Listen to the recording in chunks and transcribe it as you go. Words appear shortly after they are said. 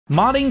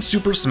Modding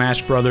Super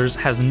Smash Bros.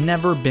 Has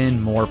never been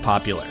more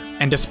popular,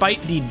 and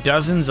despite the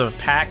dozens of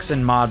packs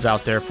and mods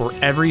out there for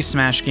every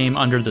Smash game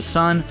under the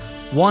sun,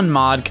 one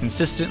mod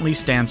consistently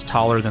stands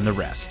taller than the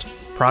rest: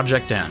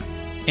 Project M.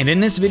 And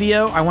in this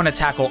video, I want to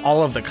tackle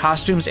all of the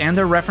costumes and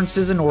their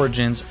references and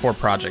origins for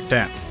Project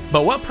M.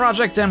 But what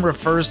Project M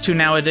refers to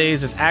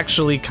nowadays is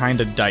actually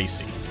kinda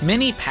dicey.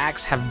 Many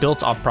packs have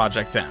built off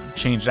Project M,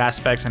 changed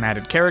aspects and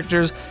added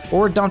characters,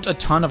 or dumped a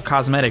ton of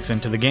cosmetics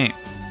into the game.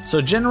 So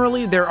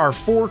generally, there are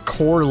 4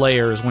 core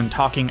layers when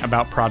talking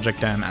about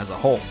Project M as a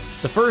whole.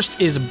 The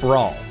first is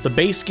Brawl, the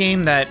base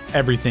game that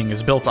everything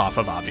is built off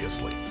of,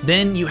 obviously.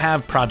 Then you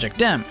have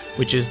Project M,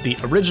 which is the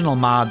original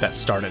mod that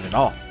started it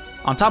all.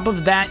 On top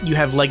of that, you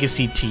have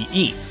Legacy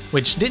TE,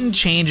 which didn't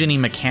change any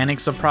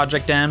mechanics of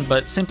Project M,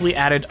 but simply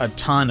added a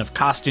ton of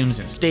costumes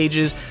and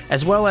stages,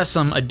 as well as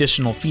some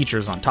additional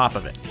features on top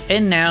of it.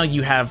 And now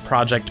you have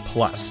Project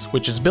Plus,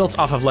 which is built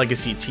off of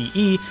Legacy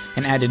TE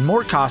and added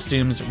more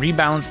costumes,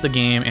 rebalanced the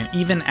game, and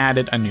even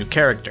added a new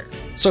character.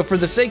 So for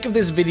the sake of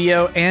this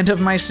video and of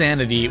my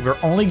sanity, we're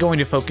only going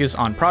to focus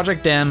on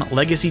Project M,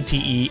 Legacy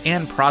TE,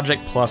 and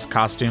Project Plus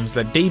costumes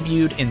that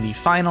debuted in the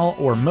final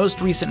or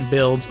most recent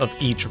builds of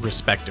each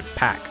respective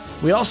pack.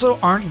 We also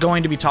aren't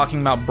going to be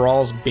talking about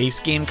Brawl's base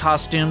game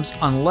costumes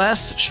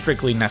unless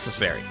strictly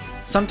necessary.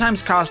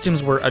 Sometimes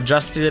costumes were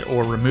adjusted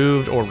or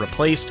removed or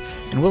replaced,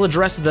 and we'll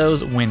address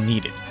those when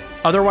needed.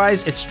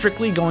 Otherwise, it's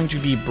strictly going to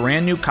be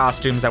brand new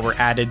costumes that were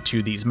added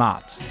to these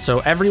mods. So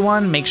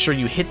everyone, make sure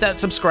you hit that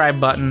subscribe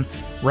button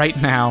right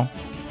now,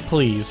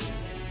 please,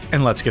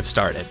 and let's get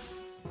started.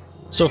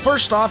 So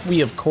first off,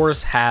 we of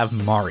course have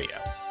Mario.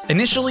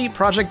 Initially,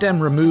 Project M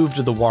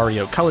removed the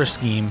Wario color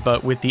scheme,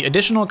 but with the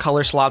additional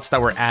color slots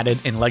that were added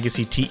in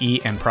Legacy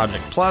TE and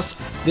Project Plus,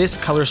 this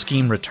color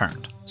scheme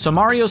returned. So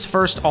Mario's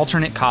first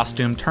alternate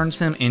costume turns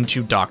him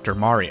into Dr.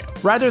 Mario.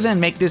 Rather than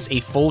make this a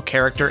full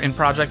character in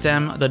Project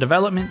M, the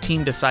development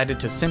team decided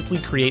to simply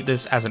create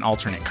this as an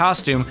alternate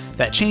costume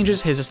that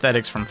changes his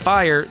aesthetics from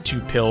fire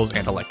to pills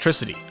and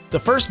electricity. The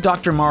first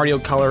Dr. Mario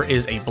color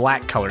is a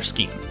black color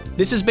scheme.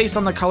 This is based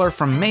on the color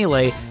from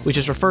Melee, which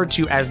is referred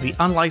to as the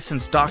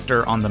unlicensed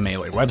doctor on the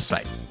Melee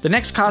website. The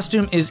next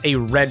costume is a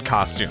red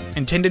costume,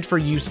 intended for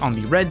use on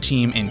the red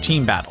team in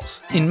team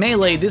battles. In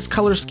Melee, this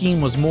color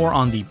scheme was more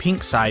on the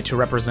pink side to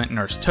represent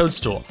Nurse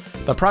Toadstool,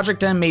 but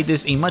Project M made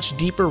this a much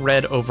deeper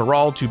red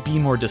overall to be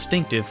more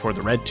distinctive for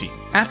the red team.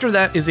 After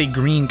that is a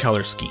green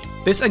color scheme.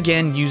 This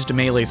again used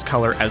Melee's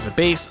color as a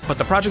base, but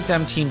the Project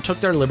M team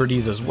took their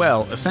liberties as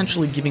well,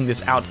 essentially giving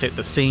this outfit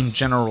the same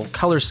general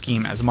color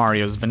scheme as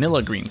Mario's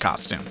vanilla green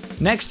costume.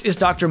 Next is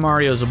Dr.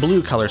 Mario's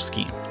blue color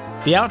scheme.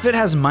 The outfit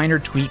has minor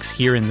tweaks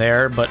here and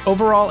there, but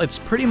overall it's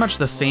pretty much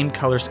the same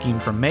color scheme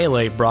from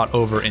Melee brought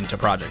over into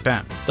Project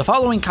M. The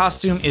following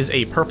costume is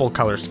a purple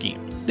color scheme.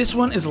 This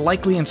one is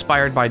likely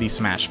inspired by the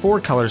Smash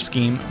 4 color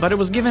scheme, but it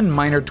was given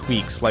minor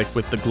tweaks like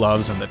with the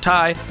gloves and the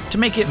tie to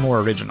make it more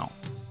original.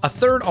 A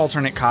third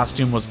alternate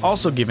costume was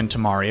also given to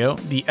Mario,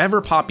 the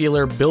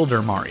ever-popular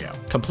Builder Mario,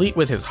 complete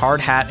with his hard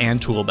hat and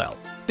tool belt.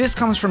 This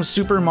comes from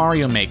Super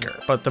Mario Maker,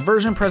 but the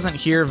version present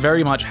here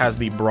very much has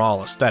the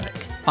Brawl aesthetic.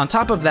 On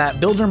top of that,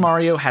 Builder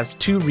Mario has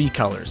 2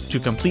 recolors to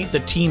complete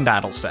the team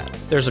battle set.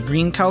 There's a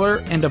green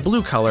color and a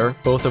blue color,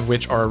 both of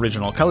which are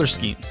original color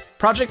schemes.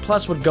 Project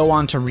Plus would go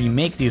on to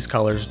remake these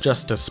colors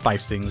just to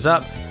spice things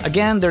up.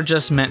 Again, they're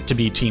just meant to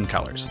be team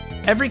colors.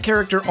 Every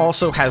character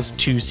also has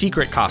 2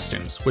 secret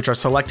costumes, which are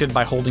selected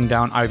by holding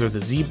down either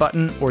the Z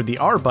button or the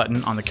R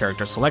button on the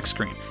character select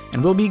screen,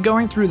 and we'll be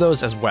going through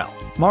those as well.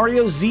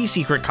 Mario's Z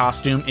secret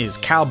costume is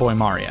Cowboy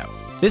Mario.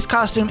 This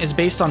costume is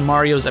based on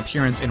Mario's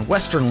appearance in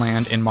Western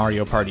Land in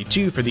Mario Party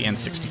 2 for the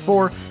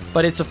N64,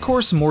 but it's of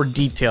course more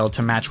detailed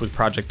to match with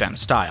Project M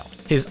style.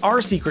 His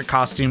R secret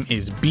costume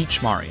is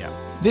Beach Mario.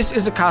 This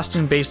is a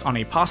costume based on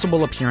a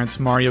possible appearance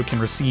Mario can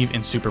receive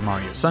in Super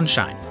Mario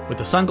Sunshine, with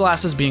the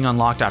sunglasses being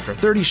unlocked after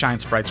 30 Shine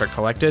Sprites are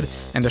collected,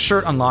 and the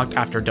shirt unlocked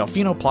after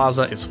Delfino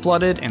Plaza is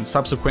flooded and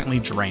subsequently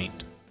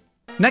drained.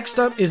 Next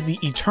up is the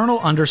Eternal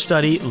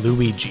Understudy,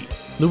 Luigi.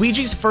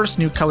 Luigi's first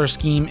new color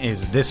scheme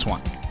is this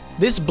one.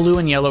 This blue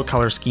and yellow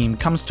color scheme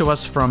comes to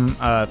us from,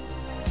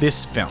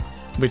 this film,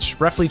 which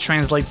roughly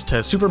translates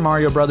to Super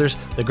Mario Bros.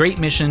 The Great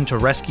Mission to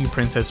Rescue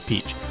Princess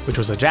Peach, which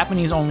was a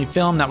Japanese-only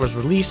film that was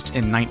released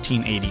in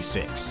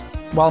 1986.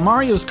 While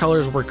Mario's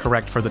colors were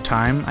correct for the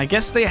time, I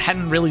guess they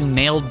hadn't really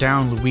nailed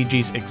down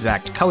Luigi's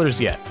exact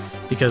colors yet,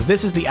 because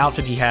this is the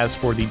outfit he has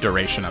for the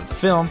duration of the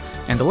film,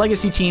 and the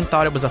Legacy team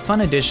thought it was a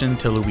fun addition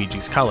to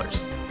Luigi's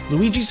colors.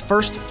 Luigi's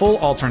first full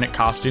alternate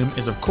costume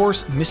is of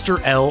course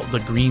Mr. L the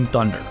Green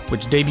Thunder,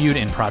 which debuted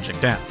in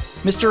Project M.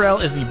 Mr. L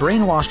is the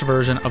brainwashed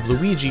version of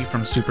Luigi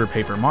from Super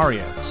Paper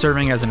Mario,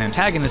 serving as an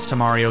antagonist to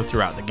Mario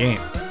throughout the game.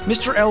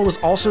 Mr. L was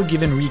also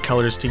given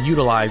recolors to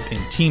utilize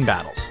in team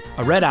battles,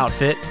 a red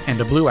outfit and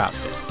a blue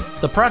outfit.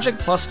 The Project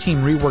Plus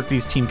team reworked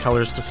these team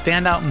colors to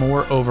stand out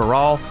more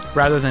overall,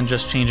 rather than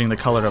just changing the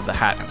color of the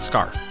hat and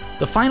scarf.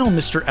 The final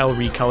Mr. L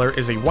recolor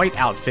is a white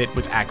outfit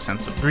with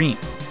accents of green.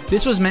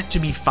 This was meant to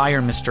be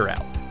Fire Mr.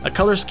 L. a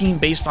color scheme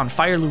based on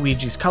Fire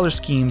Luigi's color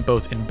scheme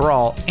both in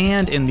Brawl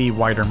and in the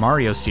wider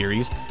Mario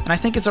series, and I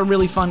think it's a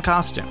really fun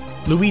costume.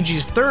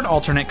 Luigi's third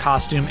alternate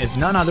costume is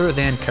none other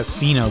than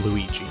Casino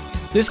Luigi.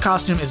 This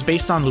costume is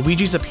based on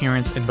Luigi's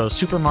appearance in both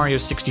Super Mario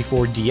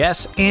 64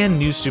 DS and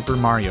New Super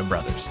Mario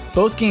Bros.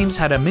 Both games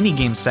had a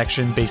minigame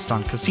section based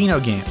on casino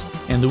games,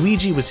 and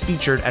Luigi was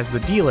featured as the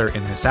dealer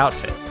in this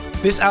outfit.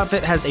 This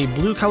outfit has a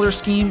blue color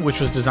scheme,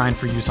 which was designed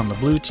for use on the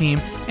blue team,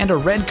 and a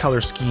red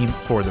color scheme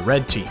for the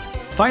red team.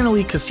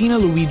 Finally, Casino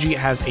Luigi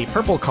has a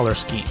purple color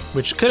scheme,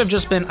 which could have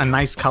just been a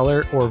nice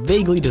color or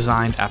vaguely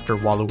designed after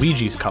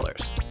Waluigi's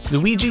colors.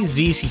 Luigi's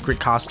Z secret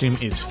costume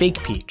is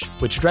Fake Peach,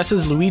 which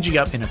dresses Luigi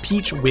up in a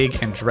peach wig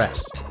and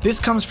dress. This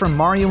comes from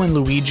Mario and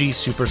Luigi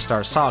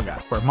Superstar Saga,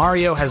 where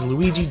Mario has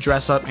Luigi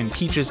dress up in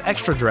Peach's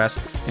extra dress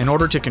in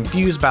order to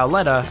confuse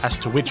Bowletta as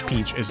to which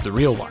Peach is the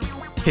real one.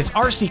 His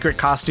R secret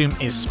costume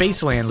is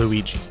Spaceland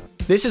Luigi.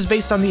 This is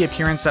based on the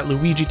appearance that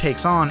Luigi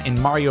takes on in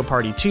Mario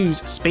Party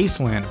 2's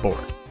Spaceland board.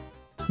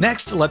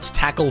 Next, let's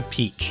tackle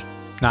Peach.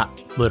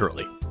 Not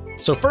literally.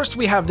 So first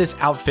we have this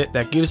outfit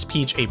that gives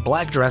Peach a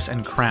black dress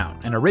and crown,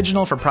 an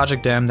original for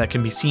Project M that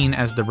can be seen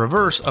as the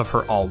reverse of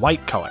her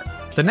all-white color.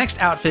 The next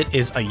outfit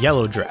is a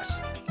yellow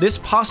dress. This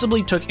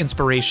possibly took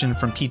inspiration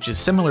from Peach's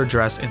similar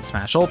dress in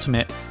Smash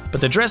Ultimate, but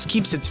the dress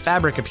keeps its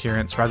fabric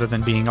appearance rather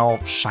than being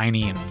all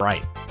shiny and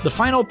bright. The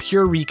final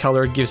pure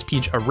recolor gives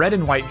Peach a red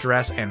and white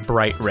dress and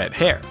bright red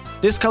hair.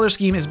 This color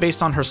scheme is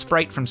based on her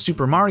sprite from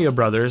Super Mario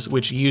Bros.,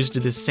 which used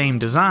this same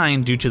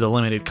design due to the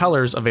limited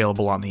colors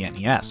available on the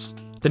NES.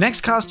 The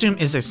next costume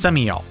is a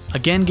semi-alt,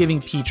 again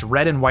giving Peach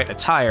red and white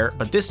attire,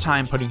 but this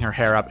time putting her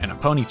hair up in a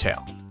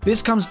ponytail.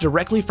 This comes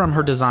directly from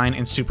her design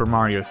in Super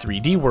Mario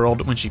 3D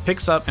World when she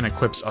picks up and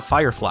equips a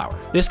fire flower.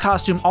 This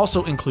costume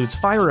also includes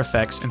fire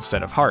effects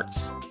instead of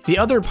hearts. The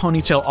other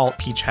ponytail alt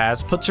Peach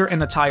has puts her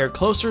in attire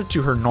closer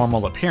to her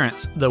normal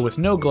appearance, though with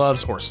no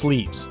gloves or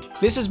sleeves.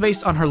 This is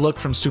based on her look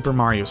from Super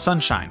Mario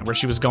Sunshine, where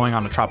she was going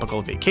on a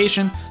tropical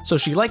vacation, so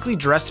she likely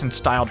dressed and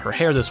styled her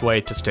hair this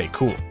way to stay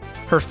cool.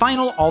 Her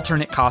final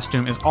alternate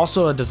costume is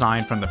also a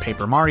design from the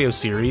Paper Mario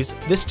series,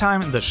 this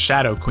time the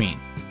Shadow Queen.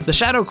 The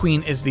Shadow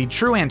Queen is the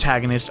true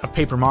antagonist of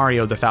Paper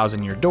Mario: The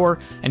Thousand Year Door,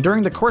 and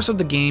during the course of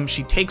the game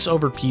she takes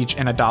over Peach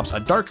and adopts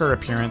a darker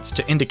appearance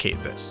to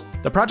indicate this.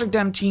 The Project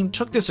M team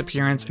took this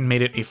appearance and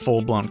made it a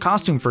full-blown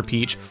costume for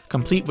Peach,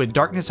 complete with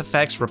darkness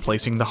effects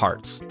replacing the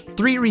hearts.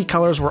 3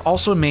 recolors were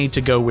also made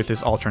to go with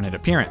this alternate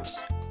appearance.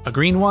 A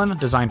green one,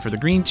 designed for the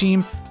green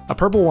team, a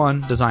purple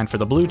one, designed for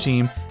the blue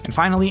team, and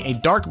finally a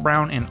dark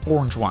brown and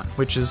orange one,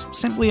 which is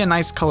simply a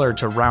nice color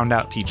to round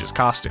out Peach's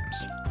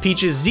costumes.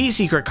 Peach's Z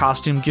secret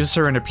costume gives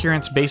her an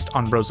appearance based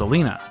on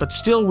Rosalina, but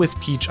still with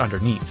Peach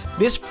underneath.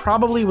 This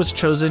probably was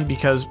chosen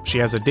because she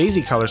has a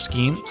Daisy color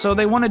scheme, so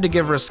they wanted to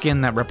give her a skin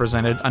that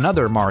represented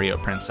another Mario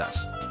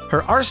princess.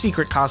 Her R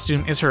secret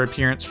costume is her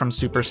appearance from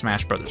Super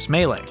Smash Bros.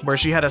 Melee, where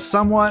she had a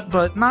somewhat,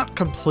 but not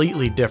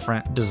completely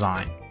different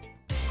design.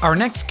 Our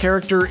next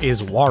character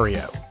is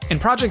Wario. In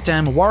Project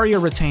M,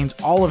 Wario retains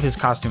all of his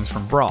costumes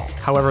from Brawl,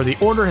 however the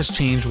order has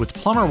changed with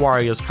Plumber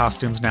Wario's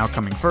costumes now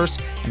coming first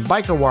and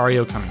Biker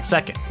Wario coming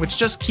second, which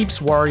just keeps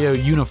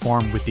Wario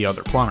uniform with the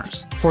other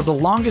plumbers. For the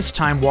longest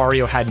time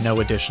Wario had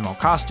no additional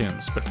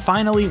costumes, but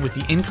finally with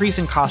the increase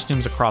in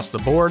costumes across the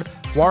board,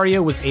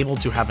 Wario was able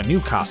to have a new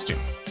costume,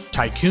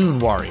 Tycoon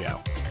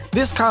Wario.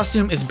 This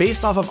costume is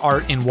based off of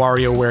art in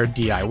WarioWare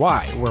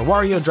DIY, where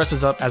Wario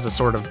dresses up as a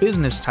sort of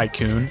business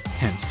tycoon,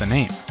 hence the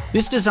name.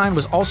 This design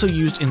was also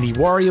used in the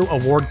Wario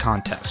Award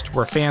Contest,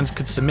 where fans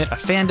could submit a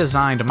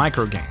fan-designed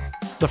microgame.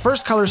 The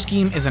first color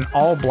scheme is an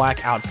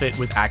all-black outfit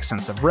with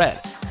accents of red,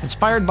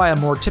 inspired by a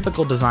more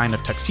typical design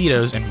of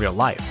tuxedos in real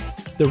life.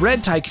 The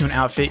red Tycoon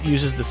outfit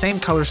uses the same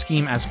color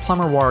scheme as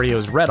Plumber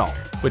Wario's red alt,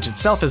 which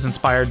itself is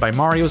inspired by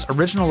Mario's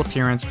original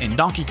appearance in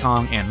Donkey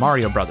Kong and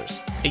Mario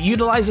Bros. It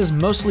utilizes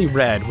mostly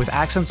red with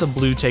accents of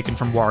blue taken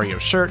from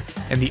Wario's shirt,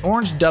 and the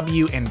orange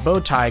W and bow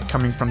tie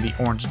coming from the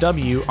orange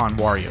W on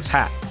Wario's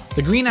hat.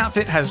 The green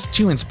outfit has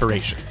 2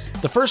 inspirations.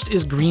 The first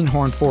is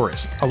Greenhorn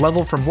Forest, a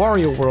level from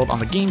Wario World on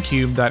the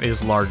GameCube that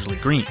is largely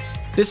green.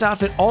 This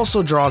outfit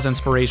also draws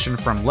inspiration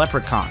from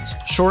leprechauns,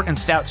 short and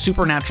stout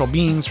supernatural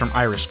beings from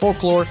Irish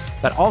folklore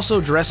that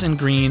also dress in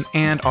green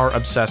and are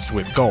obsessed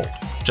with gold,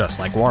 just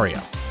like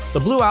Wario. The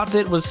blue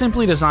outfit was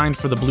simply designed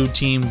for the blue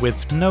team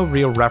with no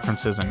real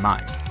references in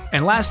mind.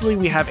 And lastly,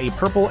 we have a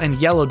purple and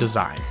yellow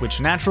design, which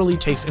naturally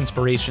takes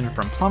inspiration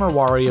from Plumber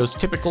Wario's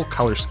typical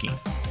color scheme.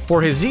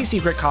 For his Z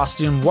secret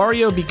costume,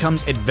 Wario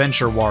becomes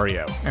Adventure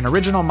Wario, an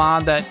original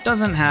mod that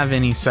doesn't have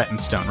any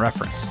set-in-stone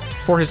reference.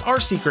 For his R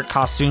secret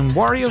costume,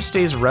 Wario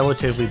stays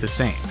relatively the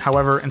same.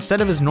 However,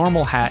 instead of his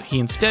normal hat, he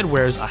instead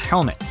wears a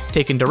helmet,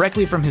 taken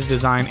directly from his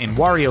design in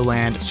Wario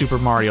Land Super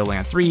Mario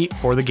Land 3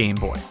 for the Game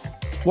Boy.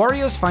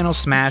 Wario's final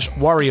smash,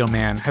 Wario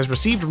Man, has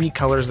received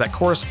recolors that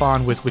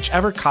correspond with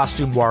whichever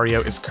costume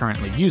Wario is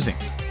currently using,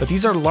 but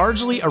these are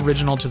largely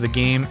original to the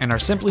game and are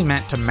simply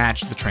meant to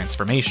match the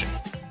transformation.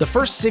 The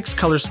first 6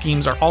 color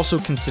schemes are also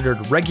considered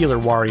regular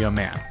Wario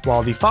Man,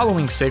 while the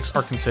following 6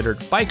 are considered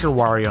Biker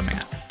Wario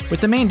Man.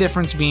 with the main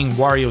difference being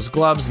Wario's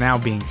gloves now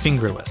being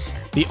fingerless.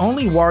 The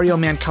only Wario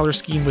Man color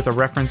scheme with a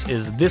reference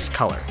is this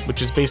color,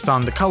 which is based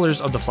on the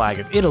colors of the flag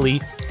of Italy,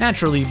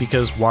 naturally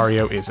because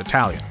Wario is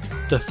Italian.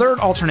 The third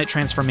alternate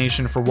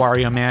transformation for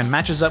Wario Man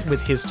matches up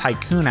with his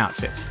tycoon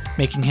outfits,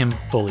 making him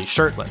fully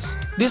shirtless.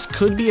 This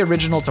could be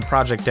original to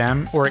Project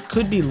M, or it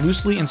could be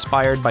loosely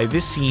inspired by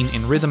this scene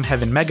in Rhythm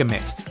Heaven Mega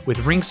Mix, with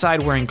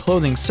Ringside wearing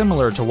clothing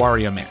similar to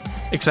Wario Man,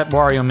 except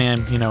Wario Man,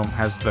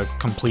 has the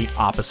complete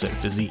opposite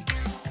physique.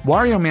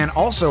 Wario Man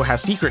also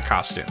has secret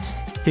costumes.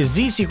 His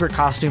Z secret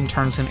costume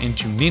turns him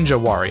into Ninja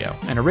Wario,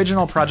 an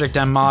original Project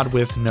M mod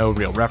with no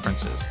real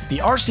references.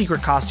 The R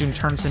secret costume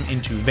turns him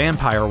into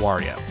Vampire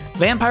Wario.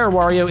 Vampire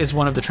Wario is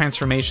one of the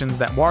transformations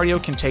that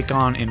Wario can take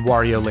on in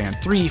Wario Land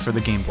 3 for the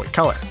Game Boy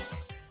Color.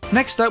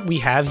 Next up we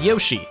have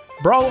Yoshi.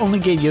 Brawl only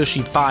gave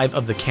Yoshi 5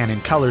 of the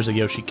canon colors a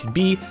Yoshi can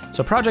be,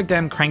 so Project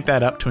M cranked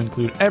that up to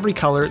include every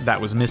color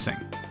that was missing.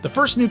 The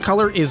first new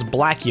color is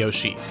Black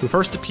Yoshi, who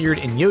first appeared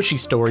in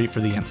Yoshi's Story for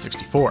the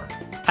N64.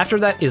 After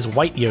that is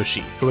White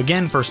Yoshi, who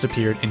again first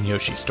appeared in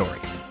Yoshi's Story.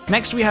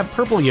 Next we have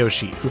Purple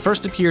Yoshi, who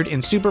first appeared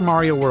in Super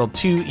Mario World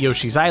 2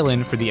 Yoshi's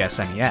Island for the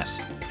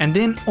SNES. And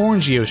then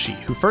Orange Yoshi,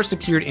 who first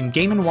appeared in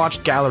Game &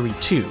 Watch Gallery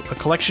 2, a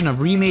collection of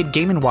remade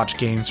Game & Watch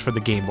games for the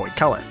Game Boy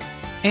Color.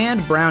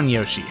 And Brown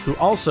Yoshi, who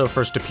also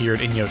first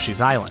appeared in Yoshi's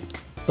Island.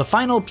 The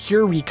final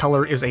pure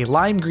recolor is a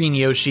lime green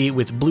Yoshi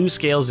with blue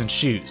scales and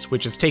shoes,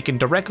 which is taken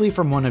directly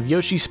from one of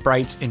Yoshi's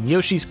sprites in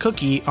Yoshi's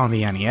Cookie on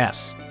the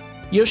NES.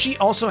 Yoshi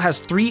also has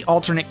 3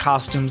 alternate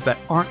costumes that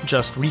aren't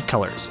just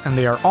recolors, and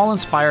they are all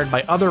inspired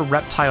by other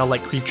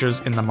reptile-like creatures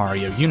in the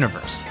Mario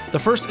universe. The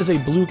first is a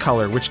blue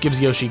color, which gives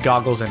Yoshi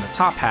goggles and a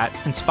top hat,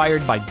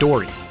 inspired by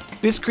Dory.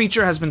 This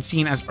creature has been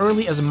seen as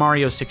early as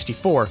Mario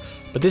 64,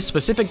 but this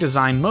specific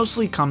design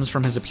mostly comes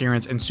from his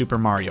appearance in Super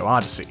Mario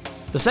Odyssey.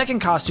 The second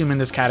costume in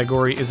this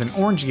category is an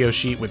orange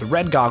Yoshi with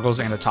red goggles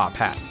and a top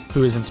hat,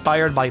 who is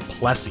inspired by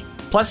Plessy.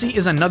 Plessy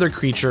is another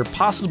creature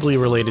possibly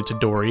related to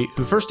Dory,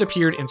 who first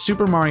appeared in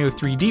Super Mario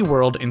 3D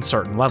World in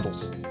certain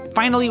levels.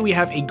 Finally, we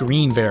have a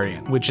green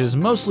variant, which is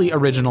mostly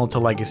original to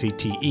Legacy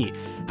TE.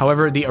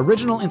 However, the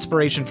original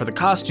inspiration for the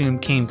costume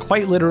came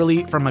quite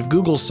literally from a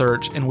Google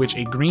search in which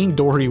a green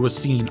Dory was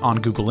seen on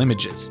Google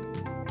Images.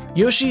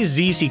 Yoshi's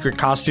Z secret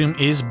costume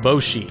is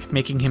Boshi,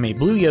 making him a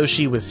blue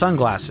Yoshi with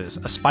sunglasses,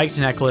 a spiked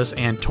necklace,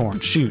 and torn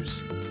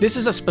shoes. This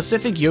is a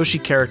specific Yoshi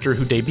character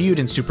who debuted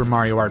in Super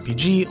Mario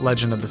RPG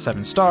Legend of the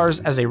Seven Stars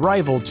as a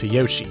rival to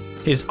Yoshi.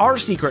 His R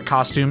secret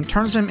costume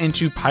turns him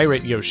into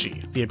Pirate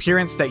Yoshi, the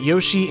appearance that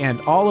Yoshi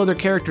and all other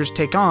characters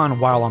take on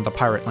while on the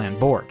Pirate Land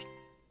board.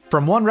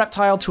 From one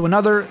reptile to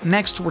another,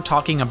 next we're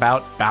talking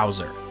about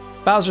Bowser.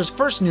 Bowser's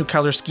first new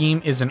color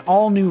scheme is an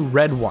all-new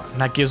red one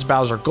that gives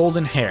Bowser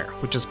golden hair,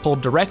 which is pulled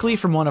directly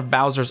from one of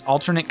Bowser's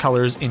alternate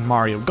colors in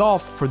Mario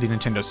Golf for the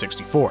Nintendo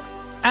 64.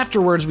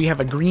 Afterwards, we have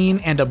a green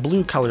and a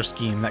blue color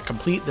scheme that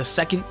complete the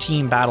second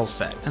team battle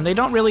set, and they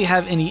don't really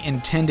have any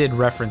intended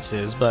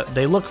references, but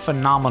they look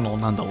phenomenal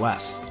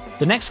nonetheless.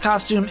 The next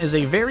costume is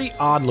a very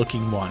odd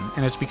looking one,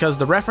 and it's because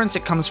the reference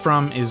it comes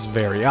from is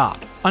very odd.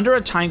 Under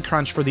a time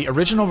crunch for the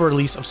original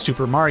release of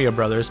Super Mario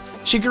Bros.,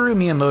 Shigeru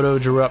Miyamoto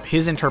drew up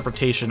his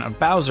interpretation of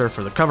Bowser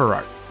for the cover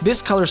art.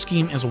 This color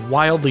scheme is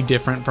wildly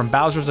different from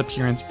Bowser's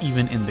appearance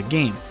even in the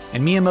game,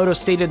 and Miyamoto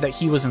stated that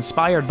he was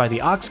inspired by the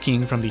Ox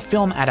King from the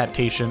film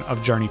adaptation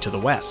of Journey to the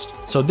West.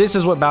 So this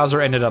is what Bowser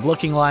ended up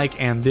looking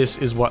like, and this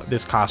is what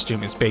this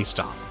costume is based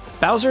on.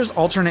 Bowser's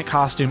alternate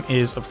costume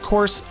is, of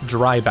course,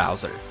 Dry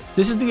Bowser.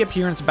 This is the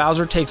appearance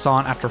Bowser takes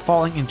on after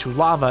falling into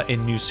lava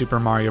in New Super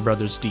Mario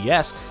Bros.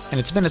 DS, and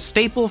it's been a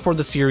staple for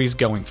the series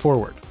going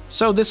forward.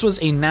 So this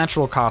was a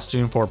natural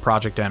costume for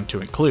Project M to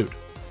include.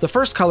 The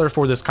first color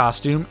for this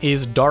costume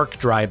is Dark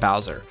Dry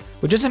Bowser,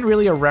 which isn't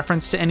really a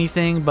reference to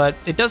anything, but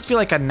it does feel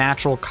like a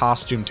natural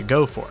costume to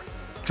go for.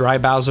 Dry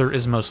Bowser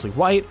is mostly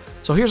white,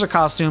 so here's a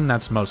costume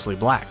that's mostly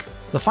black.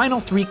 The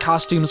final 3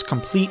 costumes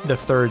complete the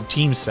third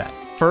team set.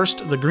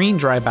 First, the green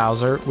Dry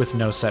Bowser with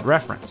no set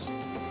reference.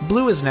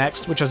 Blue is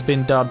next, which has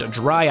been dubbed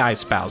Dry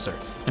Ice Bowser,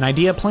 an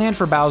idea planned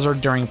for Bowser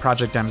during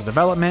Project M's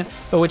development,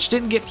 but which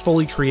didn't get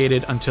fully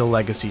created until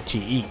Legacy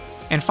TE.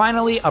 And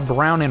finally, a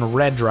brown and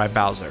red Dry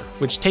Bowser,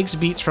 which takes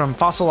beats from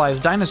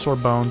fossilized dinosaur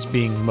bones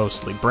being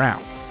mostly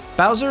brown.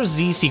 Bowser's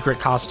Z secret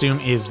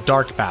costume is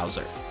Dark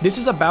Bowser. This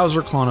is a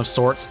Bowser clone of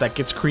sorts that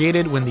gets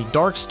created when the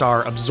Dark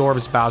Star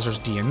absorbs Bowser's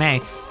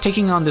DNA,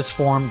 taking on this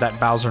form that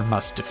Bowser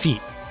must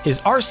defeat. His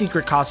R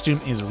secret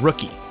costume is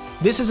Rookie.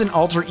 This is an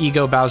alter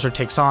ego Bowser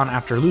takes on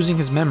after losing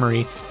his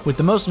memory, with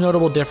the most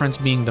notable difference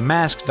being the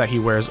mask that he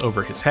wears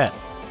over his head.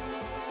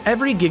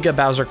 Every Giga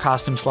Bowser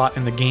costume slot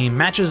in the game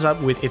matches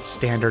up with its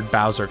standard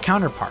Bowser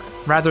counterpart,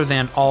 rather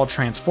than all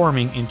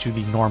transforming into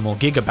the normal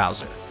Giga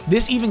Bowser.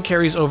 This even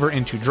carries over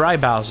into Dry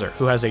Bowser,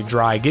 who has a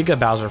Dry Giga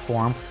Bowser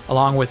form,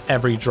 along with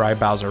every Dry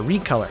Bowser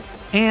recolor,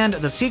 and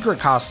the secret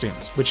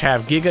costumes, which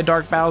have Giga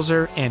Dark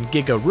Bowser and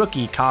Giga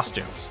Rookie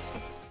costumes.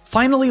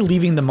 Finally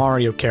leaving the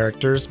Mario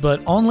characters,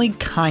 but only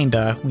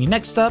kinda, we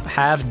next up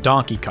have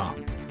Donkey Kong.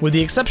 With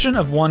the exception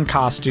of one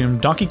costume,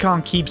 Donkey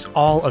Kong keeps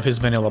all of his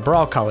vanilla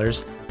Brawl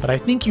colors, but I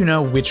think you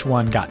know which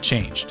one got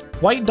changed.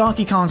 White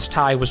Donkey Kong's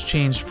tie was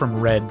changed from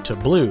red to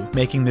blue,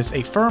 making this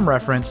a firm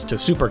reference to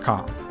Super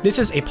Kong. This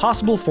is a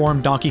possible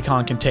form Donkey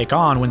Kong can take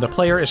on when the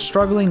player is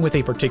struggling with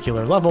a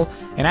particular level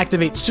and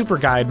activates Super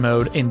Guide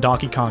mode in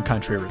Donkey Kong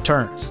Country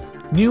Returns.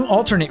 New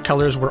alternate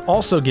colors were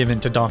also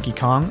given to Donkey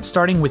Kong,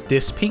 starting with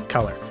this pink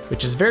color,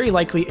 which is very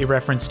likely a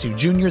reference to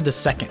Junior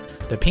II,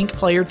 the Pink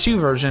Player 2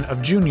 version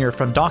of Junior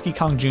from Donkey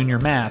Kong Jr.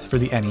 Math for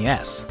the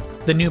NES.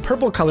 The new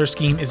purple color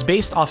scheme is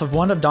based off of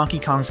one of Donkey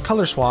Kong's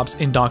color swaps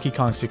in Donkey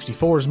Kong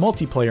 64's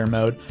multiplayer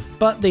mode,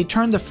 but they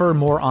turned the fur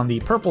more on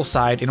the purple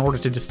side in order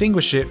to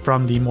distinguish it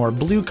from the more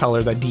blue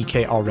color that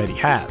DK already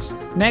has.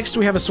 Next,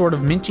 we have a sort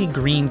of minty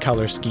green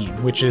color scheme,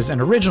 which is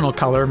an original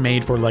color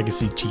made for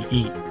Legacy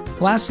TE.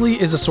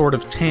 Lastly is a sort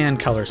of tan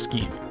color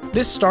scheme.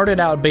 This started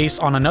out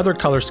based on another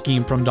color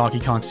scheme from Donkey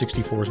Kong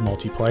 64's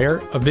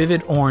multiplayer, a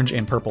vivid orange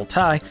and purple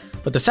tie,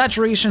 but the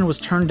saturation was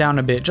turned down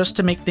a bit just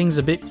to make things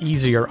a bit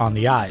easier on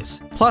the eyes.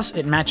 Plus,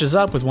 it matches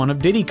up with one of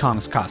Diddy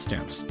Kong's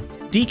costumes.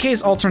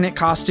 DK's alternate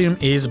costume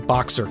is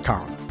Boxer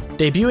Kong.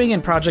 Debuting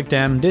in Project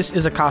M, this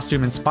is a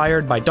costume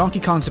inspired by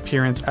Donkey Kong's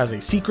appearance as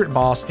a secret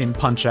boss in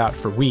Punch-Out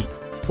for Wii.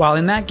 While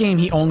in that game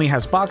he only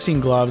has boxing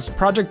gloves,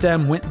 Project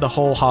M went the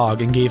whole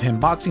hog and gave him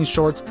boxing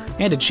shorts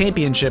and a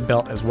championship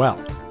belt as well.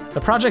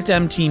 The Project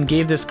M team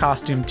gave this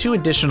costume 2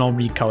 additional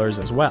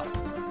recolors as well.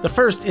 The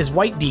first is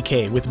White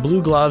DK with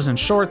blue gloves and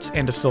shorts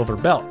and a silver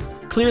belt,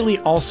 clearly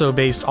also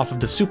based off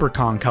of the Super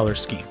Kong color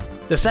scheme.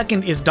 The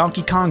second is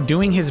Donkey Kong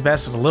doing his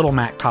best at a Little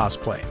Mac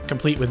cosplay,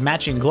 complete with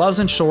matching gloves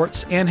and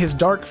shorts and his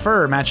dark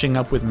fur matching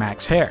up with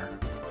Mac's hair.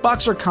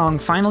 Boxer Kong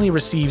finally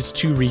receives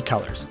 2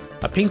 recolors,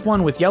 a pink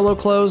one with yellow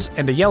clothes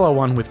and a yellow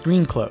one with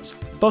green clothes,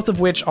 both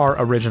of which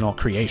are original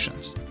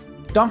creations.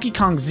 Donkey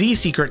Kong's Z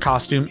secret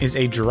costume is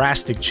a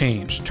drastic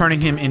change, turning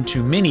him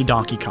into Mini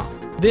Donkey Kong.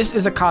 This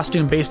is a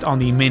costume based on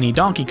the Mini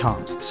Donkey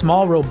Kongs,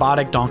 small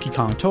robotic Donkey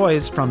Kong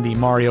toys from the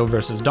Mario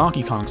vs.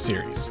 Donkey Kong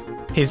series.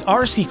 His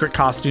R secret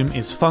costume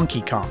is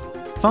Funky Kong.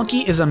 Funky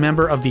is a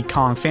member of the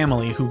Kong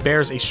family who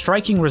bears a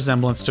striking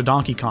resemblance to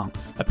Donkey Kong,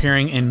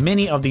 appearing in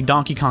many of the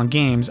Donkey Kong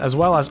games as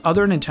well as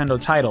other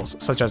Nintendo titles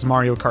such as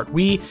Mario Kart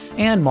Wii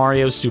and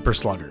Mario Super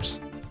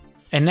Sluggers.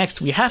 And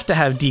next we have to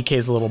have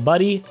DK's little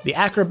buddy, the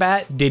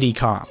acrobat Diddy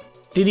Kong.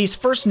 Diddy's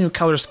first new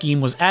color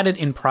scheme was added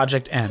in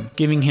Project M,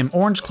 giving him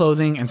orange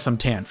clothing and some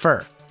tan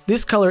fur.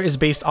 This color is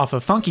based off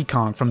of Funky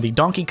Kong from the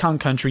Donkey Kong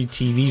Country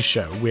TV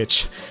show,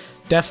 which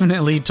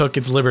definitely took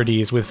its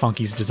liberties with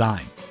Funky's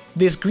design.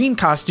 This green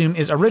costume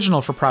is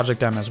original for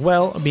Project M as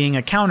well, being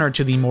a counter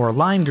to the more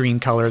lime green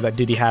color that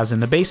Diddy has in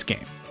the base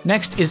game.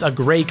 Next is a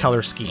gray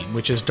color scheme,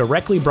 which is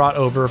directly brought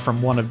over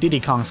from one of Diddy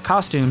Kong's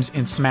costumes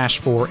in Smash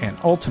 4 and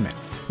Ultimate,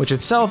 which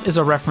itself is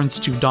a reference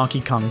to Donkey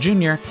Kong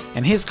Jr.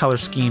 and his color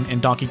scheme in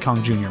Donkey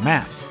Kong Jr.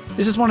 Math.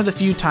 This is one of the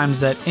few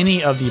times that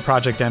any of the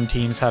Project M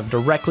teams have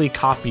directly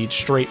copied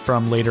straight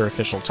from later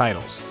official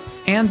titles.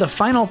 And the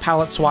final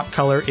palette swap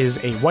color is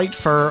a white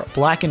fur,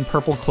 black and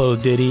purple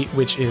clothed Diddy,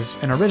 which is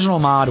an original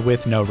mod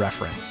with no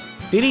reference.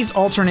 Diddy's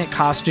alternate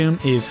costume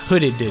is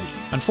Hooded Diddy.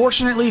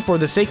 Unfortunately, for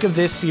the sake of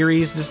this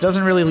series, this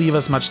doesn't really leave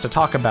us much to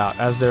talk about,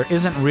 as there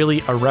isn't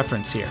really a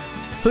reference here.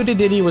 Hooded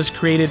Diddy was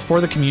created for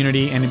the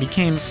community and it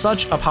became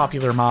such a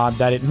popular mod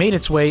that it made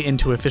its way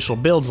into official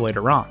builds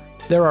later on.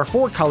 There are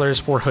 4 colors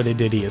for Hooded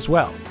Diddy as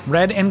well,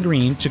 red and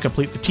green to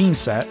complete the team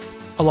set,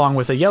 along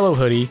with a yellow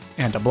hoodie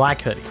and a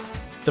black hoodie.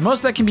 The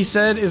most that can be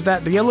said is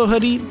that the yellow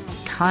hoodie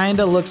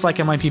kinda looks like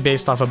it might be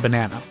based off a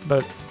banana,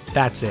 but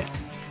that's it.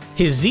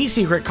 His Z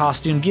secret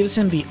costume gives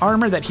him the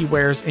armor that he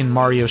wears in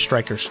Mario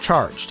Strikers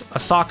Charged, a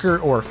soccer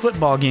or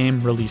football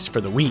game released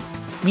for the Wii.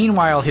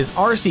 Meanwhile, his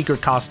R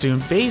secret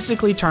costume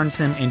basically turns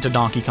him into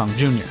Donkey Kong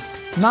Jr.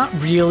 Not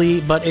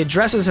really, but it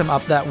dresses him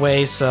up that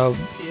way, so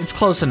it's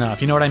close enough,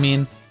 you know what I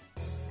mean?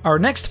 Our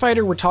next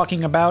fighter we're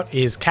talking about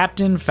is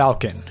Captain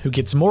Falcon, who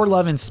gets more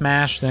love in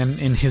Smash than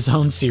in his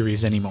own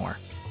series anymore.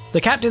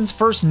 The Captain's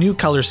first new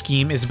color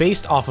scheme is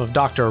based off of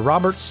Dr.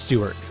 Robert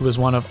Stewart, who was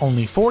one of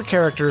only 4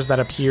 characters that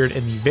appeared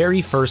in the very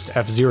first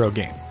F-Zero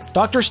game.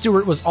 Dr.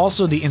 Stewart was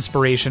also the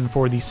inspiration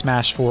for the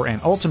Smash 4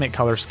 and Ultimate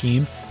color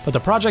scheme, but the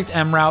Project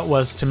M route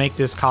was to make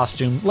this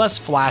costume less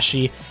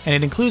flashy, and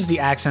it includes the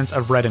accents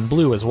of red and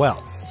blue as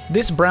well.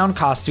 This brown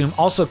costume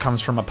also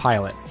comes from a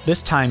pilot,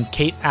 this time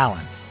Kate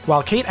Allen.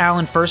 While Kate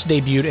Allen first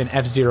debuted in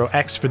F-Zero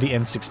X for the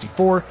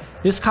N64,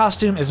 this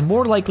costume is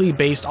more likely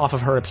based off of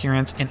her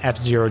appearance in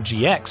F-Zero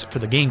GX for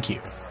the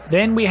GameCube.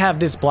 Then we have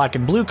this black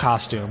and blue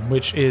costume,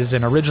 which is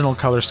an original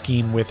color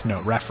scheme with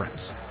no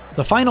reference.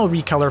 The final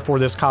recolor for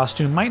this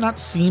costume might not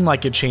seem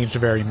like it changed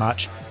very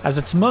much, as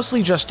it's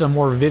mostly just a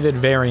more vivid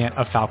variant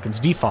of Falcon's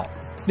default.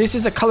 This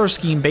is a color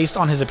scheme based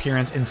on his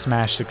appearance in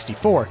Smash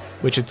 64,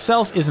 which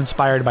itself is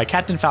inspired by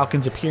Captain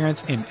Falcon's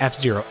appearance in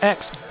F-Zero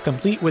X,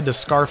 complete with the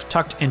scarf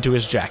tucked into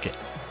his jacket.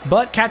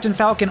 But Captain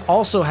Falcon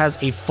also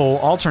has a full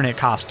alternate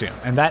costume,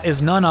 and that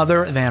is none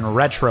other than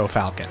Retro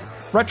Falcon.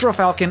 Retro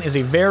Falcon is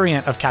a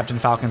variant of Captain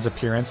Falcon's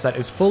appearance that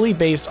is fully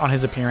based on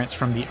his appearance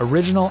from the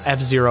original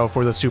F-Zero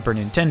for the Super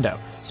Nintendo,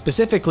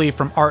 specifically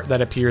from art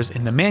that appears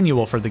in the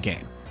manual for the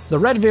game. The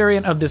red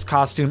variant of this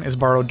costume is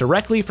borrowed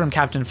directly from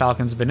Captain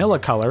Falcon's vanilla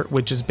color,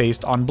 which is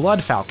based on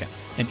Blood Falcon,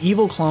 an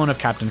evil clone of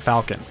Captain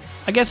Falcon.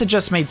 I guess it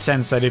just made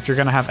sense that if you're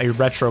going to have a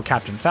retro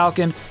Captain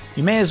Falcon,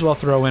 you may as well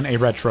throw in a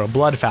retro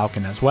Blood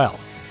Falcon as well.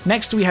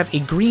 Next we have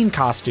a green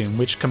costume,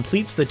 which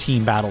completes the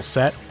Team Battle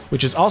set,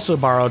 which is also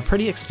borrowed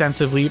pretty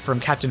extensively from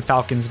Captain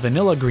Falcon's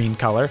vanilla green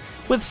color,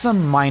 with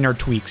some minor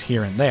tweaks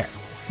here and there.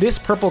 This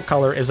purple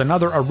color is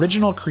another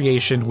original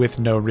creation with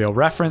no real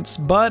reference,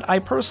 but I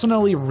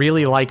personally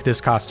really like this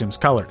costume's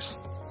colors.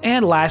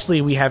 And lastly,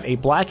 we have a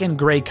black and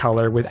gray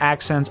color with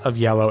accents of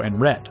yellow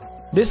and red.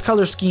 This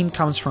color scheme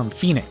comes from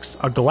Phoenix,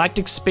 a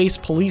galactic space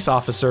police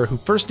officer who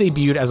first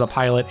debuted as a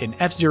pilot in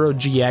F-Zero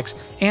GX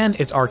and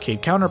its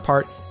arcade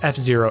counterpart,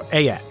 F-Zero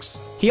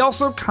AX. He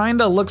also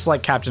kinda looks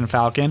like Captain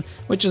Falcon,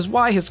 which is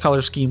why his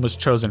color scheme was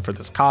chosen for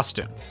this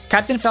costume.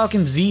 Captain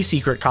Falcon's Z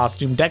Secret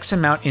costume decks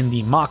him out in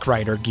the Mach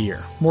Rider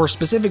gear, more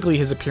specifically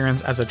his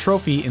appearance as a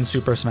trophy in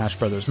Super Smash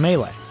Bros.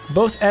 Melee.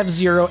 Both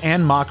F-Zero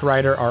and Mach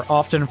Rider are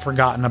often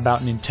forgotten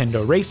about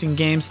Nintendo racing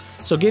games,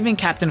 so giving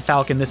Captain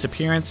Falcon this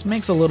appearance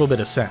makes a little bit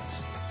of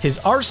sense. His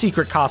R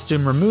Secret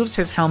costume removes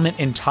his helmet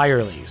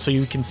entirely, so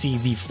you can see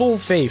the full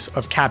face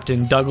of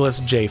Captain Douglas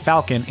J.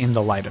 Falcon in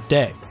the light of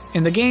day.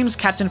 In the games,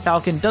 Captain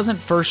Falcon doesn't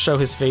first show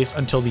his face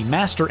until the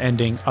master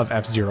ending of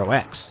F-Zero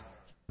X.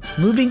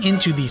 Moving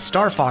into the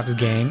Star Fox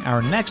gang,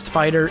 our next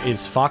fighter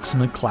is Fox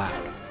McCloud.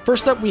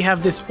 First up, we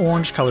have this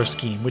orange color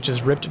scheme, which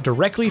is ripped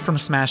directly from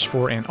Smash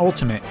 4 and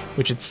Ultimate,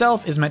 which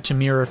itself is meant to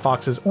mirror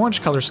Fox's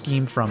orange color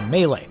scheme from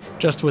Melee,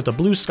 just with a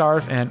blue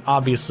scarf and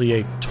obviously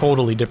a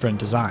totally different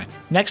design.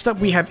 Next up,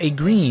 we have a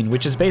green,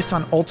 which is based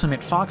on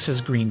Ultimate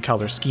Fox's green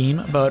color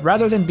scheme, but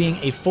rather than being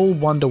a full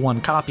one-to-one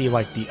copy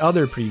like the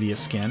other previous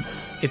skin,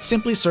 it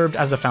simply served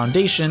as a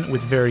foundation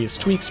with various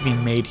tweaks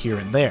being made here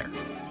and there.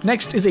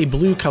 Next is a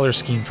blue color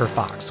scheme for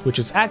Fox, which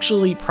is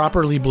actually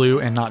properly blue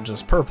and not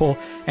just purple,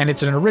 and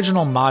it's an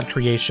original mod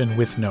creation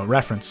with no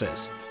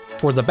references.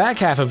 For the back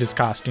half of his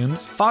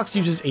costumes, Fox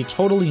uses a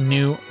totally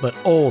new but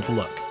old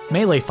look.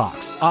 Melee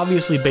Fox,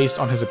 obviously based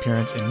on his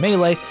appearance in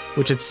Melee,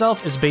 which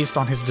itself is based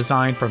on his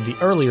design from the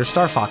earlier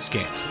Star Fox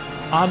games.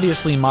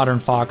 Obviously, modern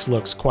Fox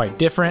looks quite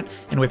different,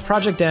 and with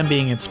Project M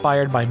being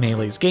inspired by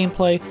Melee's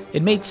gameplay,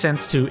 it made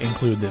sense to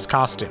include this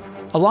costume.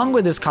 Along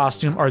with this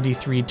costume are the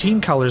three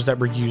team colors that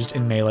were used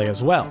in Melee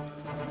as well: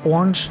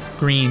 orange,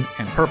 green,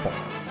 and purple.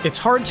 It's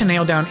hard to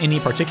nail down any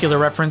particular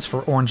reference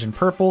for orange and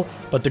purple,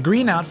 but the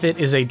green outfit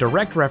is a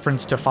direct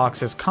reference to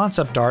Fox's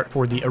concept art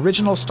for the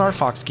original Star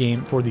Fox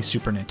game for the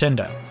Super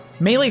Nintendo.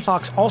 Melee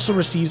Fox also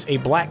receives a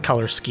black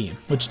color scheme,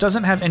 which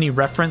doesn't have any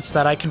reference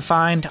that I can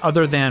find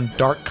other than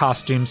dark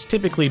costumes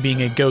typically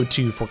being a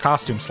go-to for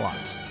costume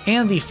slots.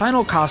 And the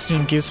final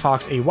costume gives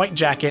Fox a white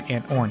jacket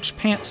and orange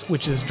pants,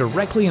 which is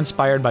directly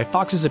inspired by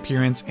Fox's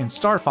appearance in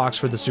Star Fox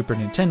for the Super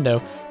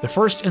Nintendo, the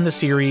first in the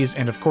series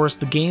and of course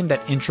the game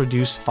that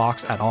introduced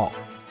Fox at all.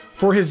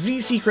 For his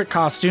Z Secret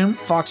costume,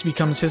 Fox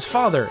becomes his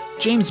father,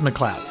 James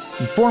McCloud,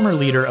 the former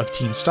leader of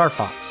Team Star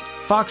Fox.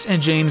 Fox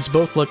and James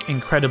both look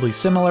incredibly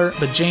similar,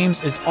 but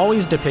James is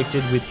always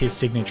depicted with his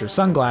signature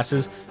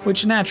sunglasses,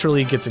 which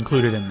naturally gets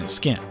included in this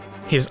skin.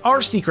 His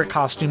R Secret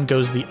costume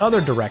goes the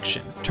other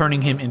direction,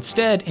 turning him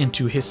instead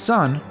into his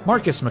son,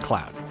 Marcus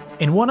McCloud.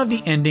 In one of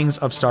the endings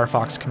of Star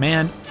Fox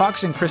Command,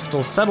 Fox and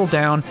Crystal settle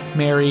down,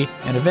 marry,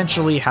 and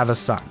eventually have a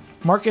son.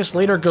 Marcus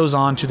later goes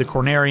on to the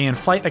Cornerian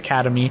Flight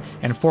Academy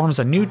and forms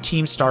a new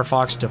Team Star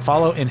Fox to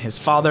follow in his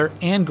father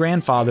and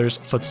grandfather's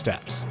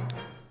footsteps.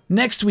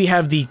 Next, we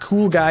have the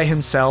cool guy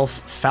himself,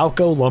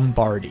 Falco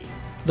Lombardi.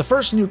 The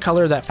first new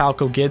color that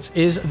Falco gets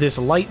is this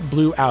light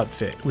blue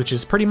outfit, which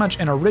is pretty much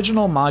an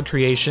original mod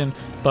creation,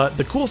 but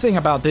the cool thing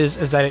about this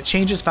is that it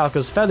changes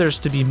Falco's feathers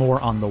to be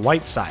more on the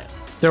white side.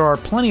 There are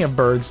plenty of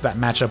birds that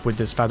match up with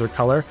this feather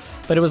color,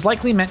 but it was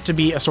likely meant to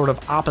be a sort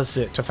of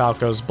opposite to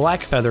Falco's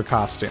black feather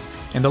costume,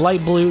 and the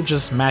light blue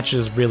just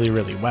matches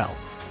really well.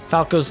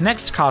 Falco's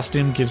next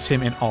costume gives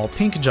him an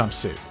all-pink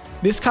jumpsuit.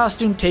 This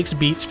costume takes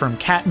beats from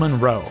Kat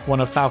Monroe, one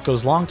of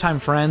Falco's longtime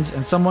friends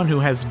and someone who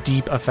has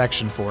deep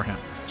affection for him.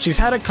 She's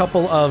had a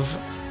couple of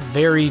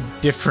very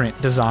different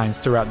designs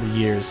throughout the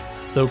years,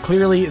 though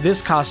clearly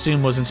this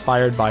costume was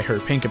inspired by her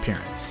pink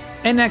appearance.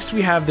 And next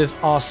we have this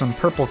awesome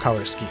purple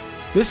color scheme.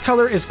 This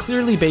color is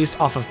clearly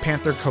based off of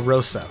Panther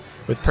Caroso,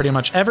 with pretty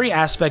much every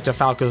aspect of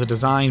Falco's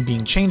design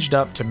being changed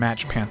up to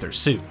match Panther's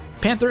suit.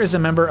 Panther is a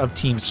member of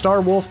Team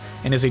Star Wolf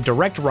and is a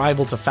direct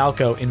rival to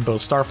Falco in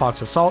both Star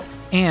Fox Assault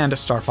and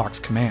Star Fox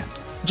Command.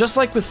 Just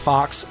like with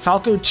Fox,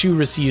 Falco too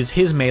receives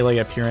his Melee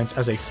appearance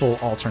as a full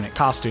alternate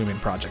costume in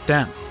Project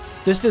M.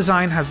 This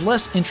design has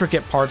less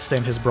intricate parts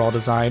than his Brawl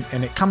design,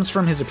 and it comes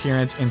from his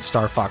appearance in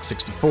Star Fox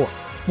 64.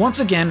 Once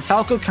again,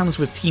 Falco comes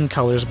with team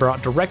colors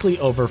brought directly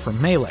over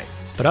from Melee,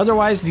 but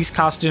otherwise these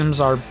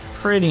costumes are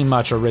pretty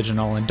much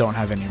original and don't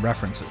have any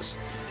references.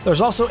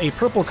 There's also a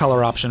purple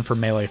color option for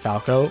Melee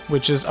Falco,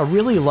 which is a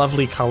really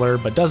lovely color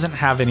but doesn't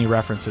have any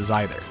references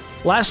either.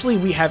 Lastly,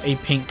 we have a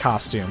pink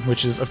costume,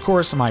 which is of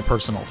course my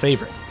personal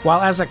favorite.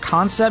 While as a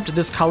concept,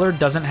 this color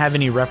doesn't have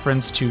any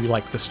reference to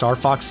like the Star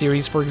Fox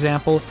series for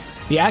example,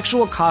 The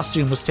actual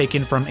costume was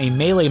taken from a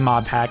Melee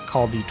mod pack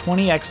called the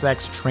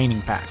 20XX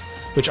Training Pack,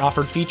 which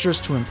offered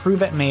features to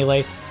improve at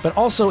Melee, but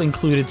also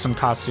included some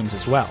costumes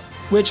as well,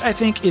 which I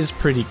think is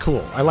pretty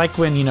cool. I like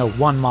when,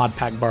 one mod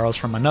pack borrows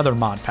from another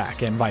mod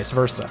pack and vice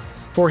versa.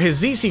 For his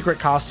Z-Secret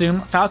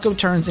costume, Falco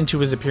turns into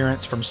his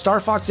appearance from Star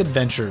Fox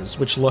Adventures,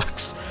 which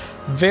looks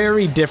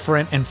very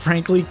different and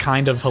frankly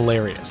kind of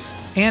hilarious.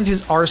 And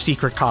his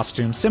R-Secret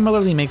costume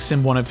similarly makes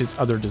him one of his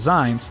other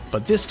designs,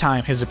 but this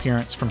time his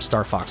appearance from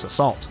Star Fox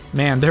Assault.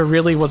 Man, there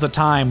really was a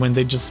time when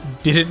they just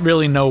didn't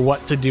really know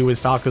what to do with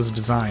Falco's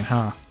design,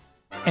 huh?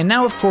 And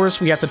now, of course,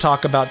 we have to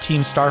talk about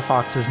Team Star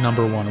Fox's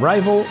 #1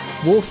 rival,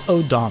 Wolf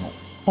O'Donnell.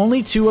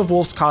 Only 2 of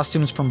Wolf's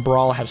costumes from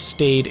Brawl have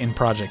stayed in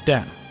Project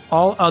M.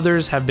 All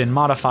others have been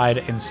modified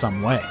in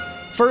some way.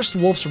 First,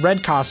 Wolf's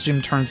red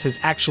costume turns his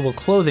actual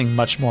clothing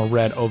much more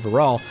red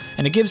overall,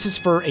 and it gives his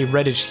fur a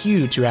reddish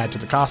hue to add to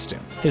the costume.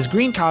 His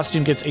green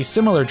costume gets a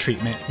similar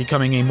treatment,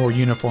 becoming a more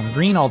uniform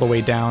green all the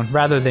way down,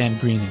 rather than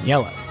green and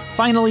yellow.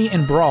 Finally,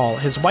 in Brawl,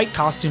 his white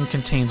costume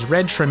contains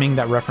red trimming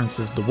that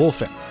references the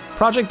Wolfen.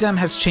 Project M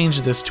has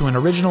changed this to an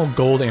original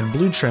gold and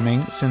blue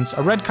trimming, since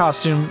a red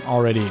costume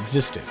already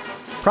existed.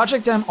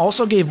 Project M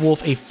also gave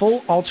Wolf a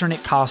full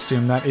alternate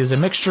costume that is a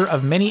mixture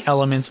of many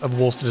elements of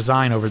Wolf's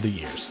design over the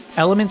years.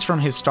 Elements from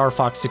his Star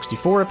Fox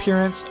 64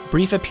 appearance,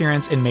 brief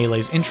appearance in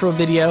Melee's intro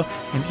video,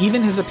 and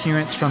even his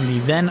appearance from the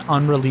then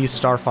unreleased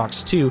Star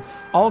Fox 2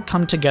 all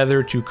come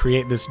together to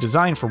create this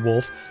design for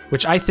Wolf,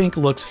 which I think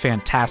looks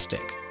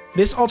fantastic.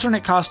 This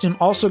alternate costume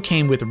also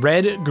came with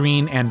red,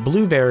 green, and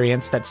blue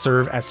variants that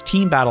serve as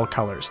team battle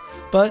colors,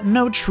 but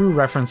no true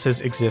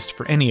references exist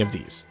for any of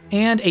these.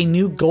 And a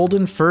new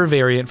golden fur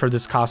variant for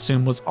this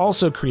costume was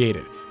also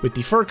created, with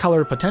the fur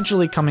color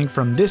potentially coming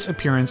from this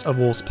appearance of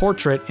Wolf's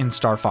portrait in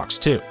Star Fox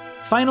 2.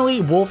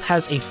 Finally, Wolf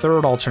has a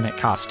third alternate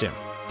costume.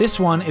 This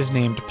one is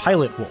named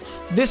Pilot Wolf.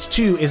 This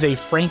too is a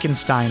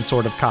Frankenstein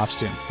sort of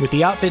costume, with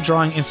the outfit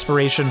drawing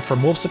inspiration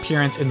from Wolf's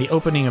appearance in the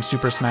opening of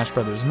Super Smash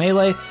Bros.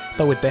 Melee,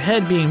 but with the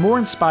head being more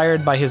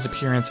inspired by his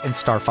appearance in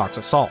Star Fox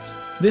Assault.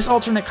 This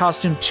alternate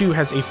costume too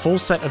has a full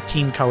set of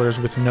team colors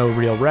with no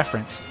real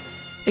reference,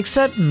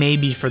 except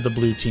maybe for the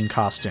blue team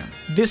costume.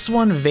 This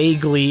one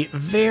vaguely,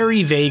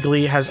 very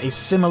vaguely, has a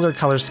similar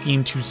color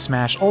scheme to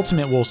Smash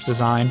Ultimate Wolf's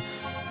design,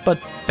 but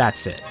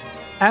that's it.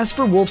 As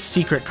for Wolf's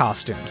secret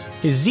costumes,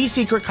 his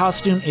Z-Secret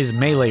costume is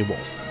Melee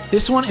Wolf.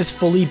 This one is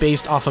fully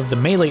based off of the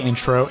Melee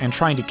intro and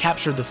trying to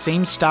capture the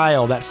same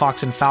style that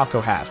Fox and Falco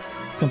have,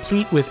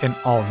 complete with an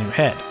all-new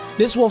head.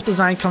 This Wolf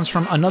design comes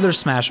from another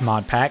Smash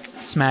mod pack,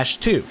 Smash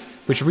 2,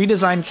 which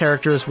redesigned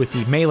characters with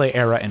the Melee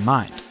era in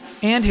mind.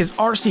 And his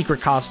R-Secret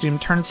costume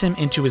turns him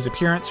into his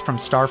appearance from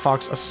Star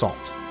Fox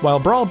Assault. While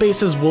Brawl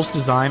bases Wolf's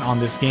design on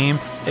this game,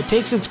 it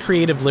takes its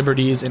creative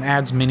liberties and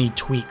adds many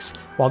tweaks,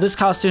 while this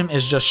costume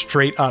is just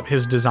straight up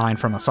his design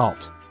from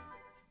Assault.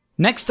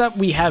 Next up,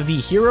 we have the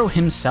hero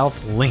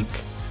himself, Link.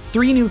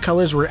 3 new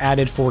colors were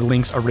added for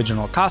Link's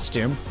original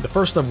costume, the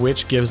first of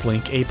which gives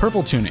Link a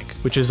purple tunic,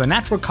 which is a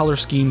natural color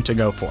scheme to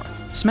go for.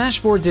 Smash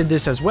 4 did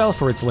this as well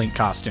for its Link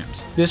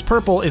costumes. This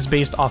purple is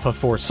based off of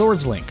 4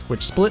 Swords Link,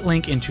 which split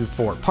Link into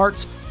 4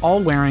 parts, all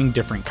wearing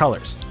different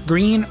colors.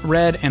 Green,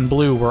 red, and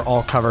blue were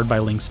all covered by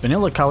Link's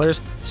vanilla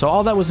colors, so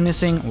all that was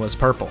missing was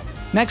purple.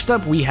 Next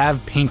up, we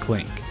have Pink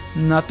Link.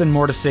 Nothing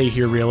more to say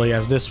here really,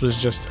 as this was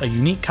just a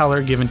unique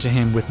color given to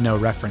him with no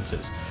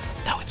references,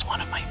 though it's one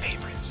of my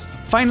favorites.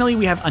 Finally,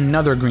 we have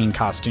another green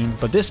costume,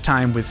 but this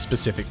time with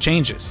specific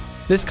changes.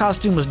 This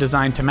costume was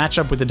designed to match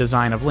up with the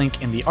design of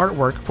Link in the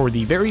artwork for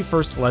the very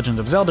first Legend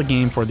of Zelda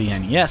game for the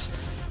NES,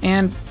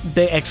 and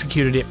they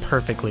executed it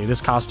perfectly.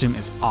 This costume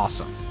is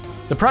awesome.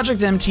 The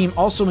Project M team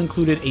also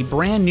included a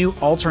brand new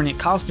alternate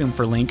costume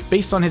for Link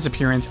based on his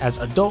appearance as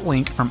Adult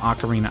Link from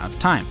Ocarina of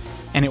Time,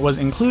 and it was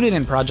included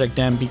in Project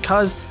M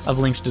because of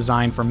Link's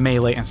design from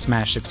Melee and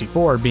Smash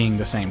 64 being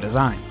the same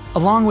design.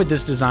 Along with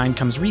this design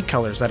comes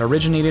recolors that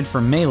originated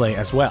from Melee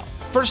as well.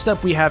 First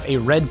up, we have a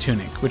red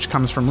tunic, which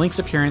comes from Link's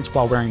appearance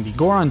while wearing the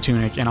Goron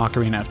tunic in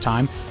Ocarina of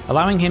Time,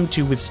 allowing him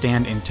to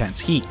withstand intense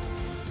heat.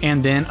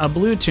 And then a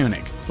blue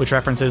tunic, which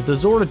references the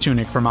Zorda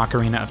tunic from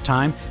Ocarina of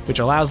Time, which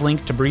allows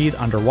Link to breathe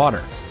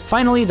underwater.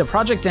 Finally, the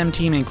Project M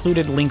team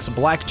included Link's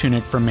black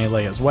tunic from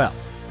Melee as well.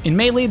 In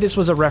Melee, this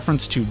was a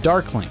reference to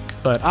Dark Link,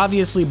 but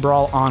obviously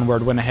Brawl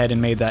Onward went ahead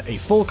and made that a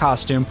full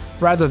costume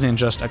rather than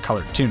just a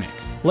colored tunic.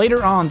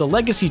 Later on, the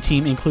Legacy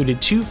team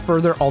included 2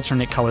 further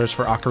alternate colors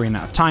for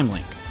Ocarina of Time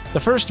Link. The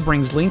first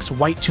brings Link's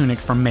white tunic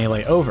from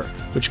Melee over,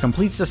 which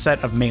completes the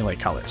set of Melee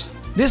colors.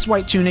 This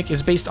white tunic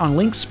is based on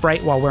Link's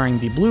sprite while wearing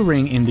the blue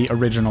ring in the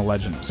original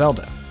Legend of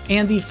Zelda.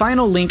 And the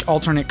final Link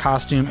alternate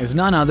costume is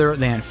none other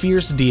than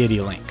Fierce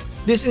Deity Link.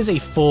 This is a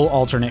full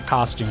alternate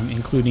costume,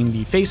 including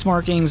the face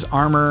markings,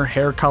 armor,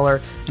 hair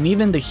color, and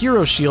even the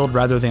hero shield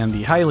rather than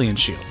the Hylian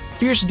shield.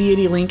 Fierce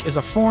Deity Link is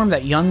a form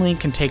that young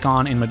Link can take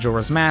on in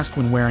Majora's Mask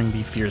when wearing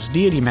the Fierce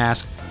Deity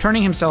mask,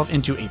 turning himself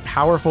into a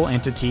powerful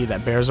entity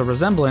that bears a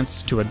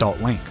resemblance to Adult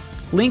Link.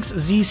 Link's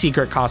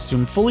Z-Secret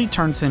costume fully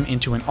turns him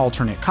into an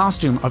alternate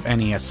costume of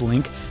NES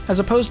Link, as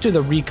opposed to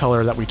the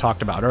recolor that we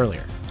talked about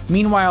earlier.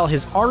 Meanwhile,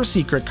 his R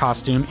secret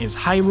costume is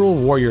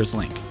Hyrule Warriors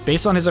Link,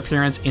 based on his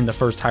appearance in the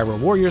first Hyrule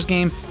Warriors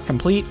game,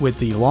 complete with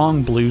the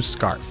long blue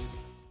scarf.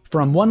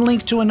 From one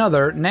Link to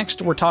another,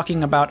 next we're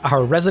talking about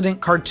our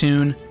resident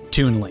cartoon,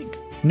 Toon Link.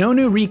 No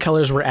new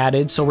recolors were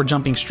added, so we're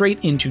jumping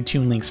straight into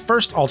Toon Link's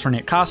first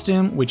alternate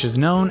costume, which is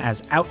known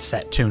as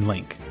Outset Toon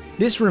Link.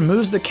 This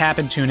removes the cap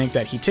and tunic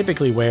that he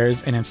typically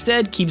wears and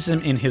instead keeps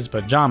him in his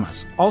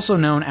pajamas, also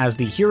known as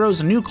the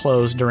hero's new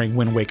clothes during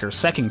Wind Waker's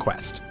second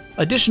quest.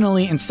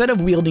 Additionally, instead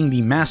of wielding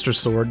the Master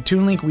Sword,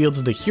 Toon Link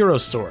wields the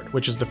Hero's Sword,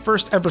 which is the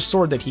first ever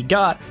sword that he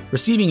got,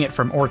 receiving it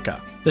from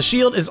Orca. The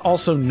shield is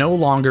also no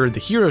longer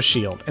the Hero's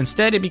Shield,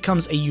 instead it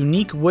becomes a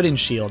unique wooden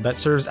shield that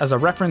serves as a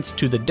reference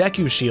to the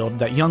Deku Shield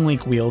that young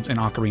Link wields in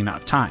Ocarina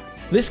of Time.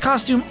 This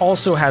costume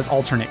also has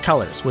alternate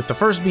colors, with the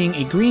first being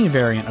a green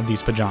variant of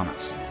these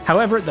pajamas.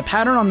 However, the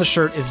pattern on the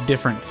shirt is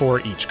different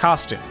for each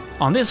costume.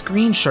 On this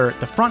green shirt,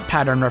 the front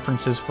pattern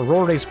references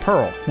Ferore's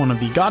Pearl, one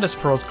of the goddess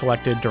pearls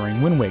collected during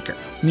Wind Waker.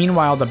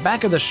 Meanwhile, the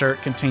back of the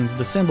shirt contains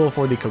the symbol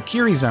for the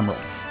Kokiri's Emerald,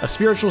 a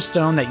spiritual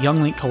stone that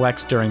young Link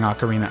collects during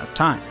Ocarina of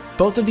Time.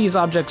 Both of these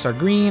objects are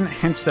green,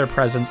 hence their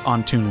presence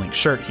on Toon Link's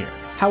shirt here.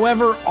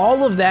 However,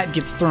 all of that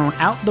gets thrown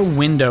out the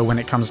window when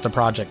it comes to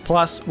Project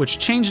Plus, which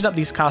changed up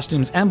these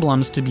costumes'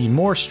 emblems to be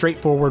more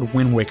straightforward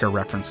Wind Waker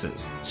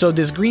references. So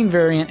this green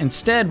variant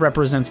instead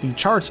represents the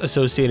charts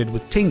associated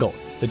with Tingle,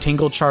 the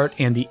Tingle chart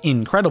and the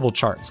Incredible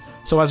charts.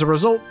 So as a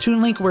result,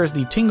 Toon Link wears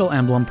the Tingle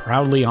emblem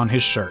proudly on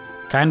his shirt.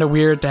 Kinda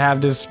weird to have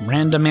this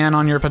random man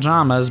on your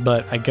pajamas,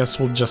 but I guess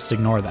we'll just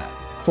ignore that.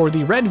 For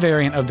the red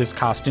variant of this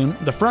costume,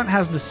 the front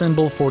has the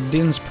symbol for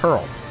Din's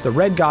Pearl, the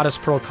red goddess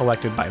pearl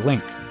collected by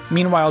Link.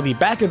 Meanwhile, the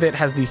back of it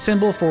has the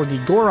symbol for the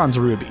Goron's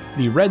Ruby,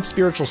 the red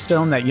spiritual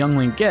stone that young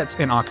Link gets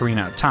in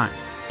Ocarina of Time.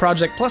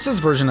 Project Plus's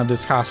version of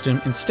this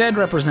costume instead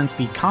represents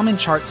the common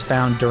charts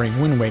found during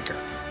Wind Waker,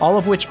 all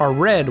of which are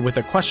red with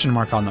a question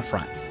mark on the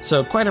front.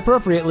 So quite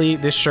appropriately,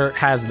 this shirt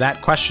has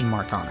that question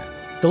mark on it.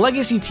 The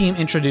Legacy team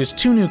introduced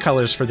two new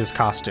colors for this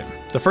costume,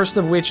 the first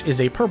of which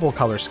is a purple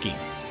color scheme.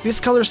 This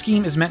color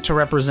scheme is meant to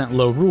represent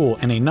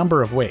Lorule in a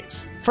number of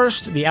ways.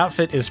 First, the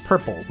outfit is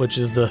purple, which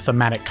is the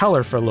thematic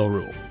color for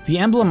Lorule. The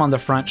emblem on the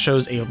front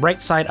shows a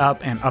right side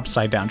up and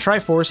upside down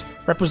Triforce,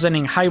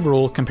 representing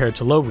Hyrule compared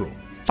to Lorule.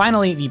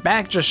 Finally, the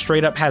back just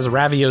straight up has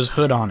Ravio's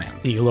hood on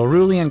it, the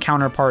Lorulean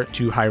counterpart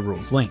to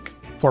Hyrule's Link.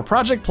 For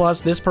Project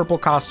Plus, this purple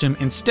costume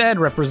instead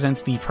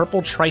represents the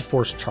purple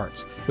Triforce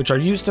charts, which are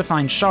used to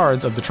find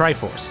shards of the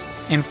Triforce.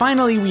 And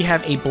finally, we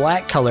have a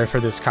black color for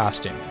this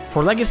costume.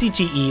 For Legacy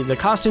TE, the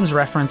costume's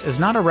reference is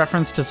not a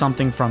reference to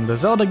something from the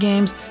Zelda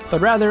games,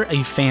 but rather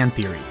a fan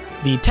theory.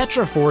 The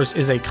Tetraforce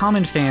is a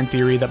common fan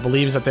theory that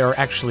believes that there are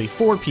actually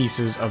 4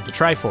 pieces of the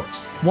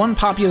Triforce. One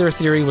popular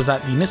theory was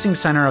that the missing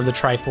center of the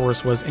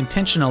Triforce was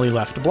intentionally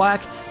left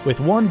black, with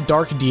one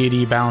dark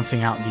deity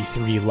balancing out the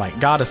 3 light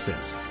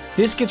goddesses.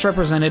 This gets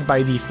represented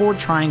by the 4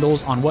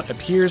 triangles on what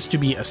appears to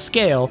be a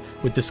scale,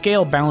 with the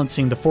scale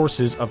balancing the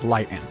forces of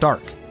light and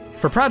dark.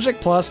 For Project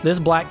Plus, this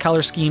black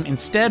color scheme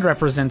instead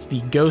represents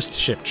the Ghost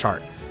Ship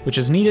chart, which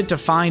is needed to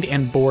find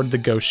and board the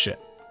Ghost Ship.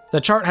 The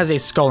chart has a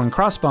skull and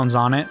crossbones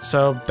on it,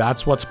 so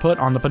that's what's put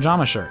on the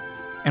pajama shirt.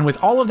 And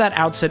with all of that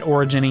outset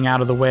origining out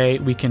of the way,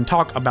 we can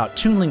talk about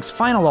Toon Link's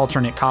final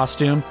alternate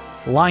costume,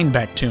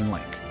 Linebeck Toon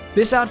Link.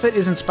 This outfit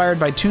is inspired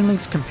by Toon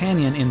Link's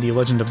companion in The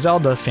Legend of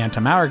Zelda,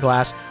 Phantom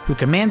Hourglass, who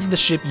commands the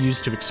ship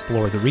used to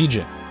explore the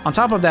region. On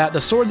top of that,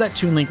 the sword that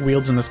Toon Link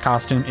wields in this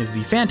costume is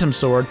the Phantom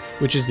Sword,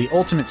 which is the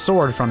ultimate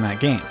sword from that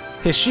game.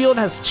 His shield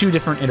has 2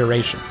 different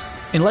iterations.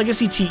 In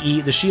Legacy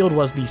TE, the shield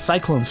was the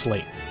Cyclone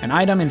Slate, an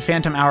item in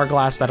Phantom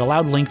Hourglass that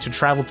allowed Link to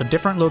travel to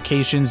different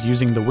locations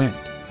using the wind.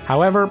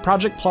 However,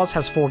 Project Plus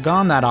has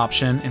foregone that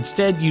option,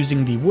 instead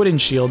using the wooden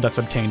shield that's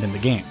obtained in the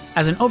game.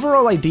 As an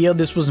overall idea,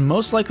 this was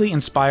most likely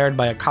inspired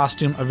by a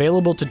costume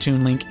available to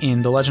Toon Link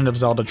in The Legend of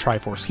Zelda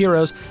Triforce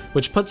Heroes,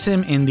 which puts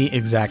him in the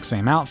exact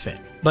same outfit.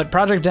 But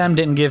Project M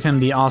didn't give him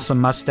the awesome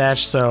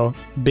mustache, so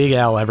big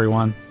L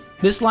everyone.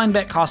 This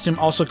Linebeck costume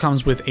also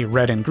comes with a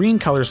red and green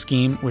color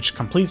scheme, which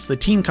completes the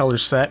team color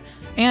set,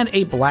 and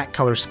a black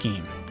color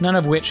scheme, none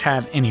of which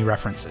have any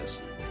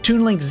references.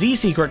 Toon Link's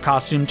Z-Secret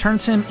costume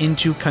turns him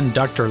into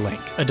Conductor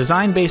Link, a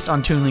design based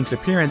on Toon Link's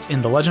appearance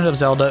in The Legend of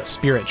Zelda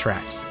Spirit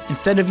Tracks.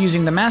 Instead of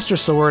using the Master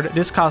Sword,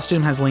 this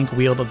costume has Link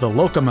wield the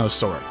Locomo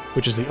Sword,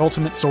 which is the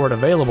ultimate sword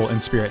available in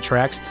Spirit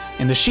Tracks,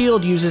 and the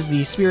shield uses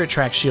the Spirit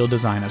Tracks shield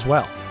design as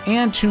well.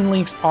 And Toon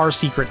Link's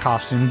R-Secret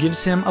costume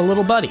gives him a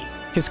little buddy.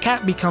 His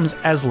cap becomes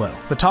Eslo,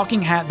 the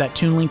talking hat that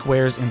Toon Link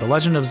wears in The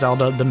Legend of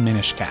Zelda the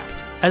Minish Cap.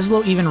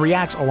 Eslo even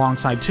reacts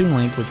alongside Toon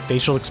Link with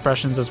facial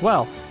expressions as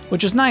well,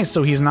 which is nice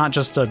so he's not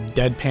just a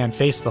deadpan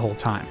face the whole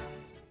time.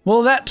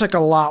 Well, that took a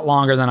lot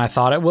longer than I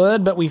thought it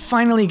would, but we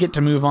finally get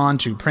to move on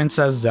to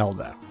Princess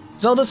Zelda.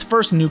 Zelda's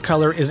first new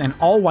color is an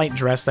all-white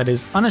dress that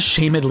is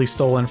unashamedly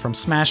stolen from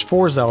Smash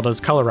 4 Zelda's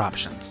color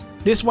options.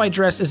 This white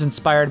dress is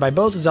inspired by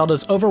both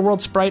Zelda's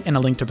overworld sprite in A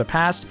Link to the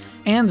Past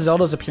and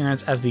Zelda's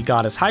appearance as the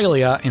goddess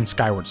Hylia in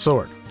Skyward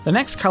Sword. The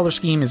next color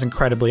scheme is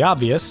incredibly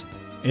obvious.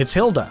 It's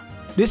Hilda.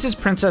 This is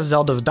Princess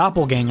Zelda's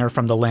doppelganger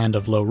from the Land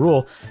of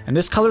Lorule, and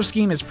this color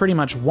scheme is pretty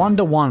much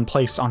one-to-one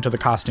placed onto the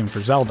costume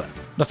for Zelda.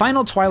 The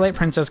final Twilight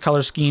Princess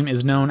color scheme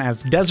is known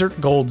as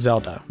Desert Gold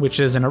Zelda, which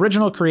is an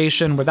original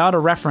creation without a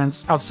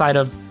reference outside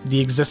of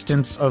the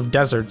existence of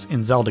deserts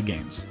in Zelda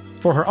games.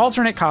 For her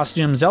alternate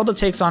costume, Zelda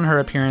takes on her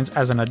appearance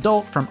as an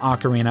adult from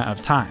Ocarina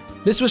of Time.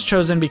 This was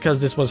chosen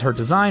because this was her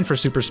design for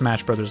Super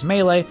Smash Bros.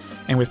 Melee,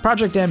 and with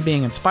Project M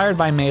being inspired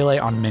by Melee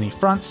on many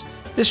fronts,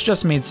 this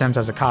just made sense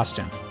as a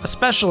costume,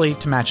 especially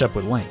to match up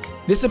with Link.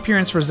 This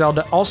appearance for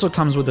Zelda also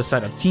comes with a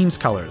set of Team's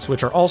colors,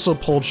 which are also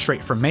pulled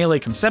straight from Melee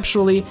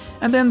conceptually,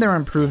 and then they're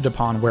improved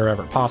upon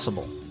wherever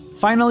possible.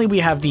 Finally, we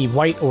have the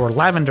white or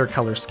lavender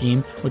color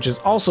scheme, which is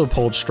also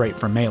pulled straight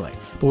from Melee,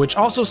 but which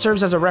also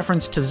serves as a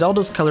reference to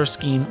Zelda's color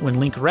scheme when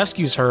Link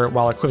rescues her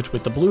while equipped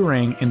with the blue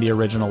ring in the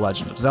original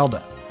Legend of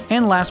Zelda.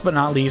 And last but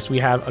not least, we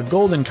have a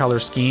golden color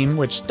scheme,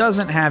 which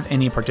doesn't have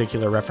any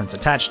particular reference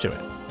attached to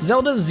it.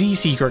 Zelda's Z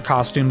Secret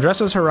costume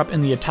dresses her up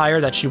in the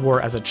attire that she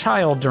wore as a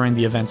child during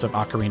the events of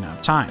Ocarina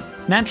of Time.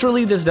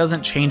 Naturally, this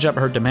doesn't change up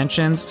her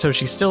dimensions, so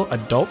she's still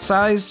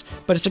adult-sized,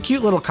 but it's a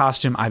cute little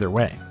costume either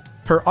way.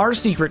 Her R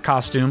Secret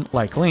costume,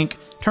 like Link,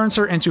 turns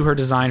her into her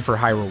design for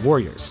Hyrule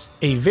Warriors.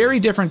 A very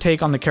different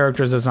take on the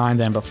character's design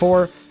than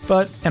before,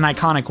 but an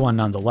iconic one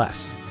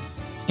nonetheless.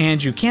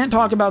 And you can't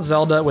talk about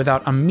Zelda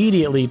without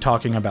immediately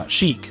talking about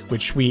Sheik,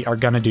 which we are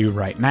gonna do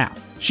right now.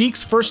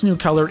 Sheik's first new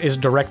color is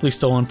directly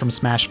stolen from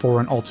Smash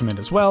 4 and Ultimate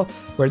as well,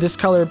 where this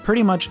color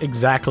pretty much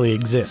exactly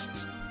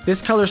exists.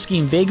 This color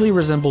scheme vaguely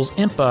resembles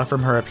Impa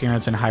from her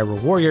appearance in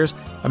Hyrule Warriors,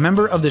 a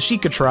member of the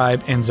Sheikah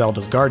tribe and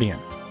Zelda's guardian.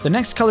 The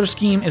next color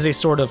scheme is a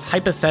sort of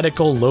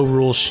hypothetical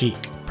low-rule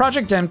Sheik.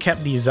 Project M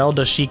kept the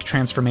Zelda Sheik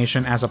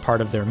transformation as a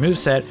part of their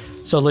moveset,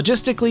 so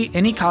logistically,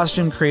 any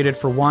costume created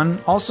for one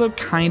also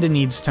kinda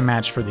needs to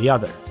match for the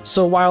other.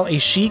 So while a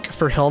Sheik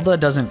for Hilda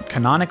doesn't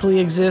canonically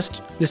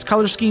exist, this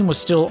color scheme was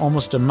still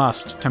almost a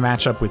must to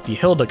match up with the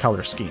Hilda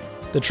color scheme.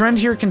 The trend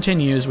here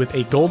continues with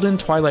a golden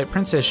Twilight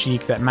Princess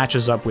Sheik that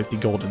matches up with the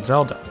golden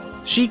Zelda.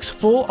 Sheik's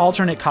full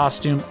alternate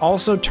costume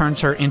also turns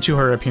her into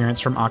her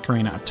appearance from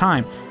Ocarina of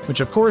Time, which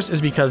of course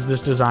is because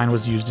this design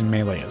was used in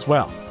Melee as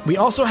well. We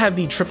also have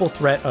the triple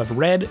threat of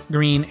red,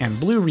 green, and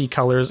blue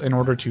recolors in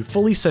order to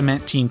fully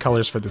cement team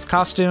colors for this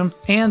costume,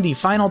 and the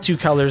final two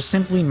colors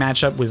simply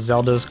match up with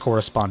Zelda's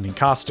corresponding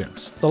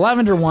costumes. The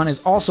lavender one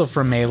is also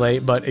from Melee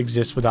but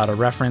exists without a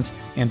reference,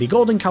 and the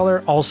golden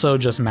color also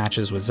just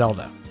matches with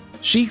Zelda.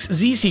 Sheik's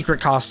Z Secret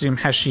costume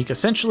has Sheik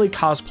essentially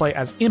cosplay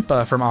as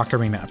Impa from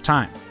Ocarina of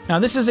Time. Now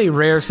this is a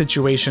rare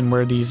situation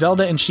where the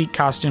Zelda and Sheik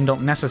costume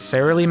don't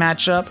necessarily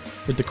match up,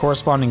 with the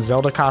corresponding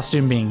Zelda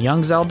costume being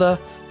young Zelda,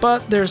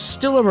 but there's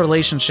still a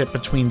relationship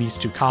between these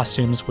two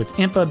costumes, with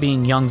Impa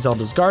being young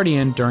Zelda's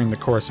guardian during the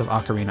course of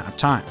Ocarina of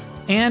Time.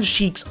 And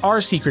Sheik's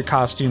R Secret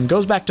costume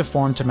goes back to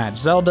form to match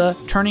Zelda,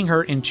 turning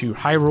her into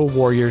Hyrule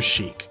Warriors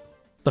Sheik.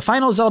 The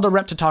final Zelda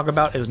rep to talk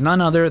about is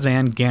none other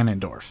than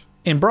Ganondorf.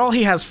 In Brawl,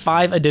 he has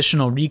 5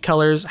 additional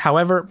recolors,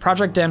 however,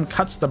 Project M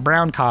cuts the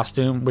brown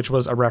costume, which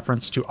was a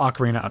reference to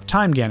Ocarina of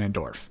Time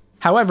Ganondorf.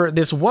 However,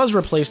 this was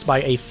replaced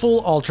by a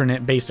full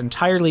alternate based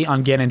entirely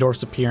on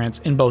Ganondorf's appearance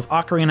in both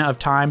Ocarina of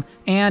Time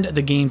and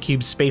the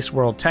GameCube Space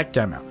World tech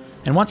demo,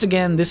 and once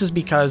again, this is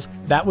because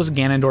that was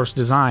Ganondorf's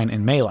design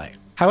in Melee.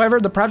 However,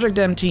 the Project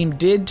M team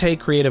did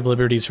take creative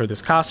liberties for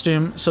this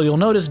costume, so you'll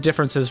notice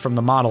differences from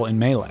the model in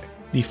Melee.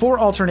 The 4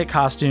 alternate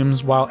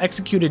costumes, while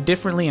executed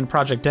differently in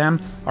Project M,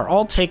 are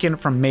all taken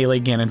from Melee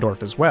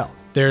Ganondorf as well.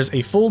 There's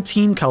a full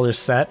team color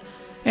set,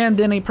 and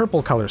then a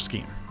purple color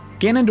scheme.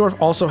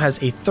 Ganondorf also has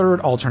a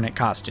 3rd alternate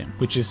costume,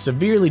 which is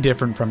severely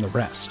different from the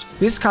rest.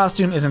 This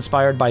costume is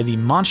inspired by the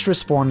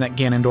monstrous form that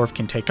Ganondorf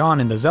can take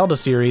on in the Zelda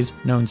series,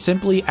 known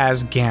simply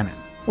as Ganon,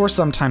 or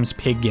sometimes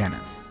Pig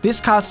Ganon.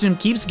 This costume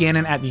keeps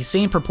Ganon at the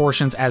same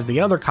proportions as the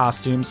other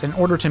costumes in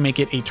order to make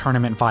it a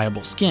tournament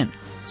viable skin,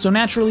 so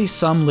naturally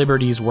some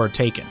liberties were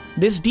taken.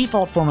 This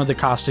default form of the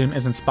costume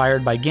is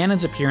inspired by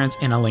Ganon's appearance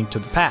in A Link to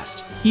the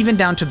Past, even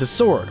down to the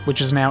sword,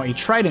 which is now a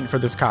trident for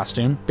this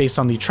costume, based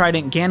on the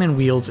trident Ganon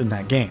wields in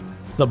that game.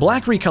 The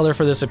black recolor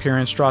for this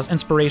appearance draws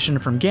inspiration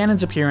from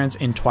Ganon's appearance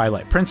in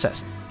Twilight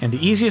Princess, and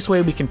the easiest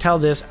way we can tell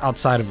this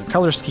outside of the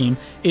color scheme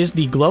is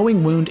the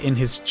glowing wound in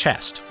his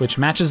chest, which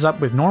matches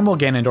up with normal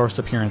Ganondorf's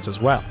appearance as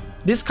well.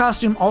 This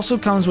costume also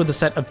comes with a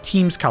set of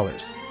team's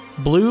colors,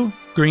 blue,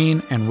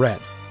 green, and red.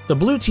 The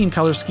blue team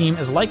color scheme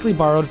is likely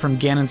borrowed from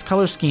Ganon's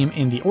color scheme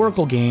in the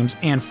Oracle games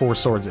and Four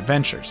Swords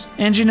Adventures.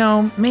 And you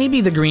know,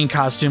 maybe the green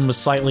costume was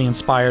slightly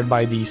inspired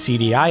by the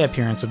CDI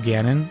appearance of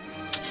Ganon,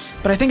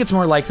 but I think it's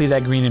more likely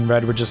that green and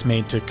red were just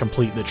made to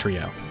complete the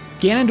trio.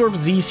 Ganondorf's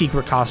Z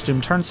Secret costume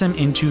turns him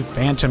into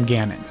Phantom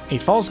Ganon, a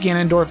false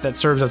Ganondorf that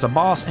serves as a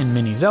boss in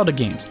many Zelda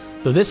games,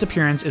 though this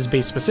appearance is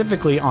based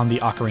specifically on the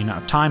Ocarina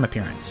of Time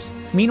appearance.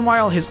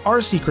 Meanwhile, his R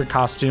Secret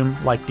costume,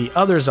 like the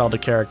other Zelda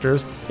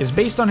characters, is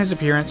based on his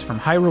appearance from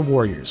Hyrule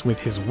Warriors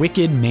with his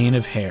wicked mane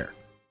of hair.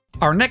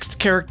 Our next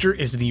character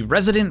is the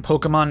resident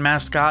Pokemon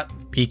mascot,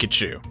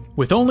 Pikachu.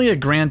 With only a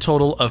grand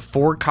total of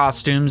 4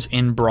 costumes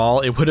in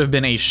Brawl, it would have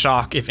been a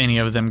shock if any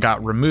of them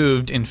got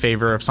removed in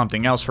favor of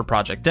something else for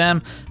Project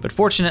M, but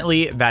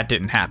fortunately that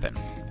didn't happen.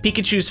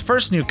 Pikachu's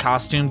first new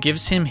costume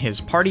gives him his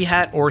party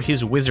hat or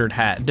his wizard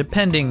hat,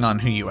 depending on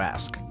who you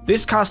ask.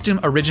 This costume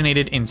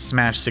originated in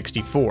Smash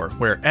 64,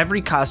 where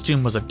every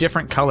costume was a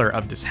different color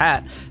of this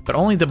hat, but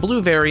only the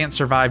blue variant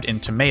survived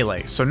into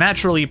Melee, so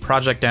naturally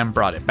Project M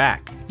brought it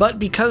back. But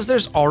because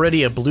there's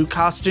already a blue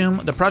costume,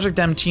 the Project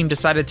M team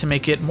decided to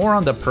make it more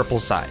on the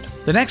purple side.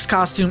 The next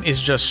costume is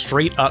just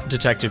straight up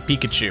Detective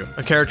Pikachu,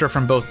 a character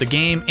from both the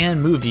game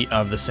and movie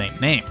of the same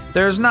name.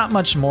 There's not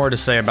much more to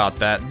say about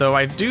that, though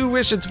I do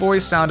wish its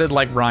voice sounded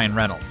like Ryan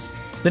Reynolds.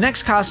 The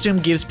next costume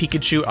gives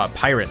Pikachu a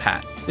pirate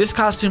hat. This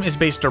costume is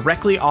based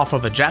directly off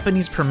of a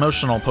Japanese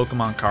promotional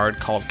Pokemon card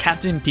called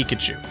Captain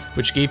Pikachu,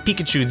 which gave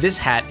Pikachu this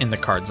hat in the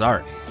card's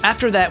art.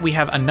 After that, we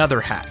have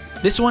another hat.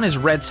 This one is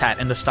Red's hat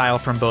in the style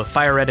from both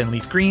Fire Red and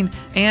Leaf Green,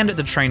 and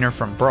the trainer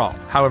from Brawl.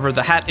 However,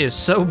 the hat is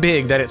so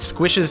big that it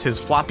squishes his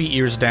floppy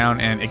ears down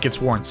and it gets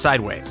worn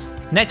sideways.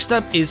 Next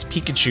up is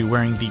Pikachu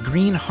wearing the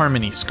Green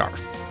Harmony scarf.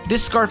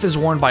 This scarf is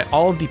worn by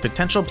all of the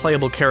potential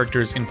playable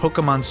characters in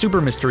Pokemon Super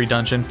Mystery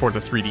Dungeon for the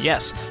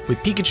 3DS, with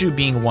Pikachu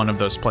being one of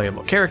those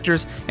playable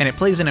characters, and it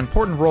plays an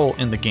important role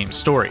in the game's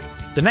story.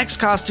 The next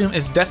costume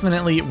is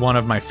definitely one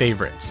of my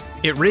favorites.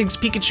 It rigs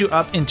Pikachu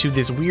up into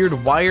this weird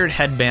wired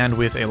headband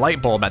with a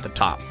light bulb at the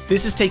top.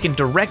 This is taken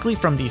directly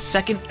from the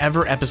second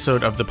ever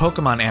episode of the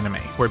Pokemon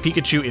anime, where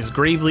Pikachu is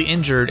gravely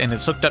injured and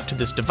is hooked up to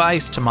this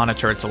device to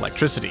monitor its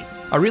electricity.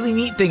 A really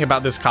neat thing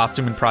about this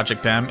costume in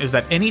Project M is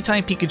that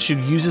anytime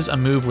Pikachu uses a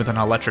move with an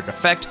electric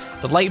effect,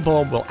 the light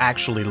bulb will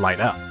actually light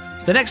up.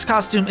 The next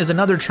costume is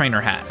another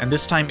trainer hat, and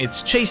this time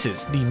it's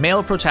Chase's, the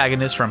male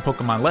protagonist from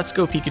Pokemon Let's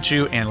Go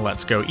Pikachu and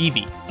Let's Go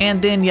Eevee.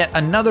 And then yet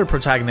another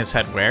protagonist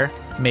headwear,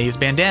 May's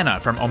bandana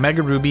from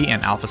Omega Ruby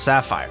and Alpha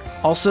Sapphire.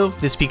 Also,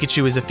 this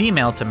Pikachu is a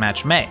female to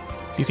match May.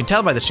 You can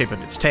tell by the shape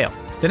of its tail.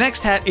 The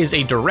next hat is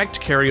a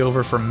direct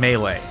carryover from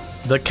Melee,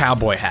 the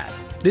cowboy hat.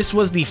 This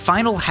was the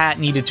final hat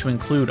needed to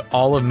include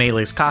all of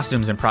Melee's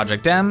costumes in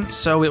Project M,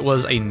 so it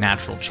was a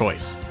natural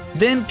choice.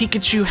 Then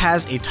Pikachu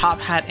has a top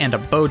hat and a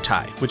bow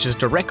tie, which is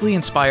directly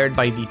inspired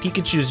by the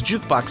Pikachu's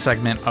Jukebox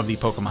segment of the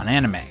Pokemon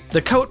anime.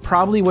 The coat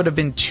probably would have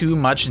been too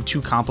much and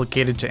too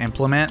complicated to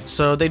implement,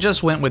 so they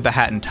just went with the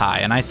hat and tie,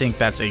 and I think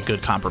that's a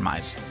good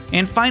compromise.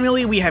 And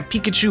finally, we have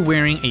Pikachu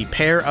wearing a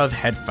pair of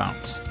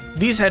headphones.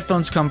 These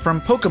headphones come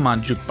from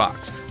Pokemon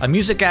Jukebox, a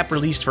music app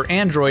released for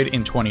Android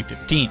in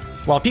 2015.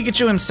 While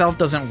Pikachu himself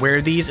doesn't wear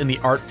these in the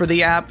art for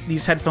the app,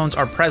 these headphones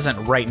are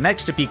present right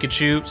next to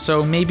Pikachu,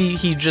 so maybe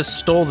he just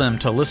stole them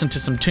to listen to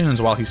some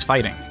tunes while he's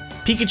fighting.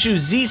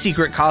 Pikachu's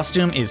Z-Secret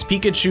costume is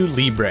Pikachu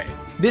Libre.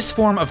 This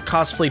form of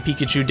cosplay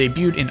Pikachu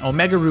debuted in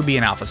Omega Ruby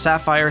and Alpha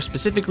Sapphire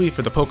specifically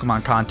for the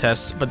Pokemon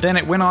contests, but then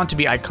it went on to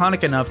be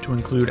iconic enough to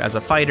include as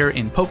a fighter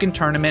in Pokken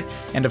Tournament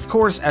and of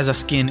course as a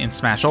skin in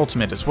Smash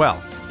Ultimate as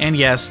well. And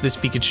yes, this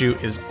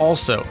Pikachu is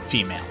also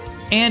female.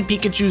 And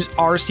Pikachu's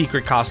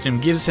R-Secret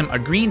costume gives him a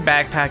green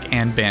backpack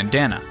and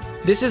bandana.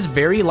 This is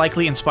very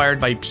likely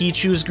inspired by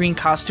Pichu's green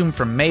costume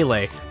from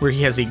Melee, where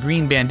he has a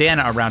green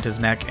bandana around his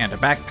neck and a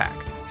backpack.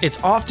 It's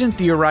often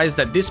theorized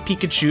that this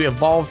Pikachu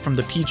evolved from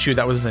the Pichu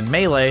that was in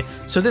Melee,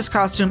 so this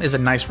costume is a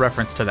nice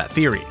reference to that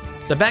theory.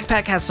 The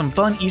backpack has some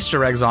fun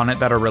Easter eggs on it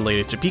that are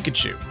related to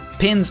Pikachu.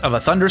 Pins of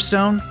a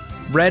Thunderstone,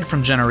 Red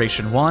from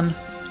Generation 1,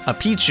 a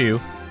Pichu,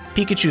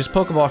 Pikachu's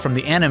Pokeball from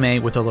the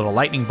anime with a little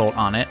lightning bolt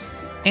on it,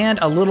 and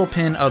a little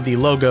pin of the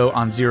logo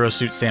on Zero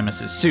Suit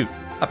Samus's suit.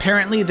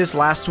 Apparently, this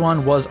last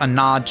one was a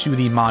nod to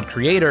the mod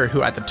creator,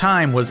 who at the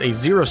time was a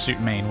Zero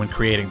Suit main when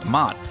creating the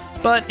mod.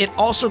 But it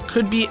also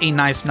could be a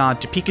nice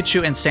nod to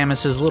Pikachu and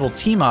Samus's little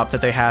team-up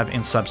that they have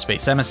in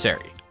Subspace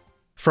Emissary.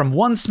 From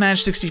one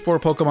Smash 64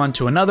 Pokemon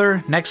to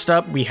another, next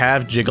up we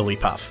have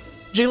Jigglypuff.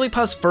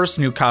 Jigglypuff's first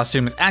new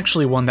costume is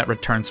actually one that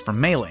returns from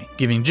Melee,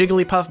 giving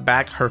Jigglypuff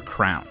back her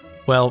crown.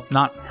 Well,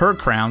 not her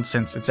crown,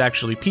 since it's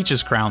actually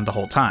Peach's crown the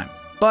whole time.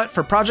 But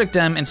for Project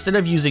M, instead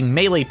of using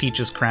Melee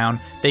Peach's crown,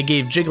 they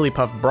gave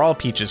Jigglypuff Brawl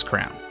Peach's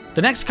crown.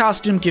 The next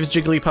costume gives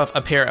Jigglypuff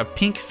a pair of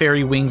pink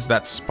fairy wings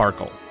that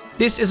sparkle.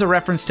 This is a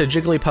reference to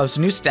Jigglypuff's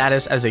new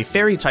status as a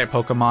fairy-type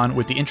Pokemon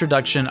with the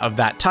introduction of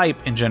that type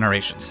in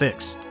Generation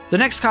 6. The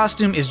next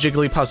costume is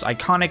Jigglypuff's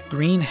iconic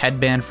green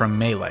headband from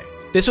Melee.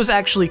 This was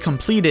actually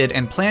completed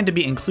and planned to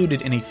be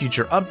included in a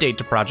future update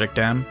to Project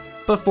M,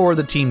 before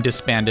the team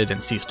disbanded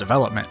and ceased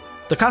development.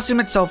 The costume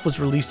itself was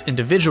released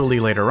individually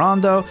later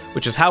on though,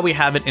 which is how we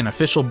have it in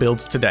official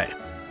builds today.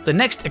 The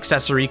next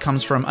accessory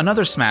comes from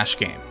another Smash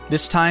game,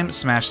 this time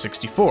Smash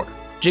 64,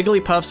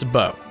 Jigglypuff's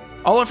bow.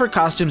 All of her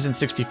costumes in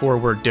 64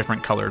 were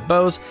different colored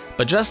bows,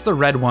 but just the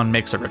red one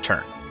makes a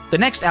return. The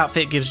next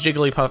outfit gives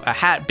Jigglypuff a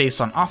hat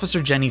based on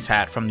Officer Jenny's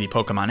hat from the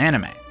Pokemon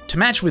anime. To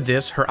match with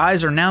this, her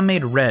eyes are now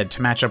made red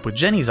to match up with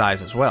Jenny's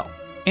eyes as well.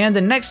 And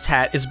the next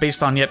hat is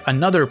based on yet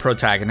another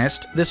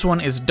protagonist. This one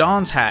is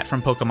Dawn's hat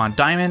from Pokemon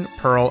Diamond,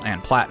 Pearl,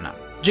 and Platinum.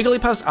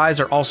 Jigglypuff's eyes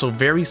are also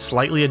very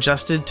slightly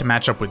adjusted to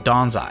match up with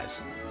Dawn's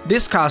eyes.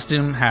 This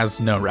costume has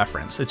no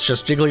reference, it's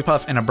just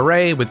Jigglypuff in a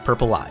beret with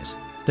purple eyes.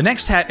 The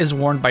next hat is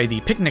worn by the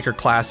Picnicker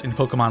class in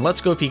Pokemon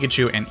Let's Go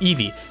Pikachu and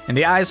Eevee, and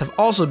the eyes have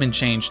also been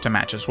changed to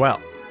match as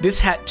well. This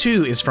hat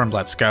too is from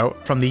Let's Go,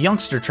 from the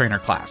Youngster Trainer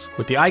class,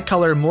 with the eye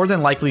color more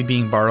than likely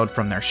being borrowed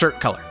from their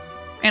shirt color.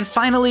 And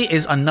finally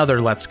is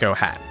another Let's Go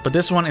hat, but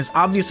this one is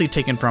obviously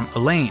taken from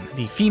Elaine,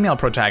 the female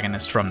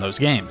protagonist from those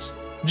games.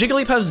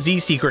 Jigglypuff's Z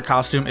Secret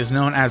costume is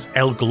known as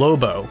El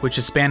Globo, which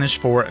is Spanish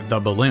for the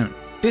balloon.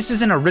 This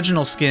is an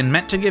original skin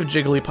meant to give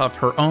Jigglypuff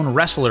her own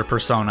wrestler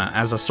persona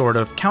as a sort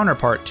of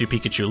counterpart to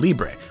Pikachu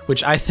Libre,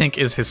 which I think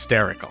is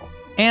hysterical.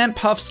 And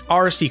Puff's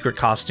R Secret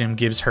costume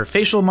gives her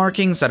facial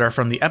markings that are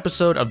from the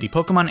episode of the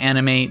Pokemon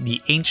anime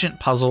The Ancient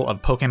Puzzle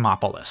of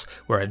Pokemopolis,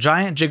 where a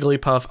giant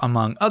Jigglypuff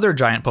among other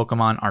giant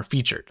Pokemon are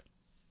featured.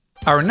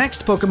 Our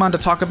next Pokemon to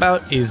talk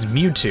about is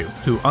Mewtwo,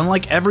 who,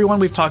 unlike everyone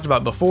we've talked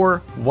about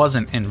before,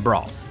 wasn't in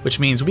Brawl, which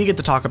means we get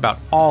to talk about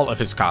all of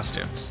his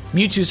costumes.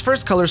 Mewtwo's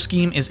first color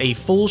scheme is a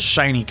full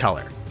shiny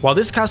color. While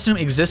this costume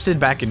existed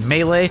back in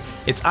Melee,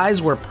 its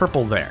eyes were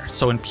purple there,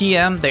 so in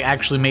PM they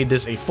actually made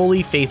this a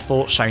fully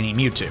faithful shiny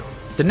Mewtwo.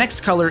 The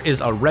next color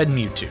is a red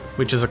Mewtwo,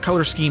 which is a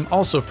color scheme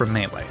also from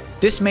Melee.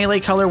 This Melee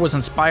color was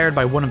inspired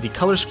by one of the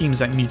color schemes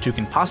that Mewtwo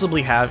can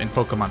possibly have in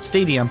Pokemon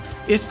Stadium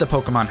if the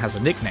Pokemon has a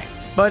nickname.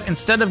 But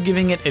instead of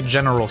giving it a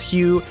general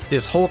hue,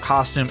 this whole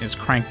costume is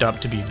cranked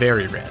up to be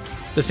very red.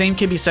 The same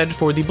can be said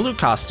for the blue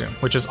costume,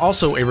 which is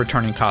also a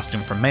returning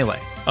costume from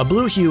Melee. A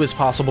blue hue is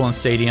possible in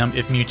Stadium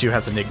if Mewtwo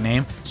has a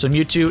nickname, so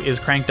Mewtwo is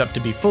cranked up to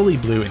be fully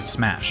blue in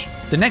Smash.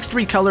 The next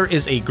recolor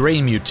is a gray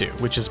Mewtwo,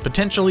 which is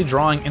potentially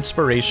drawing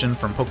inspiration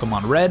from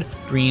Pokemon Red,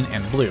 Green,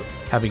 and Blue,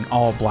 having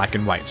all black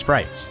and white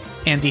sprites.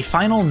 And the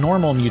final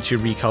normal Mewtwo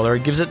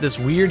recolor gives it this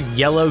weird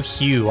yellow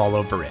hue all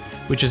over it,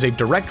 which is a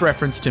direct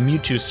reference to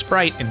Mewtwo's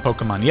sprite in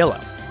Pokemon Yellow.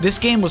 This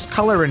game was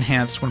color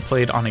enhanced when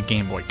played on a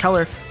Game Boy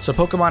Color, so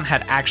Pokemon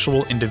had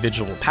actual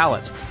individual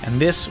palettes, and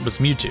this was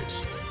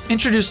Mewtwo's.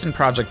 Introduced in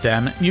Project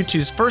M,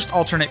 Mewtwo's first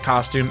alternate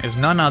costume is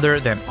none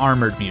other than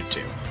Armored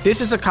Mewtwo. This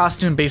is a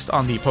costume based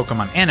on the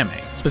Pokemon anime,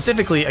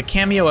 specifically a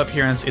cameo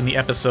appearance in the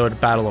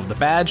episode Battle of the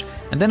Badge,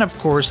 and then of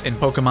course in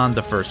Pokemon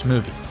the first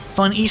movie.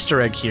 Fun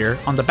Easter egg here,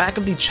 on the back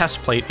of the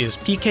chest plate is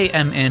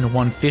PKMN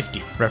 150,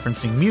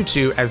 referencing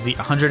Mewtwo as the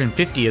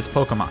 150th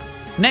Pokemon.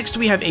 Next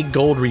we have a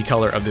gold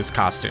recolor of this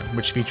costume,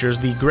 which features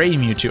the gray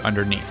Mewtwo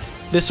underneath.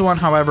 This one,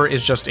 however,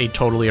 is just a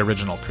totally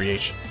original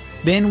creation.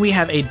 Then we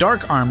have a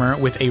dark armor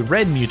with a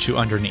red Mewtwo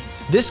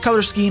underneath. This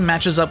color scheme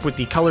matches up with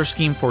the color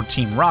scheme for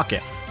Team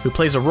Rocket, who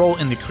plays a role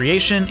in the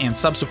creation and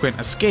subsequent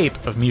escape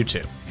of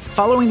Mewtwo.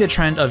 Following the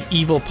trend of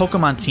evil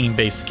Pokemon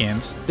team-based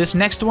skins, this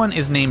next one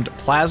is named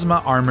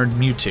Plasma Armored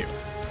Mewtwo,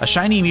 a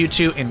shiny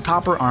Mewtwo in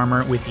copper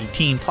armor with the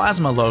Team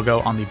Plasma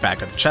logo on the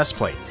back of the chest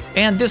plate.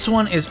 And this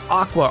one is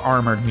Aqua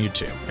Armored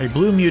Mewtwo, a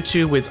blue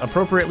Mewtwo with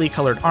appropriately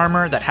colored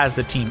armor that has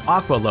the Team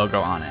Aqua logo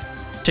on it.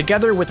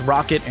 Together with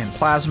Rocket and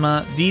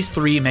Plasma, these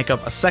three make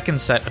up a second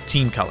set of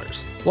team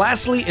colors.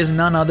 Lastly is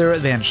none other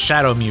than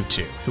Shadow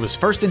Mewtwo, who was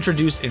first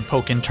introduced in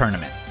Pokken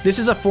Tournament. This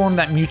is a form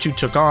that Mewtwo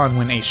took on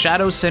when a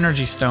Shadow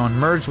Synergy Stone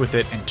merged with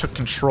it and took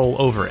control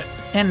over it.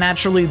 And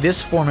naturally,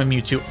 this form of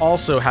Mewtwo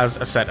also has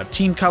a set of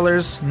team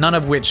colors, none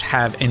of which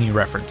have any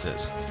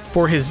references.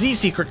 For his Z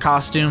Secret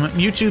costume,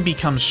 Mewtwo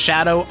becomes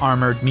Shadow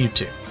Armored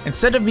Mewtwo.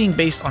 Instead of being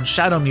based on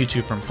Shadow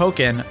Mewtwo from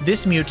Pokken,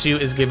 this Mewtwo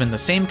is given the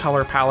same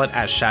color palette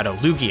as Shadow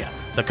Lugia,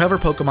 the cover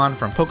Pokemon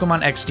from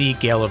Pokemon XD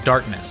Gale of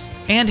Darkness.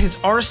 And his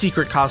R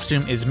Secret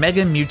costume is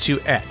Mega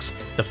Mewtwo X,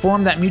 the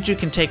form that Mewtwo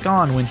can take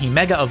on when he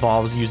Mega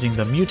Evolves using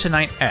the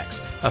Mewtonite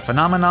X, a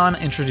phenomenon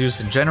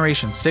introduced in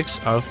Generation 6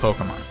 of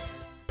Pokemon.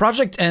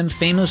 Project M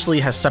famously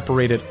has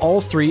separated all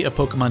three of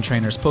Pokemon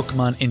Trainer's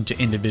Pokemon into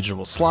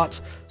individual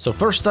slots, so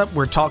first up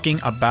we're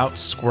talking about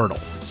Squirtle.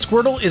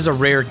 Squirtle is a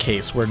rare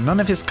case where none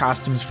of his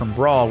costumes from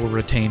Brawl were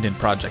retained in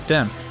Project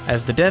M,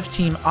 as the dev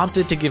team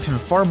opted to give him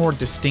far more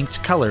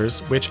distinct colors,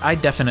 which I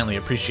definitely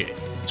appreciate.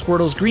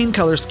 Squirtle's green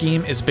color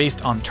scheme is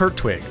based on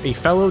Turtwig, a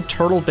fellow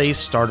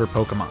turtle-based starter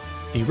Pokemon.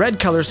 The red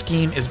color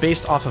scheme is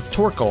based off of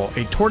Torkoal,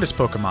 a tortoise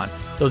Pokemon,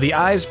 though the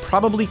eyes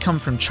probably come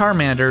from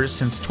Charmander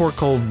since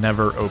Torkoal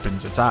never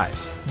opens its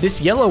eyes.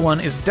 This yellow one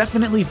is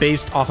definitely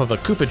based off of a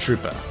Koopa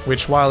Troopa,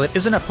 which while it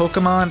isn't a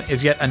Pokemon,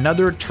 is yet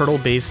another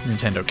turtle-based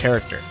Nintendo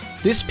character.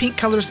 This pink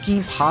color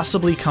scheme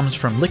possibly comes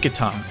from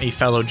Lickitung, a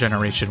fellow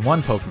Generation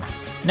 1 Pokemon.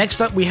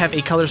 Next up we have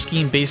a color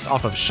scheme based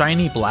off of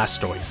Shiny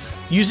Blastoise.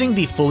 Using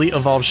the fully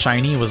evolved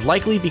Shiny was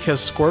likely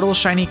because Squirtle's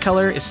Shiny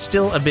color is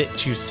still a bit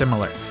too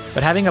similar,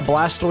 but having a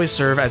Blastoise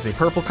serve as a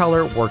purple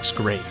color works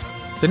great.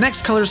 The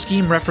next color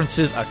scheme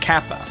references a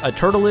Kappa, a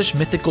turtleish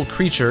mythical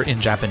creature in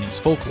Japanese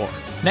folklore.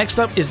 Next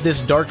up is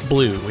this dark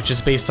blue, which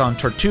is based on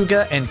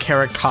Tortuga and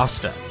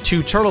Caracosta,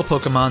 two turtle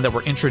Pokemon that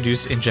were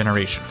introduced in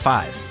Generation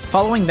 5.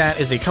 Following that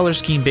is a color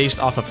scheme based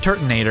off of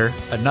Turtonator,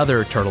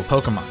 another turtle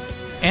Pokemon.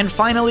 And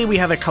finally we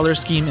have a color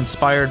scheme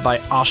inspired by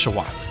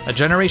Oshawott, a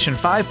Generation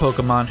 5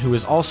 Pokemon who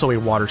is also a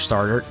water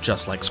starter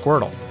just like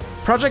Squirtle.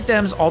 Project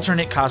M's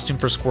alternate costume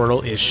for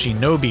Squirtle is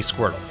Shinobi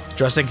Squirtle,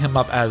 dressing him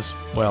up as,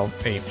 well,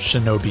 a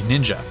shinobi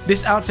ninja.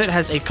 This outfit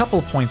has a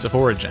couple points of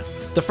origin.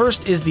 The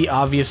first is the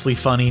obviously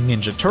funny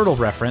Ninja Turtle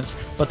reference,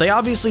 but they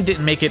obviously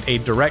didn't make it a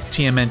direct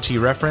TMNT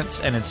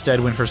reference and instead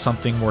went for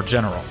something more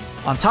general.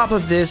 On top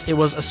of this, it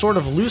was a sort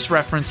of loose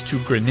reference to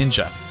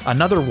Greninja,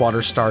 another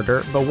water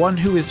starter, but one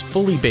who is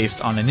fully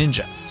based on a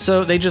ninja.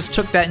 So they just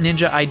took that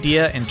ninja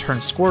idea and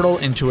turned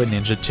Squirtle into a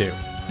ninja too.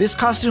 This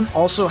costume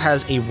also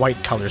has a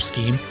white color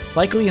scheme,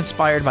 likely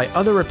inspired by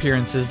other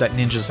appearances that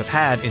ninjas have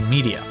had in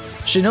media.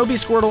 Shinobi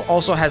Squirtle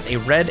also has a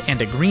red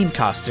and a green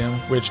costume,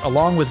 which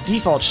along with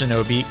default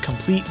Shinobi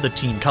complete the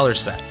team color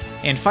set.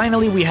 And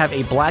finally we have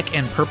a black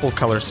and purple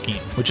color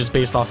scheme, which is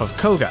based off of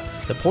Koga,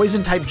 the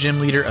poison type gym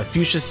leader of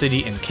Fuchsia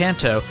City in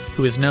Kanto,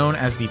 who is known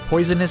as the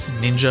Poisonous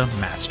Ninja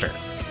Master.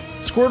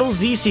 Squirtle's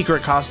Z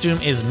secret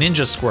costume is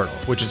Ninja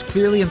Squirtle, which is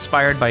clearly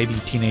inspired by the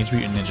Teenage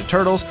Mutant Ninja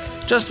Turtles,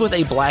 just with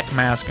a black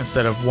mask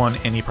instead of one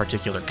any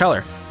particular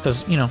color,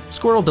 because, you know,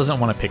 Squirtle doesn't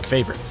want to pick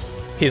favorites.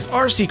 His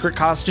R secret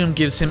costume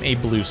gives him a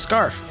blue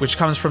scarf, which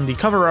comes from the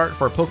cover art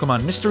for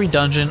Pokemon Mystery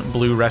Dungeon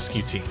Blue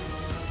Rescue Team.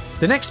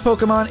 The next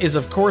Pokemon is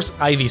of course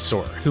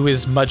Ivysaur, who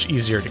is much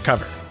easier to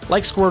cover.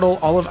 Like Squirtle,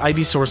 all of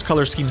Ivysaur's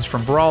color schemes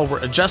from Brawl were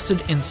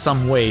adjusted in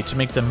some way to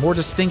make them more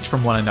distinct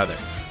from one another,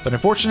 but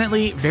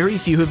unfortunately, very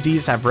few of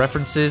these have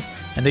references,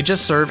 and they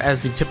just serve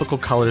as the typical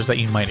colors that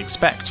you might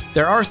expect.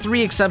 There are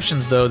 3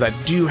 exceptions though that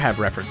do have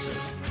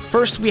references.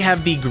 First, we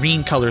have the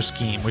green color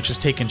scheme, which is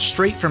taken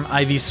straight from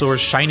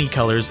Ivysaur's shiny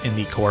colors in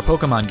the core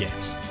Pokemon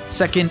games.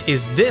 Second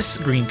is this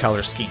green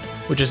color scheme,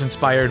 which is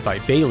inspired by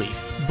Bayleaf.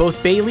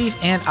 Both Bayleaf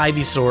and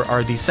Ivysaur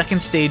are the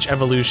second stage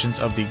evolutions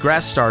of the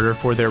grass starter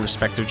for their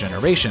respective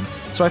generation,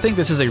 so I think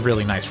this is a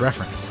really nice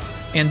reference.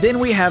 And then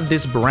we have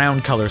this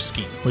brown color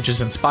scheme, which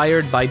is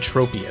inspired by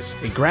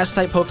Tropius, a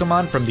grass-type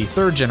Pokemon from the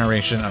 3rd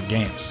generation of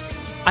games.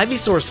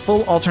 Ivysaur's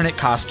full alternate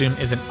costume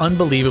is an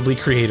unbelievably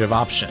creative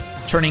option,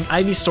 turning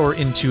Ivysaur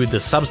into the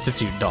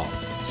Substitute doll.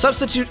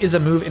 Substitute is a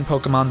move in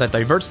Pokemon that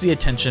diverts the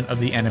attention of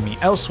the enemy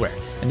elsewhere,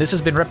 and this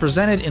has been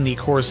represented in the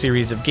core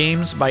series of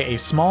games by a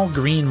small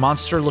green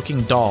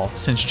monster-looking doll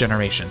since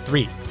Generation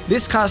 3.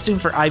 This costume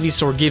for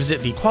Ivysaur gives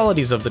it the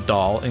qualities of the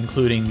doll,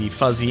 including the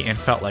fuzzy and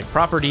felt-like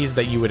properties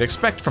that you would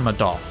expect from a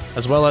doll,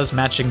 as well as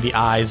matching the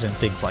eyes and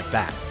things like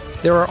that.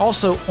 There are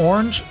also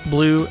orange,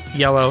 blue,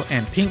 yellow,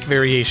 and pink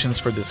variations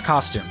for this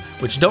costume,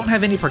 which don't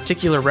have any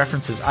particular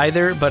references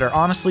either, but are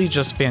honestly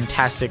just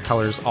fantastic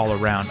colors all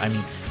around. I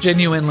mean,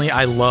 genuinely,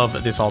 I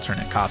love this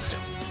alternate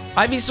costume.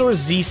 Ivysaur's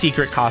Z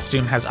secret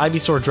costume has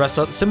Ivysaur dress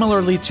up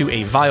similarly to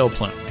a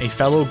Vileplume, a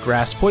fellow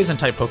grass poison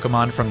type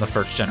Pokemon from the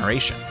 1st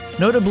generation.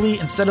 Notably,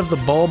 instead of the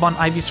bulb on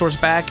Ivysaur's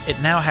back, it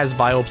now has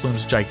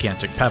Vileplume's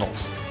gigantic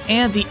petals.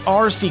 And the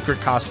R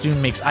secret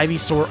costume makes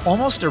Ivysaur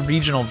almost a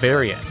regional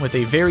variant, with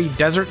a very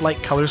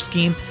desert-like color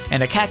scheme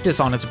and a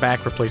cactus on its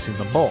back replacing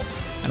the bulb.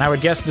 And I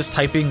would guess this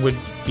typing would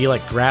be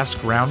like grass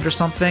ground or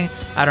something?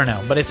 I don't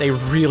know, but it's a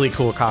really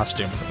cool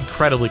costume,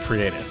 incredibly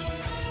creative.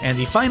 And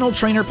the final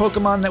trainer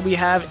Pokemon that we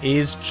have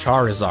is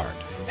Charizard.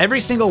 Every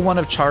single one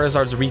of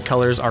Charizard's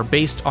recolors are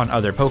based on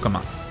other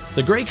Pokemon.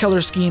 The gray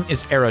color scheme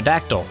is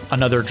Aerodactyl,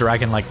 another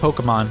dragon-like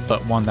Pokemon,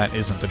 but one that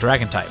isn't the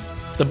dragon type.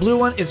 The blue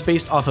one is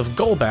based off of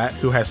Golbat,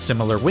 who has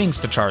similar wings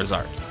to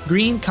Charizard.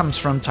 Green comes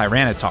from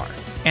Tyranitar.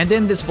 And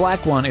then this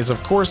black one is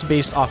of course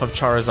based off of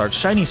Charizard's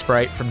shiny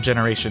sprite from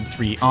Generation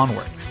 3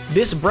 onward.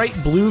 This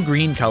bright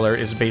blue-green color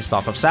is based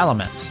off of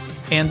Salamence.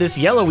 And this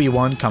yellowy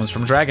one comes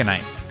from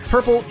Dragonite.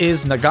 Purple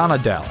is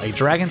Naganadel, a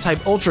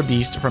dragon-type Ultra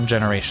Beast from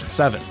Generation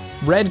 7.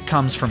 Red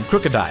comes from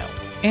Crocodile.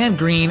 And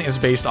green is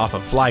based off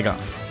of Flygon.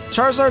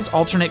 Charizard's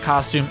alternate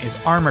costume is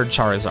Armored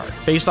Charizard,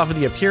 based off of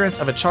the appearance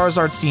of a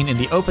Charizard seen in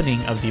the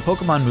opening of the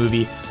Pokemon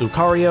movie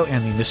Lucario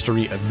and the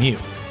Mystery of Mew.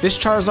 This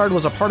Charizard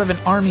was a part of an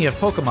army of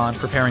Pokemon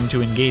preparing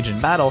to engage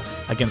in battle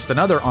against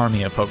another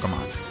army of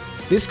Pokemon.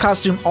 This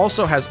costume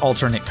also has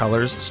alternate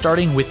colors,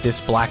 starting with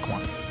this black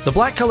one. The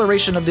black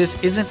coloration of this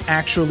isn't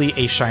actually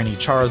a shiny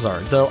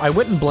Charizard, though I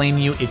wouldn't blame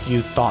you if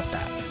you thought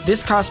that.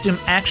 This costume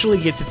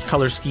actually gets its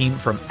color scheme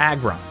from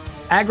Aggron.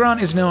 Aggron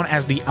is known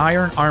as the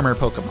Iron Armor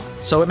Pokemon,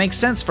 so it makes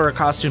sense for a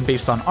costume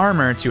based on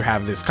armor to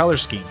have this color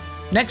scheme.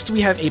 Next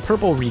we have a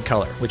purple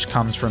recolor, which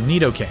comes from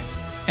Nidoking.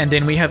 And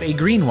then we have a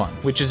green one,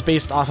 which is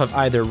based off of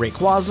either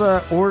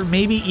Rayquaza or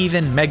maybe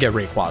even Mega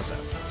Rayquaza.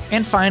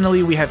 And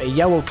finally we have a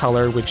yellow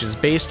color, which is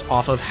based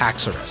off of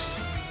Haxorus.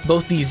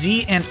 Both the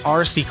Z and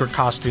R secret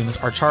costumes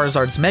are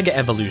Charizard's Mega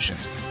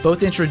Evolutions,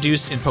 both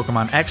introduced in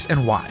Pokemon X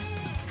and Y.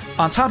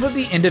 On top of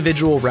the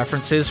individual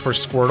references for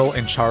Squirtle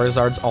and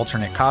Charizard's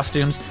alternate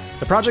costumes,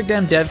 the Project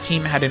M dev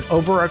team had an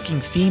overarching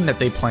theme that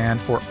they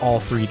planned for all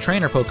 3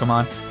 trainer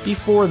Pokemon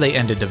before they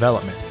ended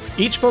development.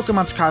 Each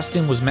Pokemon's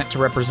costume was meant to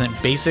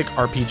represent basic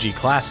RPG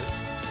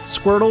classes.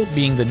 Squirtle,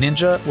 being the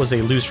ninja, was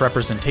a loose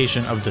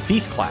representation of the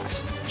thief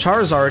class.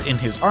 Charizard, in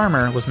his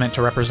armor, was meant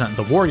to represent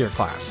the warrior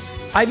class.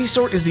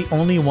 Ivysaur is the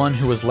only one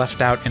who was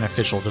left out in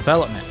official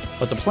development,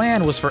 but the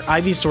plan was for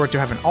Ivysaur to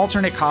have an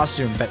alternate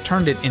costume that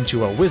turned it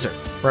into a wizard,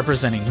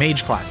 representing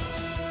mage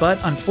classes. But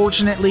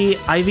unfortunately,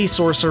 Ivy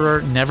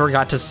Sorcerer never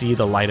got to see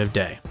the light of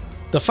day.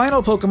 The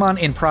final Pokemon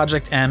in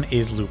Project M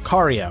is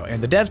Lucario,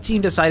 and the dev team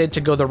decided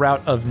to go the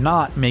route of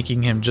not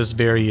making him just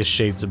various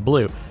shades of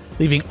blue,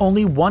 leaving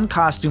only one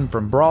costume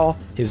from Brawl,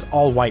 his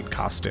all-white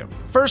costume.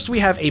 First we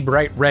have a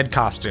bright red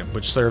costume,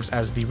 which serves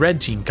as the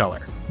red team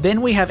color.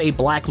 Then we have a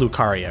black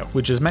Lucario,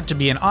 which is meant to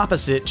be an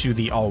opposite to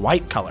the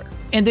all-white color.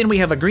 And then we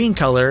have a green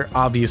color,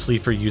 obviously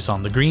for use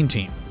on the green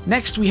team.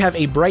 Next we have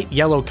a bright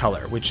yellow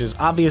color, which is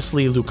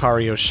obviously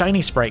Lucario's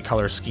shiny sprite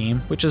color scheme,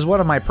 which is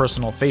one of my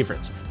personal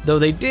favorites, though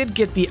they did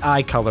get the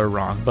eye color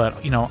wrong, but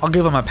I'll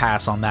give them a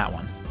pass on that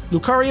one.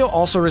 Lucario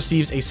also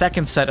receives a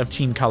second set of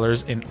team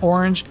colors in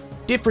orange,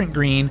 different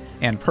green,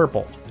 and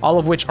purple, all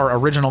of which are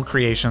original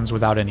creations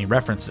without any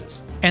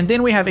references. And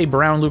then we have a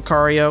brown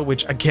Lucario,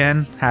 which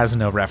again has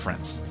no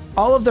reference.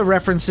 All of the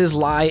references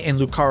lie in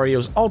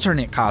Lucario's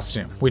alternate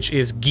costume, which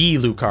is Gi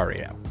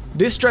Lucario.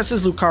 This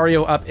dresses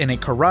Lucario up in a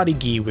karate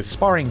gi with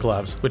sparring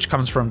gloves, which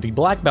comes from the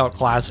Black Belt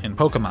class in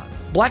Pokemon.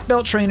 Black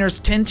Belt trainers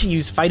tend to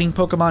use fighting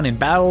Pokemon in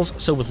battles,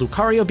 so with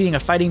Lucario being a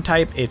fighting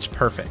type, it's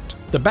perfect.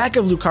 The back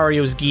of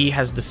Lucario's gi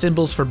has the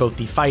symbols for both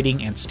the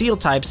fighting and steel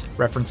types,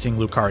 referencing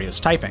Lucario's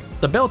typing.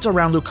 The belt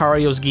around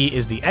Lucario's gi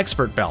is the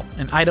Expert Belt,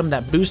 an item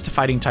that boosts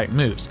fighting type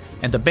moves,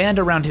 and the band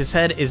around his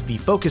head is the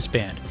Focus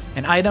Band,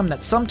 an item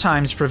that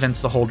sometimes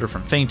prevents the holder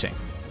from fainting.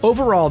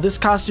 Overall, this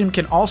costume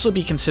can also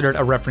be considered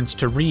a reference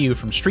to Ryu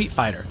from Street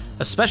Fighter,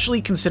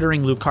 especially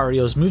considering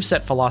Lucario's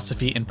moveset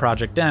philosophy in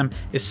Project M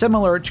is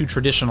similar to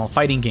traditional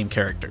fighting game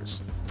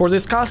characters. For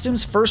this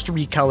costume's first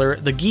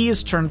recolor, the gi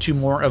is turned to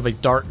more of a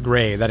dark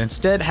gray that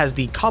instead has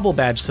the Cobble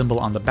Badge symbol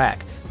on the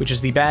back, which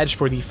is the badge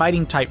for the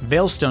fighting type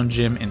Veilstone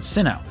Gym in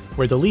Sinnoh,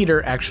 where the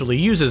leader actually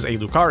uses a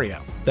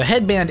Lucario. The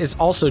headband is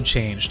also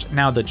changed,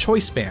 now the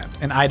Choice Band,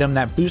 an item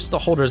that boosts the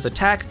holder's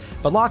attack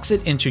but locks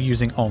it into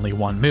using only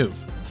one move.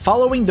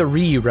 Following the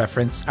Ryu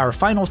reference, our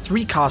final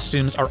three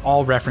costumes are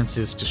all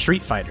references to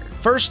Street Fighter.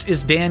 First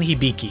is Dan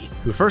Hibiki,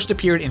 who first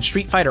appeared in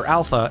Street Fighter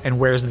Alpha and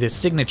wears this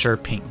signature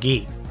pink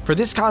gi. For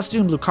this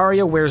costume,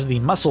 Lucario wears the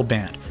Muscle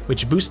Band,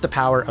 which boosts the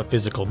power of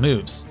physical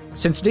moves.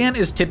 Since Dan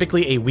is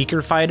typically a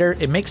weaker fighter,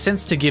 it makes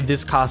sense to give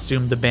this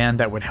costume the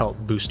band that would help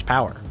boost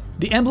power.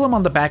 The emblem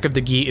on the back of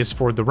the gi is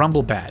for the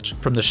Rumble Badge,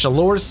 from the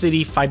Shalor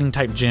City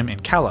fighting-type gym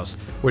in Kalos,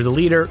 where the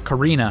leader,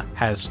 Karina,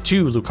 has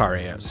two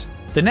Lucarios.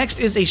 The next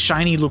is a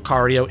shiny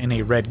Lucario in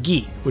a red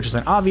gi, which is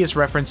an obvious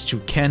reference to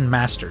Ken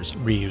Masters,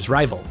 Ryu's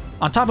rival.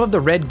 On top of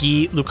the red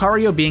gi,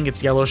 Lucario being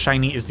its yellow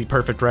shiny is the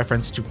perfect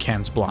reference to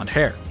Ken's blonde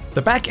hair.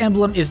 The back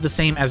emblem is the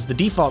same as the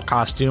default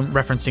costume,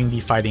 referencing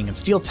the fighting and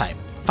steel type.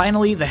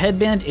 Finally, the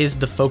headband is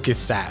the Focus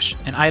Sash,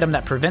 an item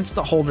that prevents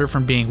the holder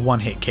from being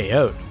one-hit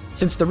KO'd.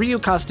 Since the Ryu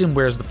costume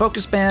wears the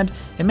Focus Band,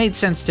 it made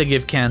sense to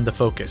give Ken the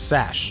Focus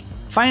Sash.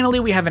 Finally,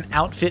 we have an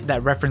outfit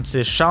that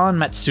references Sean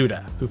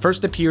Matsuda, who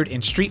first appeared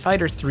in Street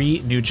Fighter III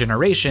New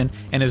Generation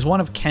and is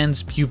one of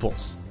Ken's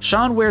pupils.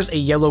 Sean wears a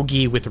yellow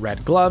gi with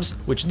red gloves,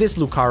 which this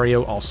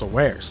Lucario also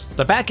wears.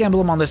 The back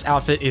emblem on this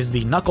outfit is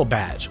the Knuckle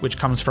Badge, which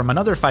comes from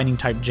another fighting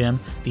type gym,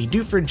 the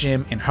Duford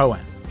Gym in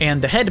Hoenn.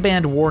 And the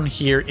headband worn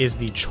here is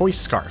the Choice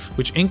Scarf,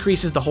 which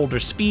increases the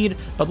holder's speed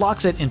but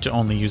locks it into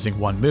only using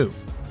one move.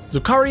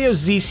 Lucario's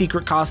Z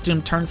secret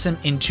costume turns him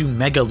into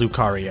Mega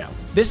Lucario.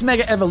 This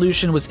Mega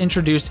evolution was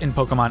introduced in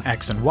Pokemon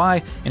X and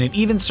Y, and it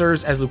even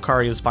serves as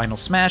Lucario's final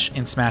smash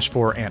in Smash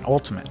 4 and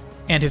Ultimate.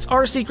 And his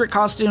R secret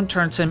costume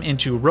turns him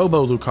into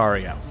Robo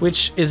Lucario,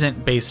 which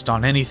isn't based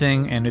on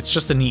anything, and it's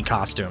just a neat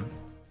costume.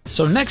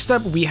 So next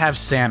up we have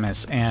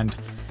Samus, and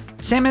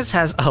Samus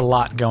has a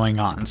lot going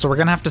on, so we're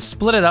gonna have to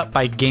split it up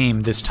by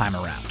game this time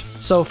around.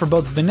 So for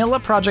both Vanilla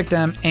Project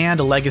M and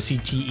Legacy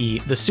TE,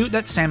 the suit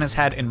that Samus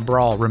had in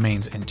Brawl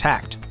remains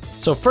intact.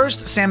 So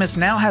first, Samus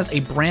now has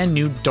a brand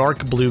new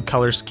dark blue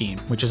color scheme,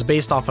 which is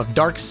based off of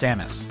Dark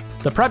Samus.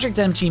 The Project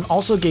M team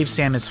also gave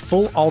Samus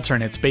full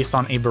alternates based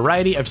on a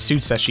variety of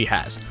suits that she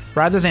has,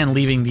 rather than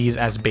leaving these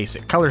as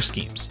basic color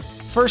schemes.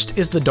 First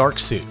is the Dark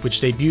suit, which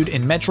debuted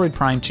in Metroid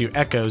Prime 2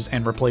 Echoes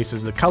and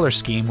replaces the color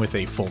scheme with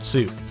a full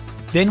suit.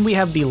 Then we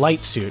have the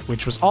Light suit,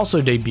 which was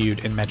also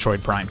debuted in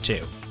Metroid Prime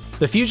 2.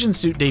 The Fusion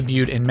suit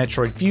debuted in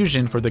Metroid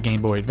Fusion for the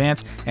Game Boy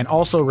Advance and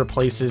also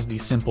replaces the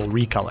simple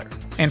recolor.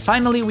 And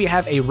finally, we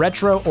have a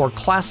Retro or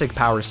Classic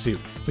Power suit,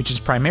 which is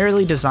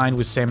primarily designed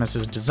with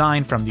Samus's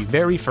design from the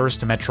very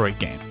first Metroid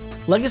game.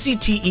 Legacy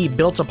TE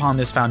built upon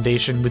this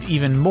foundation with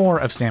even more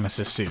of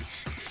Samus's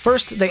suits.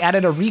 First, they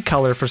added a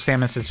recolor for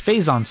Samus's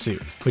Phazon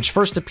suit, which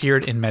first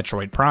appeared in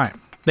Metroid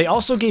Prime. They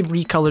also gave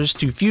recolors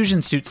to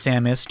Fusion Suit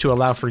Samus to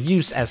allow for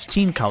use as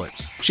team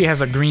colors. She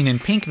has a green and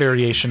pink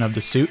variation of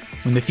the suit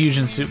when the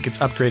Fusion Suit gets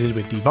upgraded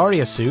with the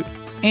Varia suit,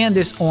 and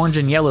this orange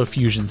and yellow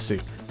Fusion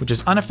Suit, which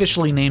is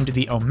unofficially named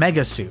the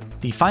Omega Suit,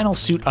 the final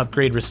suit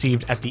upgrade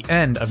received at the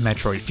end of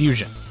Metroid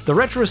Fusion. The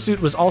Retro suit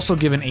was also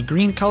given a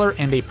green color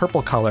and a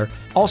purple color,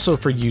 also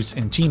for use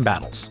in team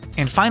battles.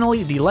 And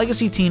finally, the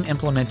Legacy team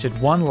implemented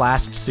one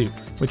last suit,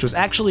 which was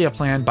actually a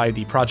plan by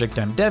the Project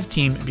M dev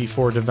team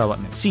before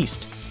development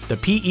ceased. The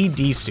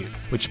PED suit,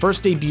 which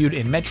first debuted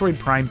in Metroid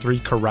Prime 3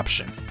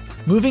 Corruption.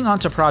 Moving on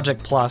to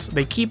Project Plus,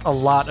 they keep a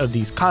lot of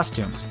these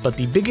costumes, but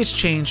the biggest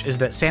change is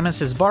that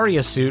Samus's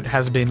Varia suit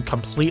has been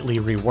completely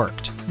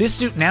reworked. This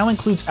suit now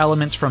includes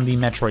elements from the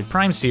Metroid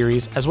Prime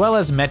series, as well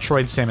as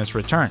Metroid Samus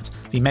Returns,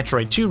 the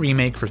Metroid 2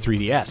 remake for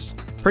 3DS.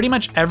 Pretty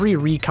much every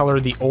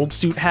recolor the old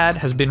suit had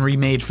has been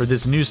remade for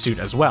this new suit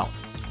as well,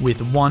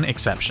 with one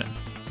exception.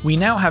 We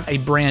now have a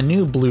brand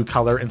new blue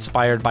color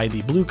inspired by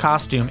the blue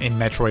costume in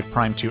Metroid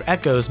Prime 2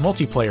 Echo's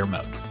multiplayer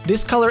mode.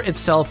 This color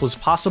itself was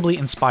possibly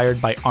inspired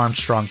by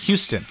Armstrong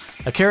Houston,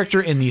 a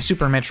character in the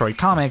Super Metroid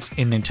comics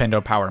in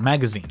Nintendo Power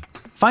magazine.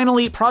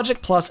 Finally,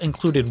 Project Plus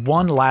included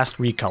one last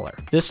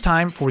recolor, this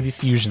time for the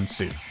Fusion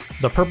suit.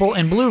 The purple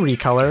and blue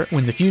recolor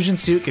when the Fusion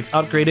suit gets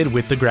upgraded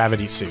with the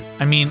Gravity suit.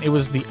 I mean, it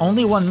was the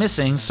only one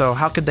missing, so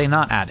how could they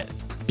not add it?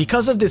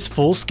 Because of this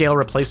full-scale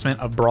replacement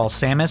of Brawl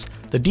Samus,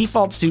 the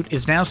default suit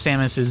is now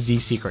Samus's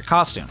Z-Secret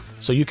costume,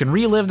 so you can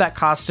relive that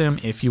costume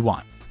if you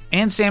want.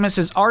 And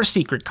Samus's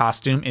R-Secret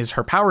costume is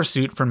her power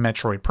suit from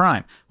Metroid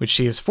Prime, which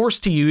she is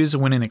forced to use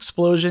when an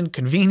explosion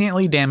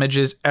conveniently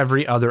damages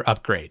every other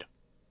upgrade.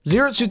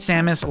 Zero Suit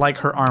Samus, like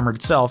her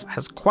armored self,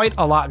 has quite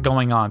a lot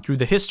going on through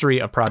the history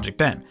of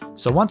Project M,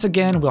 so once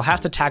again we'll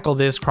have to tackle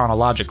this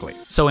chronologically.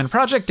 So in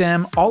Project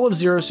M, all of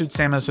Zero Suit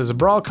Samus's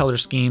Brawl color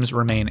schemes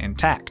remain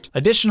intact.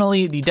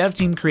 Additionally, the dev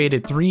team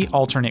created 3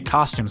 alternate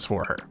costumes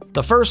for her.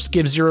 The first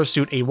gives Zero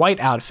Suit a white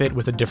outfit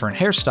with a different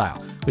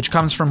hairstyle, which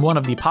comes from one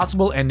of the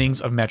possible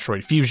endings of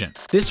Metroid Fusion.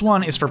 This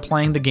one is for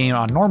playing the game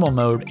on normal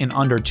mode in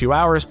under 2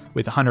 hours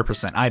with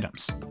 100%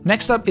 items.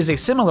 Next up is a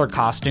similar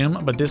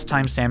costume, but this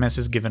time Samus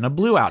is given a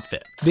blue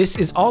outfit. This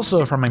is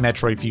also from a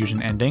Metroid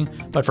Fusion ending,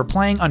 but for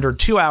playing under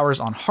 2 hours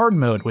on hard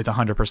mode with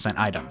 100%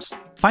 items.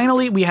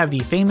 Finally, we have the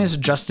famous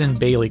Justin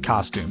Bailey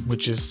costume,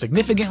 which is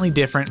significantly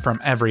different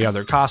from every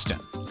other costume.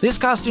 This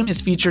costume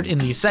is featured in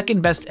the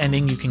second best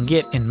ending you can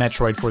get in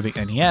Metroid for the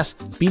NES,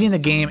 beating the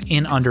game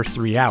in under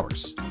 3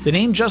 hours. The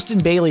name Justin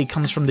Bailey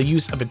comes from the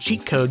use of a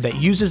cheat code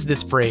that uses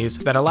this phrase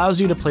that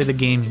allows you to play the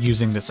game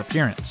using this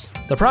appearance.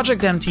 The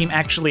Project M team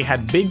actually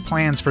had big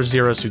plans for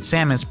Zero Suit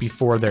Samus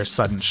before their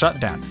sudden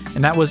shutdown,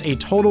 and that was a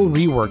total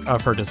rework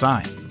of her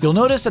design. You'll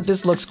notice that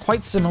this looks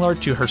quite similar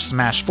to her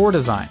Smash 4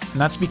 design,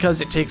 and that's because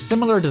it takes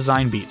similar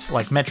design beats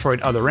like Metroid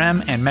Other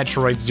M and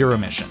Metroid Zero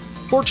Mission.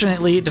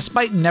 Fortunately,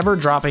 despite never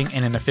dropping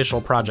in an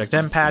official Project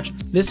M patch,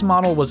 this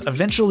model was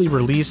eventually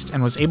released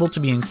and was able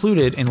to be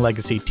included in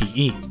Legacy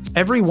TE.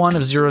 Every one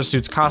of Zero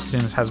Suit's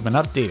costumes has been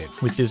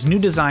updated, with this new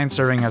design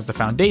serving as the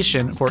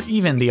foundation for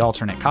even the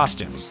alternate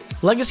costumes.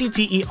 Legacy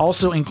TE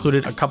also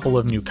included a couple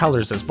of new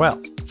colors as well.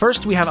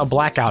 First, we have a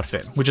black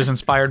outfit, which is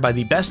inspired by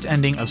the best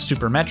ending of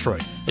Super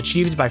Metroid,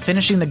 achieved by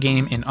finishing the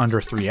game in under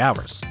 3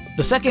 hours.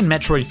 The second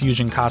Metroid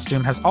Fusion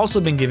costume has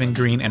also been given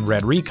green and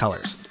red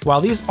recolors.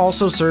 While these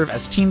also serve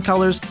as team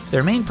colors,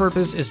 their main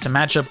purpose is to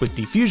match up with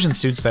the fusion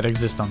suits that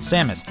exist on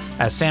Samus,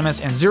 as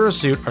Samus and Zero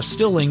Suit are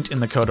still linked in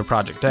the code of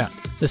Project M.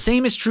 The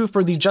same is true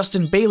for the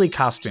Justin Bailey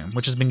costume,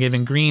 which has been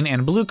given green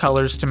and blue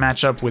colors to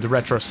match up with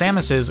Retro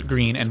Samus's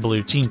green and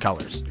blue team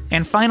colors.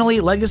 And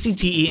finally, Legacy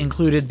TE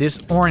included this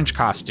orange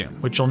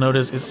costume, which you'll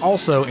notice is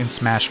also in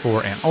Smash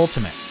 4 and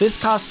Ultimate.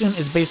 This costume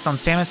is based on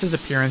Samus's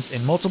appearance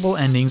in multiple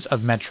endings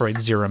of Metroid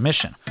Zero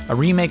Mission, a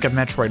remake of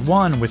Metroid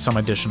 1 with some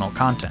additional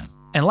content.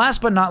 And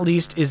last but not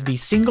least is the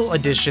single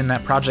addition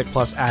that Project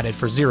Plus added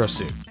for Zero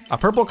Suit, a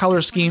purple color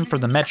scheme for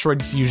the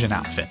Metroid Fusion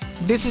outfit.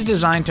 This is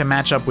designed to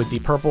match up with the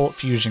purple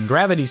Fusion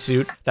Gravity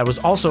suit that was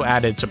also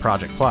added to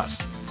Project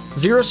Plus.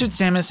 Zero Suit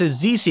Samus's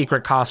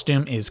Z-Secret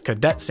costume is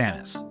Cadet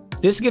Samus.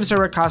 This gives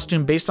her a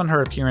costume based on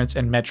her appearance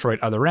in Metroid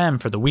Other M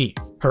for the Wii.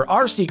 Her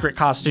R-Secret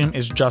costume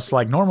is just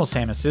like normal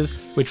Samus's,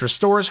 which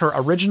restores her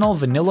original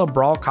vanilla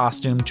Brawl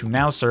costume to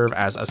now serve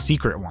as a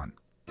secret one.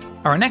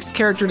 Our next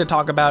character to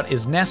talk about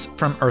is Ness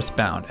from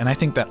Earthbound, and I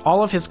think that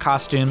all of his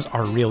costumes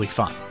are really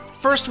fun.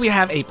 First, we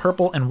have a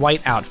purple and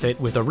white outfit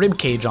with a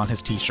ribcage on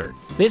his t-shirt.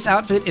 This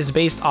outfit is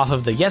based off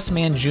of the Yes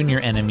Man Jr.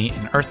 enemy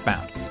in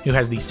Earthbound, who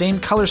has the same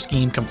color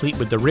scheme complete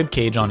with the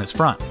ribcage on his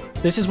front.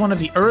 This is one of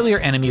the earlier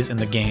enemies in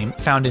the game,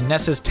 found in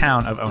Ness's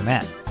town of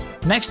Onett.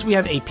 Next, we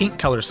have a pink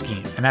color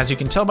scheme, and as you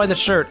can tell by the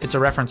shirt, it's a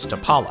reference to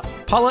Paula.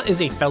 Paula is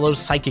a fellow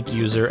psychic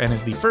user and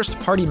is the first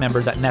party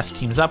member that Ness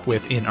teams up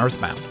with in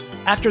Earthbound.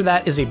 After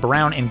that is a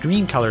brown and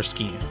green color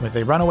scheme, with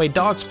a runaway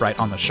dog sprite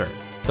on the shirt.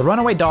 The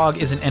runaway dog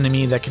is an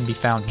enemy that can be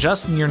found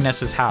just near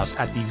Ness's house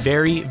at the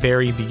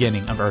very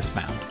beginning of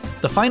Earthbound.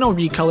 The final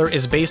recolor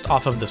is based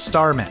off of the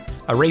Starmen,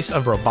 a race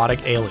of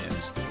robotic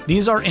aliens.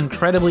 These are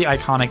incredibly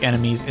iconic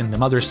enemies in the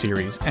Mother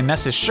series, and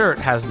Ness's shirt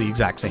has the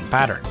exact same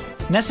pattern.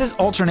 Ness's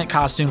alternate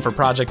costume for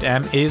Project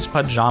M is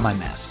Pajama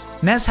Ness.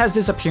 Ness has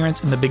this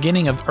appearance in the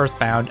beginning of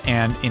Earthbound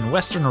and in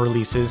Western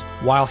releases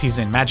while he's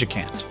in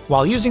Magicant.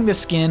 While using this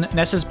skin,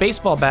 Ness's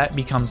baseball bat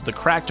becomes the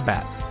Cracked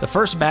Bat, the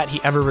first bat he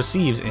ever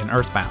receives in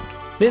Earthbound.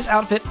 This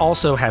outfit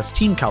also has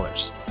team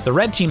colors. The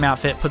red team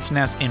outfit puts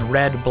Ness in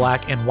red,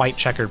 black, and white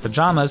checkered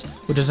pajamas,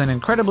 which is an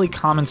incredibly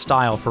common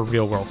style for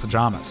real-world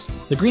pajamas.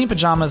 The green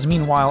pajamas,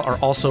 meanwhile, are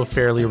also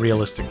fairly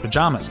realistic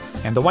pajamas,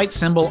 and the white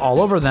symbol all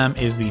over them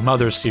is the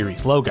Mother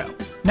series logo.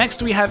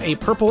 Next, we have a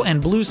purple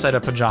and blue set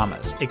of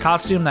pajamas, a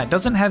costume that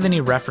doesn't have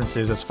any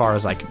references as far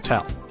as I can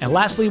tell. And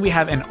lastly, we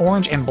have an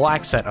orange and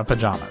black set of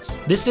pajamas.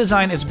 This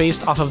design is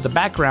based off of the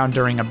background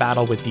during a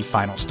battle with the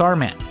final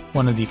Starman,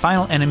 one of the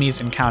final enemies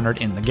encountered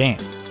in the game.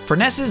 For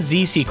Ness's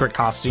Z Secret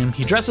costume,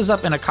 he dresses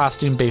up in a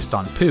costume based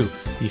on Pooh,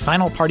 the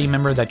final party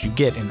member that you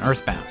get in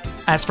Earthbound.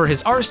 As for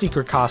his R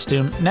Secret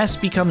costume, Ness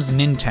becomes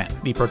Ninten,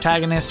 the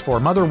protagonist for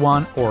Mother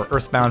 1 or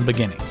Earthbound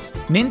Beginnings.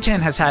 Ninten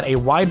has had a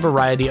wide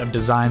variety of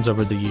designs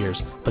over the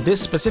years, but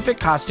this specific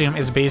costume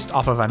is based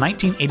off of a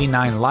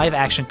 1989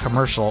 live-action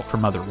commercial for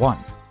Mother 1.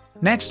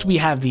 Next, we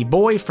have the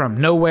boy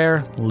from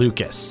nowhere,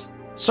 Lucas.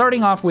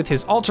 Starting off with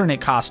his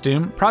alternate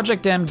costume,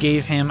 Project M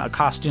gave him a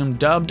costume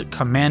dubbed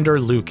Commander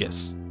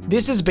Lucas.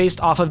 This is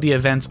based off of the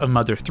events of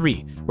Mother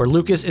 3, where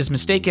Lucas is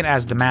mistaken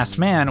as the Masked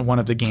Man, one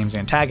of the game's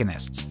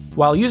antagonists.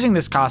 While using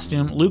this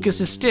costume,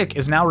 Lucas's stick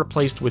is now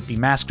replaced with the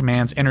Masked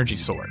Man's energy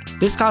sword.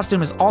 This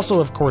costume is also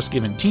of course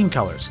given team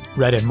colors,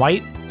 red and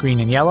white, green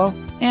and yellow,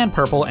 and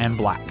purple and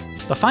black.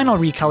 The final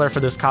recolor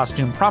for this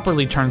costume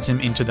properly turns him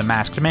into the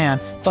Masked Man,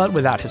 but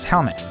without his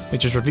helmet,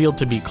 which is revealed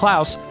to be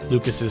Klaus,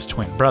 Lucas's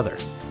twin brother.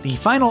 The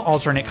final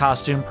alternate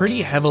costume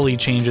pretty heavily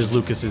changes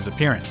Lucas's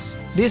appearance.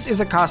 This is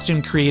a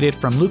costume created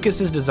from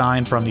Lucas's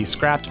design from the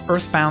scrapped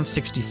Earthbound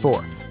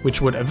 64,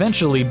 which would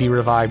eventually be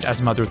revived as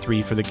Mother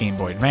 3 for the Game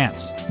Boy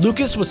Advance.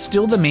 Lucas was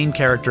still the main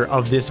character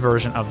of this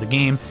version of the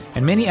game,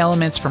 and many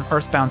elements from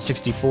Earthbound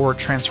 64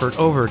 transferred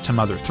over to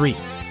Mother 3.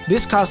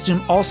 This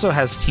costume also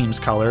has team's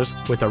colors,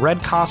 with a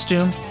red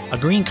costume, a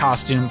green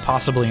costume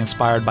possibly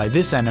inspired by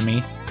this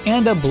enemy,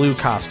 and a blue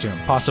costume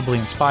possibly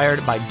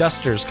inspired by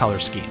Duster's color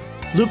scheme.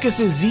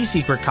 Lucas's Z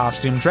Secret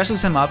costume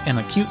dresses him up in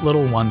a cute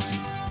little onesie.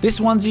 This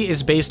onesie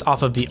is based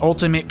off of the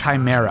Ultimate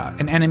Chimera,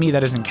 an enemy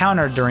that is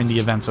encountered during the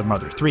events of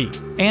Mother 3,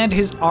 and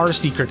his R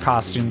Secret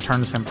costume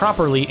turns him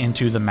properly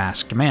into the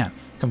Masked Man,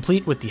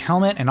 complete with the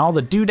helmet and all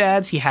the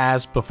doodads he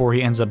has before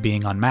he ends up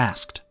being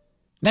unmasked.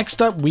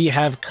 Next up, we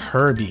have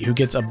Kirby, who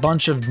gets a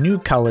bunch of new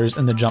colors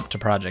in the jump to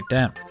Project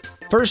M.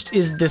 First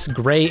is this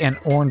gray and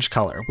orange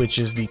color, which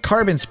is the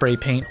carbon spray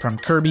paint from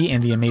Kirby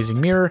and the Amazing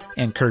Mirror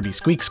and Kirby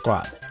Squeak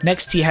Squad.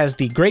 Next, he has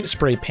the grape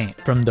spray paint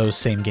from those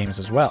same games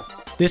as well.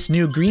 This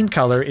new green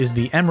color is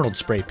the emerald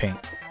spray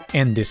paint.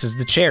 And this is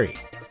the cherry.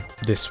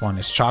 This one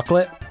is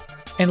chocolate.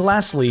 And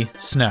lastly,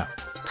 snow.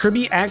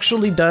 Kirby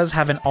actually does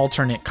have an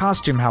alternate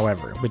costume,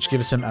 however, which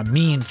gives him a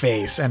mean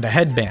face and a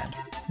headband.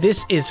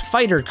 This is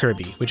Fighter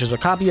Kirby, which is a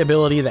copy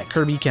ability that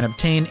Kirby can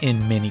obtain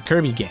in many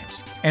Kirby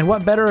games. And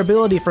what better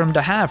ability for him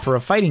to have for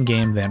a fighting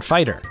game than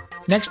Fighter?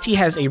 Next, he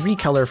has a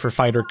recolor for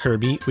Fighter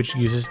Kirby, which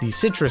uses the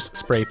Citrus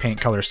spray paint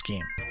color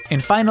scheme.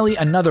 And finally,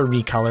 another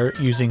recolor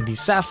using the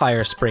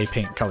Sapphire spray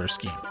paint color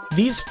scheme.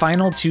 These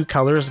final two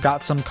colors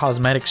got some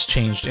cosmetics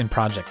changed in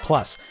Project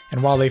Plus,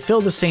 and while they fill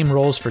the same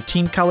roles for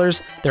team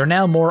colors, they're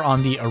now more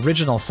on the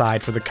original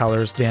side for the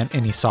colors than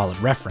any solid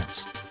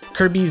reference.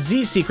 Kirby's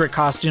Z Secret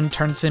costume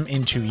turns him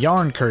into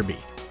Yarn Kirby.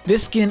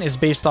 This skin is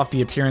based off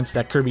the appearance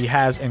that Kirby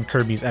has in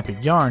Kirby's Epic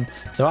Yarn,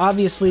 so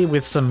obviously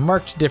with some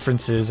marked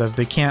differences as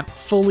they can't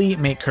fully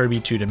make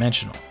Kirby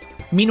two-dimensional.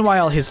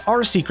 Meanwhile, his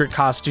R Secret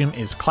costume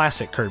is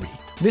Classic Kirby.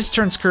 This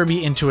turns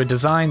Kirby into a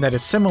design that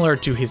is similar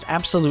to his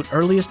absolute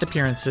earliest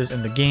appearances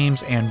in the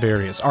games and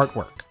various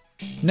artwork.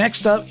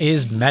 Next up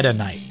is Meta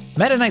Knight.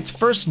 Meta Knight's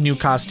first new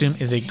costume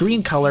is a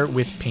green color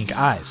with pink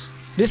eyes.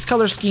 This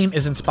color scheme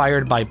is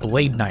inspired by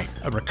Blade Knight,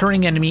 a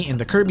recurring enemy in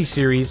the Kirby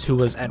series who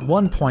was at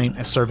one point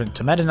a servant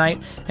to Meta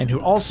Knight and who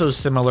also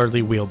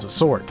similarly wields a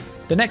sword.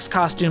 The next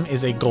costume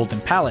is a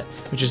golden palette,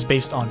 which is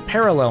based on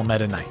Parallel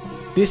Meta Knight.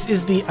 This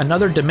is the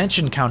Another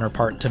Dimension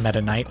counterpart to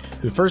Meta Knight,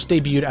 who first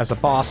debuted as a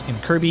boss in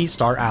Kirby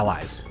Star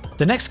Allies.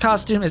 The next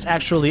costume is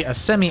actually a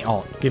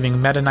semi-alt, giving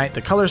Meta Knight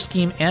the color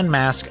scheme and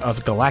mask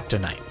of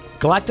Galactonite.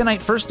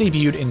 Galactonite first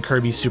debuted in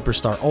Kirby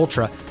Superstar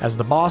Ultra as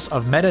the boss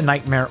of Meta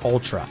Knightmare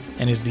Ultra,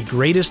 and is the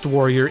greatest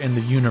warrior in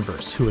the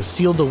universe who is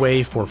sealed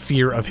away for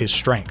fear of his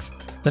strength.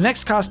 The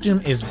next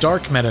costume is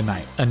Dark Meta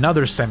Knight,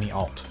 another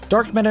semi-alt.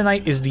 Dark Meta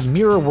Knight is the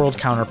Mirror World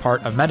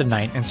counterpart of Meta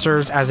Knight and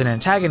serves as an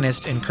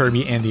antagonist in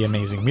Kirby and the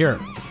Amazing Mirror.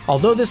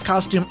 Although this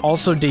costume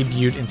also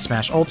debuted in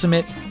Smash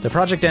Ultimate, the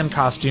Project M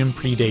costume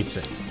predates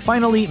it.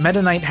 Finally,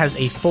 Meta Knight has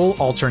a full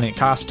alternate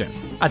costume.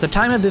 At the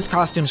time of this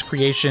costume's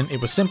creation,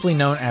 it was simply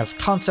known as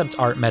Concept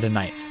Art Meta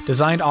Knight,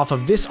 designed off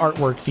of this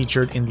artwork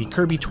featured in the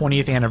Kirby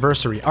 20th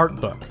Anniversary art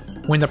book.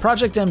 When the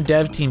Project M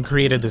dev team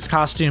created this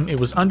costume, it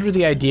was under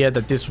the idea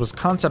that this was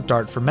concept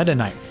art for Meta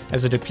Knight,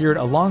 as it appeared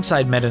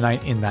alongside Meta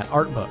Knight in that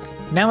art book.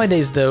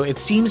 Nowadays though, it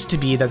seems to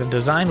be that the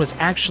design was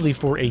actually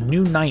for a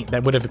new knight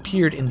that would have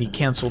appeared in the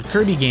cancelled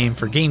Kirby game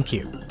for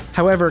GameCube.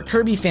 However,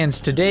 Kirby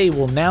fans today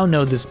will now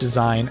know this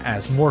design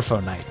as Morpho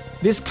Knight.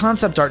 This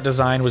concept art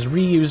design was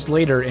reused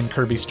later in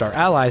Kirby Star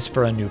Allies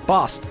for a new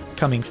boss,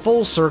 coming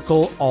full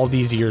circle all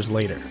these years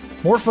later.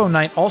 Morpho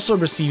Knight also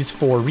receives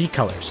 4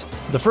 recolors.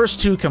 The first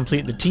 2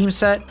 complete the team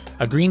set,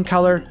 a green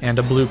color and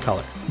a blue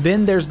color.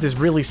 Then there's this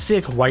really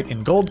sick white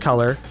and gold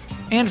color,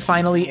 and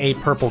finally a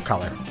purple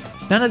color.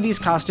 None of these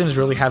costumes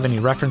really have any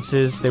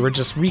references, they were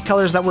just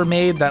recolors that were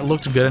made that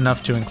looked good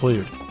enough to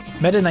include.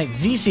 Meta Knight's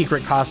Z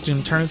Secret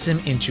costume turns him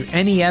into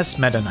NES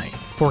Meta Knight.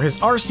 For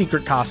his R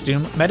Secret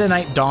costume, Meta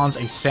Knight dons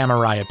a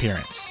samurai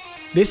appearance.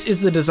 This is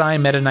the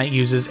design Meta Knight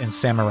uses in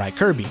Samurai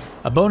Kirby,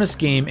 a bonus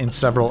game in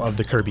several of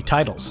the Kirby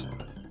titles.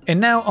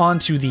 And now on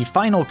to the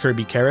final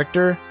Kirby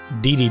character,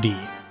 Dedede.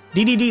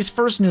 Dedede's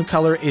first new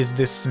color is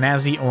this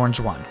snazzy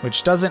orange one,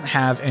 which doesn't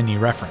have any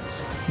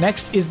reference.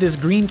 Next is this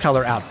green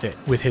color outfit,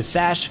 with his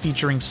sash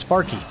featuring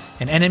Sparky,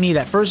 an enemy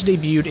that first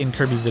debuted in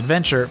Kirby's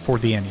Adventure for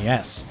the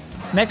NES.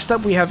 Next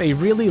up we have a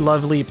really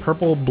lovely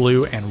purple,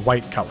 blue, and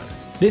white color.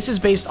 This is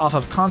based off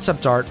of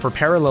concept art for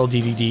Parallel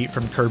Dedede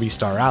from Kirby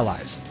Star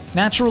Allies.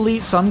 Naturally,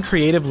 some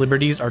creative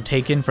liberties are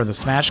taken for the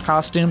Smash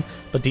costume,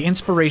 but the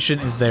inspiration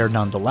is there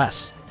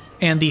nonetheless.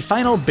 And the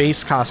final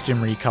base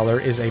costume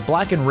recolor is a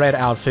black and red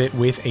outfit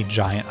with a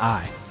giant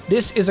eye.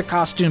 This is a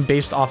costume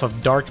based off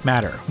of Dark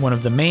Matter, one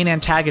of the main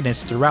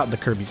antagonists throughout the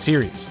Kirby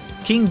series.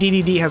 King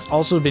Dedede has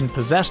also been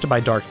possessed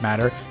by Dark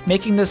Matter,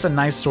 making this a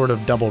nice sort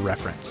of double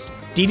reference.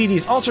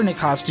 Dedede's alternate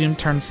costume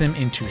turns him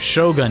into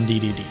Shogun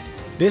Dedede.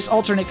 This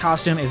alternate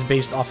costume is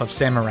based off of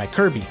Samurai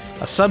Kirby,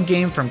 a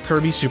sub-game from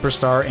Kirby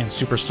Superstar and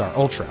Superstar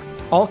Ultra.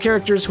 All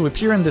characters who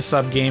appear in this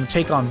sub-game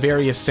take on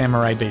various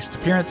samurai-based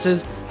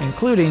appearances,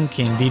 including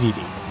King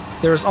Dedede.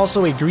 There is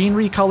also a green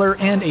recolor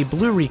and a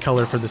blue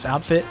recolor for this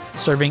outfit,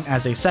 serving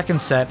as a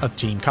second set of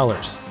team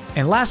colors.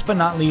 And last but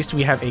not least,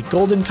 we have a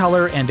golden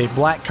color and a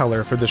black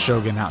color for the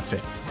Shogun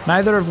outfit,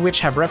 neither of which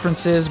have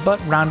references but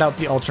round out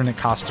the alternate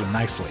costume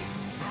nicely.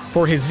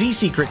 For his Z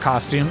Secret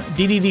costume,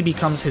 Dedede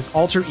becomes his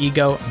alter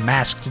ego,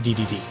 Masked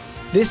Dedede.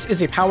 This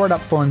is a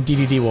powered-up form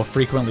Dedede will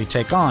frequently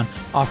take on,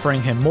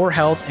 offering him more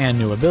health and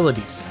new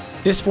abilities.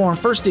 This form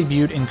first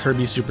debuted in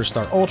Kirby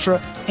Superstar Ultra,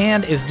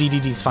 and is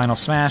Dedede's final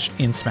smash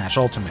in Smash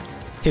Ultimate.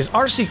 His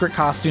R Secret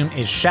costume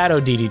is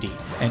Shadow Dedede,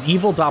 an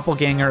evil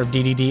doppelganger of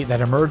Dedede that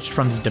emerged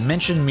from the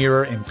Dimension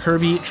Mirror in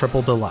Kirby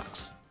Triple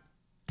Deluxe.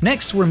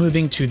 Next, we're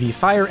moving to the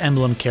Fire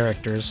Emblem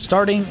characters,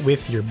 starting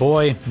with your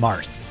boy,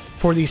 Marth.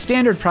 For the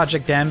standard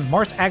Project M,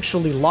 Marth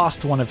actually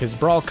lost one of his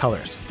Brawl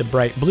colors, the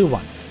bright blue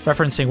one,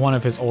 referencing one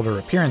of his older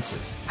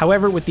appearances.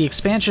 However, with the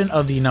expansion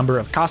of the number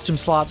of costume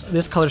slots,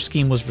 this color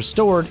scheme was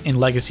restored in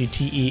Legacy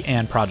TE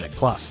and Project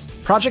Plus.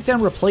 Project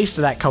M replaced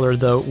that color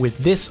though with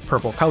this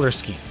purple color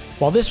scheme.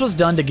 While this was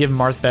done to give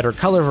Marth better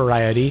color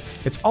variety,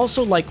 it's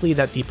also likely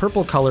that the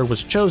purple color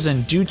was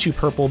chosen due to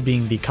purple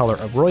being the color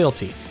of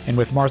royalty, and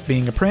with Marth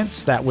being a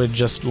prince, that would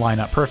just line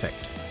up perfect.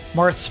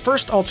 Marth's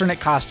first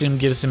alternate costume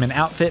gives him an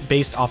outfit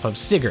based off of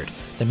Sigurd,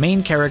 the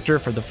main character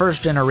for the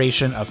first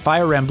generation of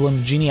Fire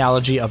Emblem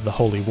Genealogy of the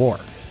Holy War.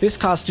 This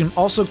costume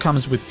also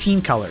comes with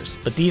team colors,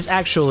 but these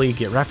actually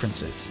get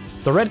references.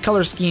 The red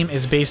color scheme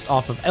is based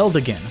off of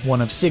Eldigan,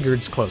 one of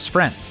Sigurd's close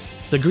friends.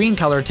 The green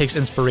color takes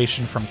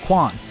inspiration from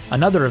Quan,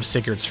 another of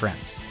Sigurd's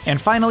friends. And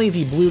finally,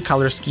 the blue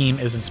color scheme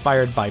is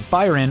inspired by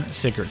Byron,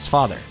 Sigurd's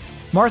father.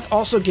 Marth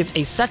also gets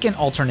a second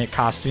alternate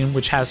costume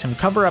which has him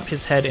cover up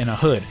his head in a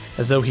hood,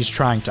 as though he's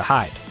trying to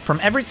hide.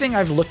 From everything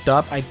I've looked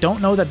up, I don't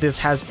know that this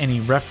has any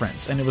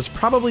reference, and it was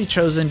probably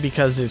chosen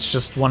because it's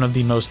just one of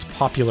the most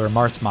popular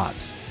Marth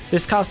mods.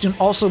 This costume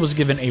also was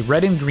given a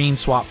red and green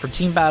swap for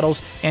team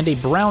battles and a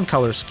brown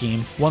color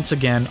scheme, once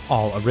again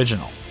all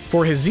original.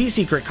 For his Z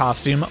Secret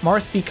costume,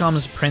 Marth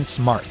becomes Prince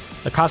Marth,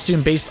 a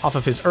costume based off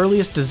of his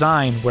earliest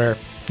design where,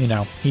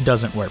 he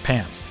doesn't wear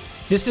pants.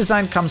 This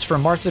design comes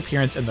from Marth's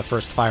appearance in the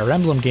first Fire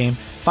Emblem game,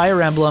 Fire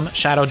Emblem,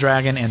 Shadow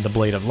Dragon, and the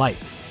Blade of Light.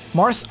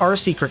 Marth's R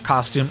Secret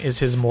costume is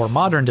his more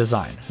modern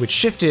design, which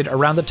shifted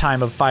around the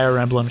time of Fire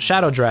Emblem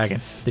Shadow Dragon,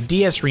 the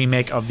DS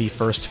remake of the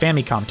first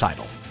Famicom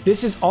title.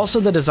 This is also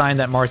the design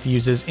that Marth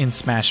uses in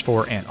Smash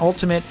 4 and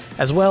Ultimate,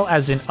 as well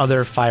as in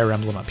other Fire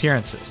Emblem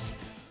appearances.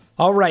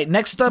 Alright,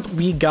 next up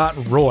we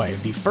got Roy,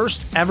 the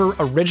first ever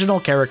original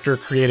character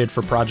created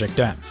for Project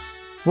M.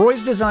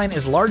 Roy's design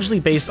is largely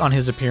based on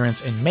his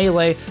appearance in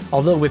Melee,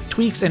 although with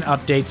tweaks and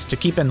updates to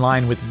keep in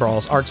line with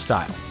Brawl's art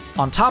style.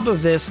 On top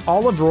of this,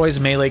 all of Roy's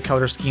Melee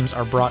color schemes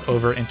are brought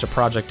over into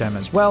Project M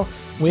as well,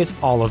 with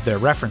all of their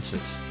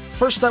references.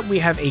 First up, we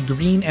have a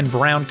green and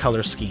brown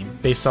color scheme,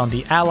 based on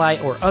the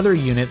ally or other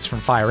units from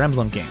Fire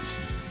Emblem games.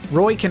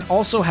 Roy can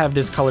also have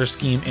this color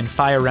scheme in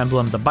Fire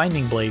Emblem The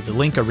Binding Blades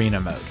Link Arena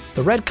mode.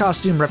 The red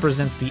costume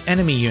represents the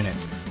enemy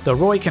units, though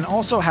Roy can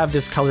also have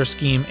this color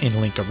scheme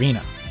in Link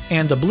Arena.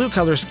 And the blue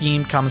color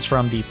scheme comes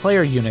from the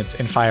player units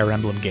in Fire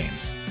Emblem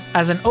games.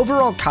 As an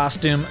overall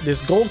costume,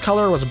 this gold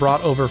color was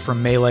brought over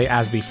from Melee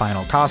as the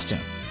final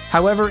costume.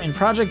 However, in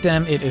Project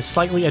M, it is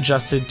slightly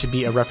adjusted to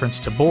be a reference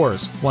to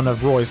Boars, one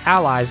of Roy's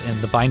allies in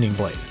The Binding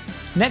Blade.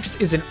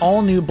 Next is an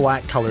all-new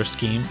black color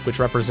scheme, which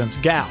represents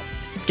Gal.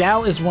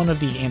 Gal is one of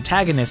the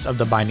antagonists of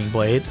The Binding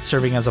Blade,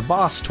 serving as a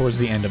boss towards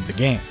the end of the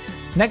game.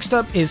 Next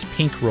up is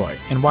Pink Roy,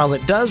 and while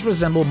it does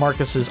resemble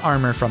Marcus's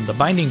armor from The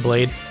Binding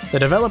Blade, the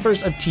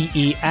developers of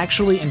TE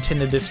actually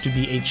intended this to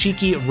be a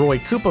cheeky Roy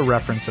Koopa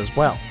reference as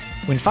well.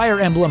 When Fire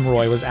Emblem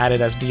Roy was added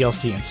as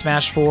DLC in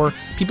Smash 4,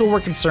 people were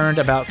concerned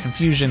about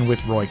confusion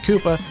with Roy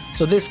Koopa,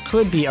 so this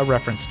could be a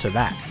reference to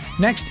that.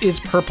 Next is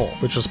Purple,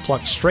 which was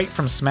plucked straight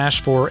from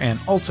Smash 4 and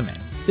Ultimate.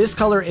 This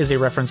color is a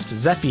reference to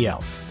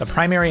Zephiel, the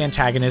primary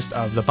antagonist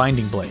of the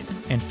Binding Blade.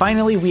 And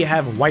finally, we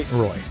have White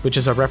Roy, which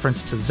is a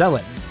reference to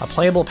Zealot, a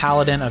playable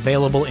paladin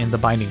available in the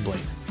Binding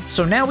Blade.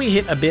 So now we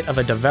hit a bit of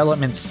a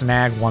development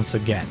snag once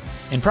again.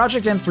 In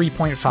Project M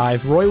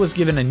 3.5, Roy was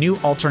given a new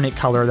alternate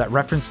color that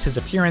referenced his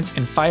appearance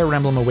in Fire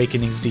Emblem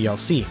Awakening's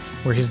DLC,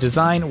 where his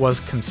design was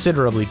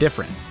considerably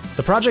different.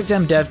 The Project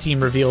M dev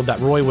team revealed that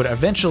Roy would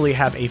eventually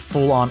have a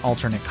full-on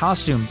alternate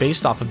costume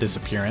based off of this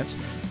appearance,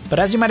 but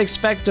as you might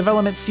expect,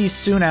 development ceased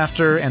soon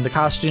after and the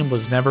costume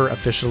was never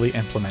officially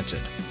implemented.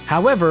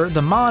 However,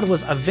 the mod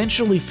was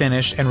eventually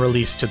finished and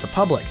released to the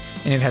public,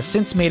 and it has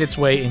since made its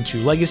way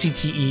into Legacy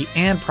TE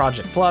and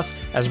Project Plus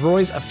as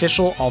Roy's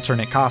official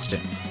alternate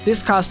costume.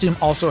 This costume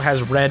also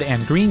has red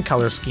and green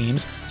color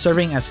schemes,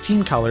 serving as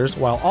team colors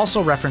while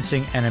also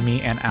referencing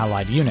enemy and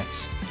allied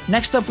units.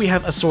 Next up we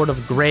have a sort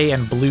of gray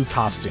and blue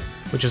costume,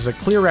 which is a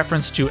clear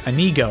reference to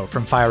Inigo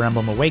from Fire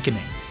Emblem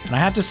Awakening, and I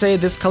have to say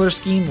this color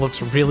scheme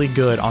looks really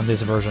good on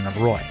this version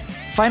of Roy.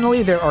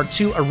 Finally, there are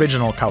two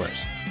original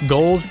colors,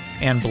 gold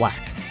and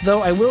black.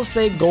 Though I will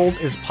say gold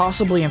is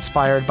possibly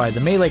inspired by the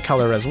melee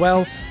color as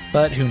well,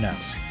 but who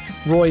knows.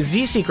 Roy's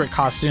Z-Secret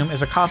costume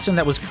is a costume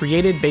that was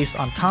created based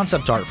on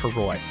concept art for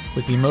Roy,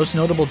 with the most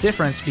notable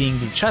difference being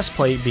the chest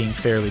plate being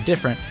fairly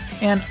different,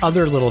 and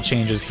other little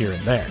changes here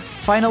and there.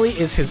 Finally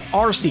is his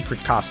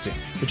R-Secret costume,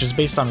 which is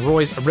based on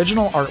Roy's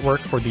original artwork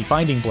for the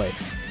Binding Blade,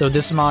 though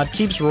this mod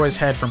keeps Roy's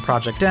head from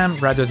Project M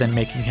rather than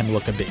making him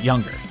look a bit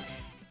younger.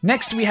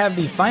 Next we have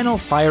the final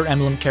Fire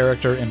Emblem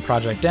character in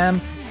Project M,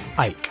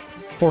 Ike.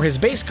 For his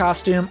base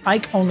costume,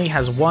 Ike only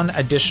has one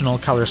additional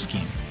color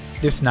scheme,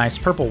 this nice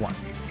purple one.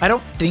 I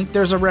don't think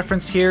there's a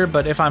reference here,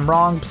 but if I'm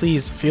wrong,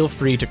 please feel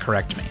free to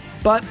correct me.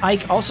 But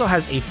Ike also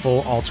has a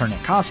full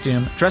alternate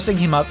costume, dressing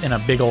him up in a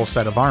big ol'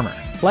 set of armor.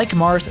 Like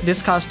Marth,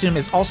 this costume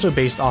is also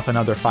based off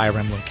another Fire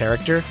Emblem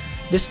character,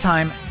 this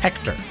time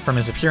Hector, from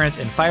his appearance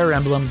in Fire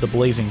Emblem The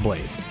Blazing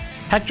Blade.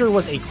 Hector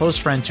was a close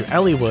friend to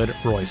Eliwood,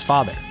 Roy's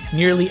father.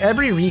 Nearly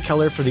every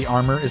recolor for the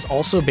armor is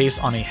also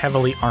based on a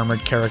heavily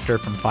armored character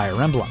from Fire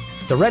Emblem.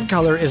 The red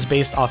color is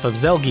based off of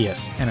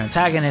Zelgius, an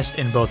antagonist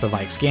in both of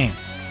Ike's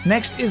games.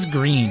 Next is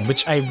green,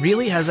 which I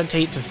really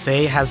hesitate to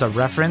say has a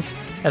reference,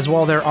 as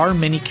while there are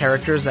many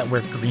characters that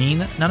wear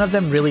green, none of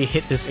them really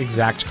hit this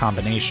exact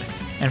combination.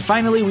 And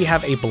finally we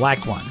have a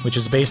black one, which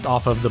is based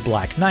off of the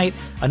Black Knight,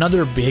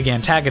 another big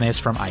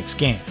antagonist from Ike's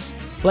games.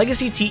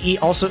 Legacy TE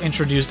also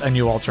introduced a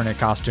new alternate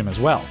costume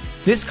as well.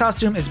 This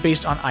costume is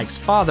based on Ike's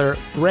father,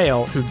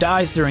 Grail, who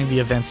dies during the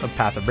events of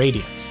Path of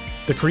Radiance.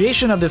 The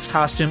creation of this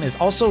costume is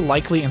also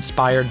likely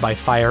inspired by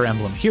Fire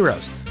Emblem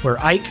Heroes,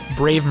 where Ike,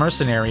 Brave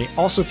Mercenary,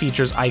 also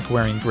features Ike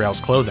wearing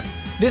Grail's clothing.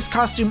 This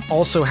costume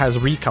also has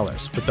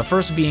recolors, with the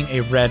first being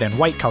a red and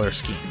white color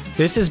scheme.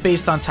 This is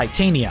based on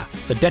Titania,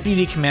 the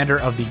deputy commander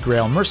of the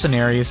Grail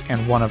Mercenaries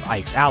and one of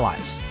Ike's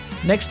allies.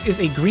 Next is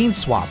a green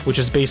swap, which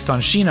is based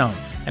on Shinon,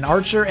 an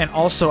archer and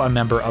also a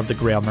member of the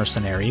Grail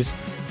Mercenaries,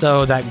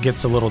 though that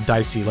gets a little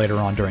dicey later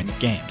on during the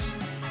games.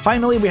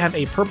 Finally, we have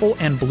a purple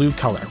and blue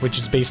color, which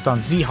is based on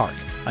Zehark,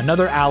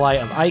 another ally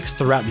of Ike's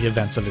throughout the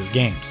events of his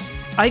games.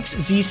 Ike's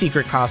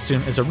Z-Secret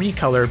costume is a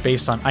recolor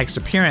based on Ike's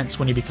appearance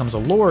when he becomes a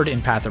lord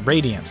in Path of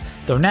Radiance,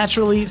 though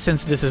naturally,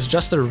 since this is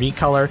just a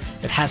recolor,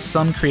 it has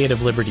some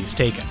creative liberties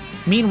taken.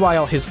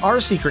 Meanwhile, his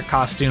R-Secret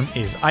costume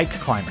is Ike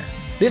Climber.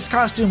 This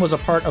costume was a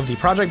part of the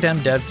Project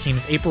M dev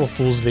team's April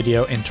Fool's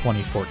video in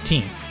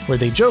 2014, where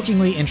they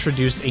jokingly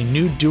introduced a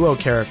new duo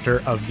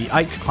character of the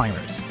Ike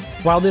Climbers.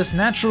 While this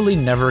naturally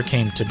never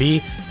came to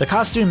be, the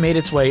costume made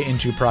its way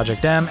into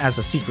Project M as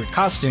a secret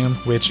costume,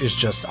 which is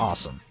just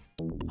awesome.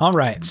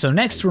 Alright, so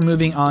next we're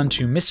moving on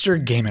to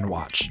Mr. Game &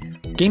 Watch.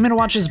 Game &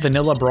 Watch's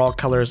vanilla Brawl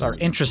colors are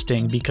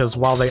interesting because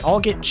while they all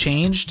get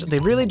changed, they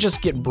really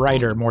just get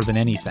brighter more than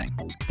anything.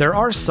 There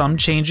are some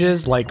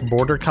changes like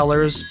border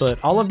colors, but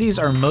all of these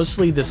are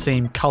mostly the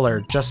same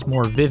color, just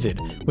more vivid,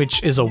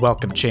 which is a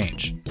welcome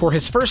change. For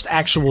his first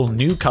actual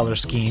new color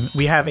scheme,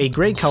 we have a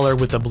gray color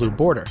with a blue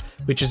border,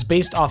 which is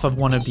based off of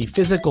one of the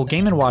physical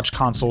Game & Watch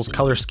console's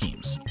color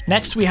schemes.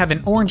 Next we have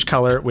an orange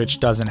color, which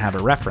doesn't have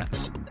a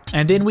reference.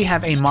 And then we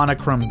have a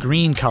monochrome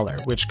green color,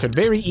 which could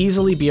very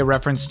easily be a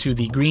reference to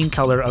the green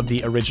color of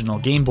the original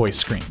Game Boy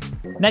screen.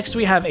 Next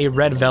we have a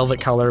red velvet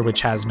color,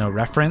 which has no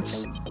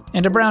reference,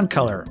 and a brown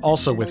color,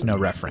 also with no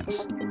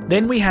reference.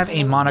 Then we have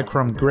a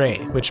monochrome gray,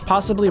 which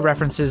possibly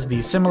references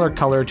the similar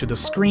color to the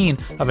screen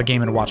of a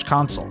Game & Watch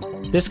console.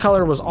 This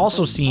color was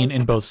also seen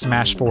in both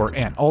Smash 4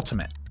 and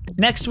Ultimate.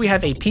 Next we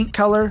have a pink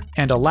color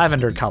and a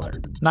lavender color,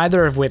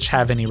 neither of which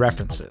have any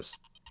references.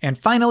 And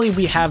finally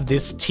we have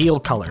this teal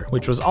color,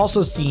 which was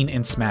also seen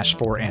in Smash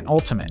 4 and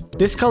Ultimate.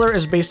 This color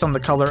is based on the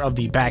color of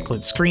the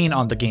backlit screen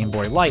on the Game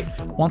Boy Light,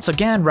 once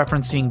again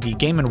referencing the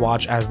Game &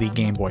 Watch as the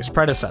Game Boy's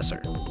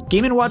predecessor.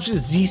 Game &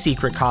 Watch's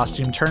Z-Secret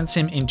costume turns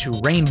him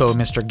into Rainbow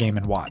Mr. Game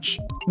 & Watch.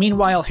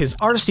 Meanwhile, his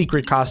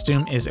R-Secret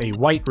costume is a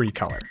white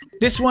recolor.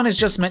 This one is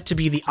just meant to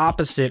be the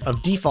opposite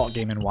of default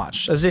Game &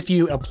 Watch, as if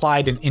you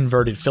applied an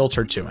inverted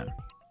filter to him.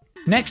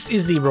 Next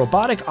is the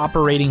robotic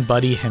operating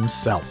buddy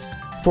himself.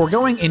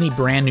 Foregoing any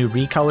brand new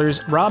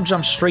recolors, Rob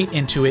jumps straight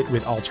into it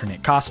with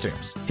alternate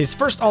costumes. His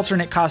first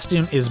alternate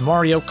costume is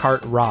Mario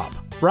Kart Rob.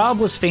 Rob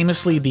was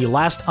famously the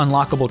last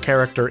unlockable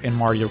character in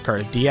Mario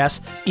Kart DS,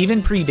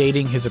 even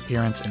predating his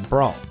appearance in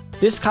Brawl.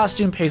 This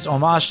costume pays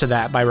homage to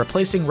that by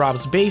replacing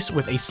Rob's base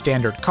with a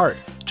standard cart,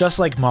 just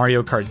like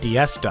Mario Kart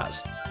DS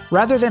does.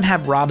 Rather than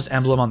have Rob's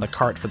emblem on the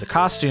cart for the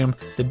costume,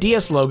 the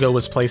DS logo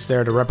was placed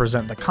there to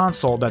represent the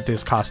console that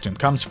this costume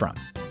comes from.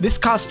 This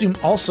costume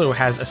also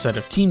has a set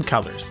of team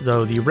colors,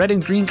 though the red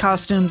and green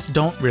costumes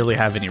don't really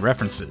have any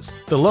references.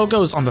 The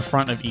logos on the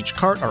front of each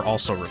cart are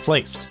also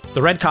replaced.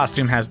 The red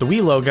costume has the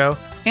Wii logo,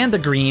 and the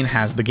green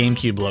has the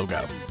GameCube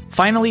logo.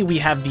 Finally, we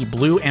have the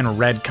blue and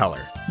red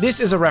color. This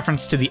is a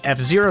reference to the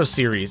F-Zero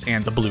series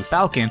and the Blue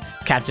Falcon,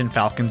 Captain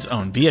Falcon's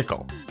own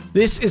vehicle.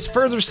 This is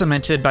further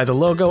cemented by the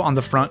logo on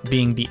the front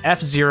being the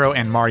F-Zero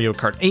and Mario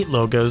Kart 8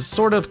 logos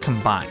sort of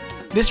combined.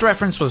 This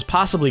reference was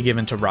possibly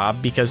given to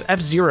Rob because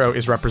F-Zero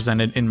is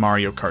represented in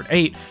Mario Kart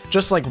 8,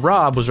 just like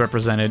Rob was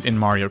represented in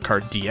Mario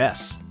Kart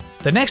DS.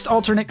 The next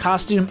alternate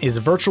costume is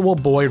Virtual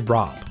Boy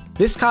Rob.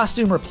 This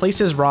costume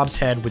replaces Rob's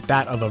head with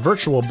that of a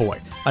Virtual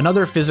Boy,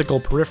 another physical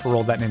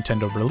peripheral that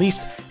Nintendo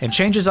released, and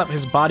changes up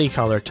his body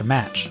color to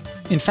match.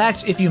 In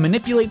fact, if you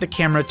manipulate the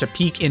camera to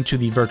peek into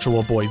the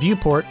Virtual Boy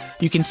viewport,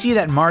 you can see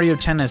that Mario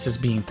Tennis is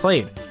being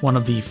played, one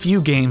of the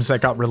few games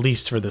that got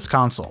released for this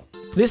console.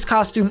 This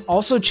costume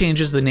also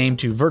changes the name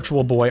to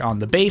Virtual Boy on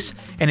the base,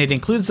 and it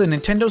includes the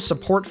Nintendo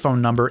support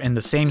phone number in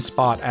the same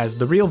spot as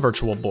the real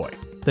Virtual Boy.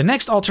 The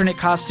next alternate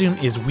costume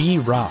is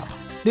Wii Rob.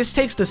 This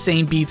takes the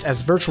same beats as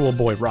Virtual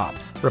Boy Rob,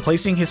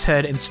 replacing his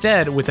head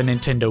instead with a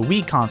Nintendo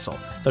Wii console,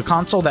 the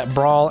console that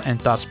Brawl and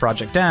thus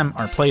Project M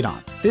are played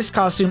on. This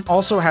costume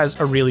also has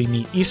a really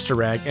neat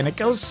Easter egg, and it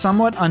goes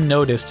somewhat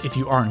unnoticed if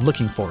you aren't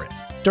looking for it.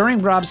 During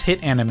Rob's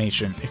hit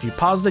animation, if you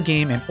pause the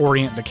game and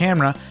orient the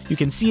camera, you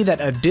can see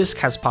that a disc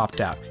has popped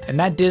out, and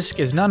that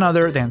disc is none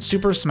other than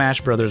Super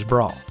Smash Bros.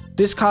 Brawl.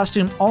 This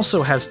costume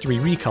also has 3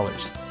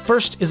 recolors.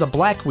 First is a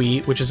black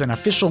Wii, which is an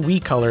official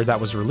Wii color that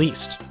was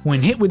released.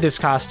 When hit with this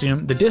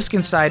costume, the disc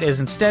inside is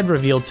instead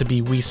revealed to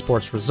be Wii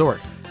Sports Resort,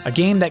 a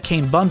game that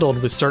came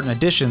bundled with certain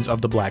editions of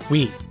the black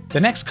Wii.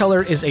 The next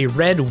color is a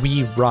red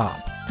Wii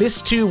Rob.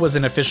 This too was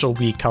an official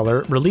Wii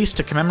color, released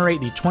to commemorate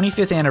the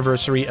 25th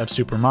anniversary of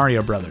Super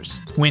Mario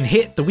Bros. When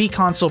hit, the Wii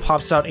console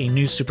pops out a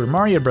new Super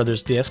Mario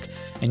Bros. Disc,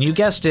 and you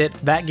guessed it,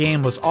 that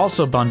game was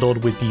also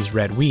bundled with these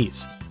red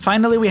Wiis.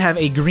 Finally, we have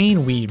a green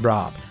Wii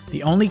Rob,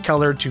 the only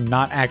color to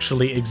not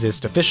actually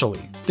exist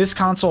officially. This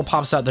console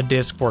pops out the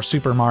disc for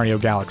Super Mario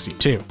Galaxy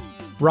 2.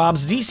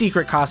 Rob's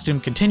Z-Secret costume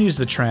continues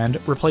the trend,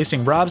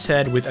 replacing Rob's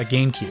head with a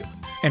GameCube.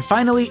 And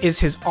finally is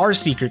his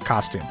R-Secret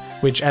costume,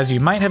 which as you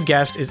might have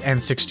guessed is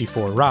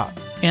N64 Rob.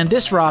 And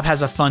this Rob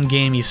has a fun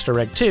game Easter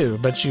egg too,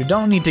 but you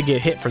don't need to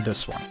get hit for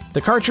this one. The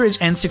cartridge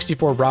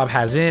N64 Rob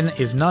has in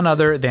is none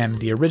other than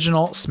the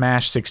original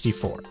Smash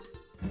 64.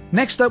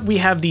 Next up we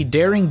have the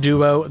daring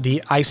duo,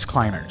 the Ice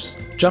Climbers.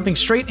 Jumping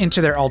straight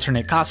into their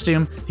alternate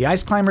costume, the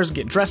Ice Climbers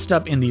get dressed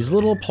up in these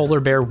little polar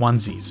bear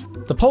onesies.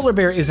 The polar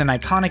bear is an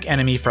iconic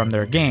enemy from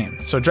their game,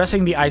 so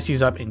dressing the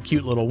Icies up in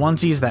cute little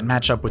onesies that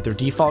match up with their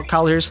default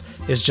colors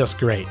is just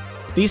great.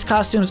 These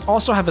costumes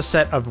also have a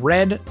set of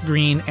red,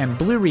 green, and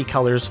blue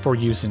recolors for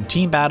use in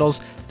team battles,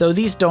 though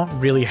these don't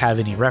really have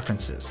any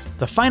references.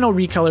 The final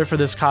recolor for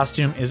this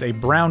costume is a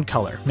brown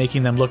color,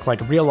 making them look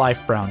like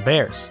real-life brown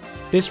bears.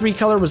 This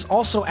recolor was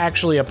also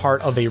actually a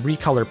part of a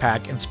recolor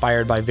pack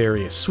inspired by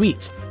various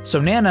sweets, so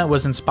Nana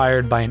was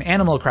inspired by an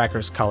Animal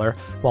Crackers color,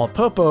 while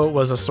Popo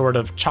was a sort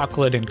of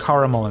chocolate and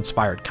caramel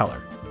inspired color.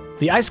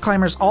 The Ice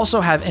Climbers also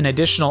have an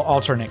additional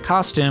alternate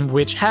costume,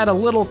 which had a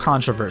little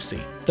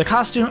controversy. The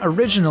costume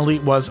originally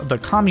was the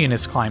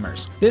Communist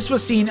Climbers. This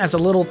was seen as a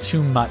little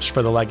too much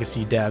for the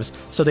Legacy devs,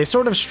 so they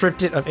sort of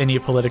stripped it of any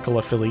political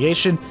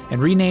affiliation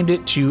and renamed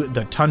it to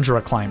the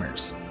Tundra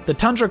Climbers. The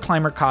Tundra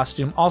Climber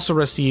costume also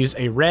receives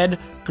a red,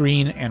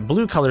 green, and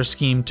blue color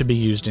scheme to be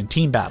used in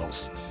team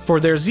battles. For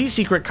their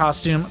Z-Secret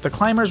costume, the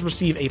Climbers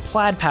receive a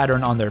plaid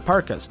pattern on their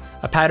parkas,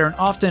 a pattern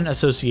often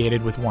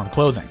associated with warm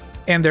clothing.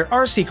 And their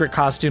R-Secret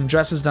costume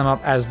dresses them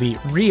up as the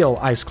real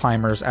Ice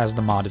Climbers, as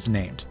the mod is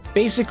named.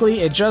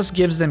 Basically, it just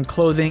gives them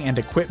clothing and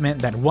equipment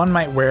that one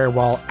might wear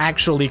while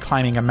actually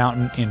climbing a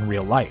mountain in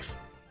real life.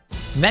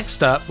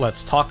 Next up,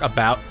 let's talk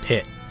about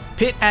Pit.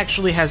 Pit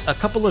actually has a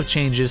couple of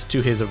changes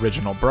to his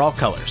original Brawl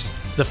colors.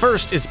 The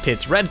first is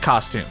Pit's red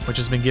costume, which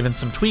has been given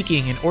some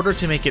tweaking in order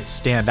to make it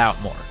stand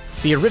out more.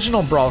 The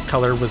original Brawl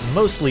color was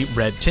mostly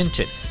red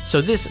tinted,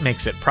 so this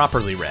makes it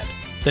properly red.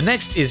 The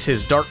next is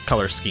his dark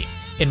color scheme.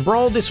 In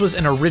Brawl, this was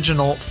an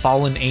original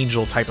Fallen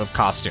Angel type of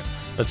costume,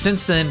 but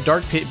since then,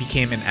 Dark Pit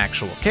became an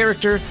actual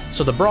character,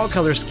 so the Brawl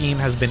color scheme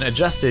has been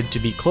adjusted to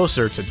be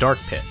closer to Dark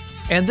Pit.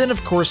 And then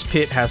of course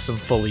Pit has some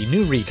fully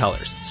new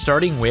recolors,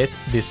 starting with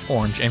this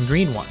orange and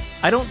green one.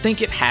 I don't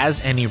think it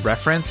has any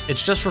reference,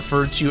 it's just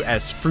referred to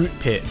as Fruit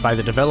Pit by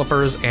the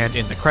developers and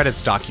in the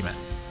credits document.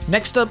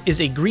 Next up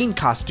is a green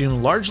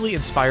costume largely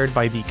inspired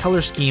by the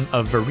color scheme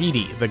of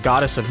Veridi, the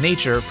goddess of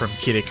nature from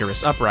Kid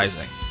Icarus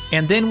Uprising.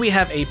 And then we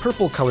have a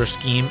purple color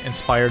scheme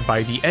inspired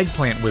by the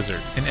Eggplant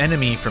Wizard, an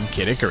enemy from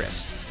Kid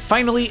Icarus.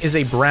 Finally is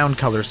a brown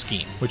color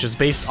scheme, which is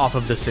based off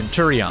of the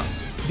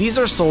Centurions. These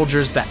are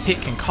soldiers that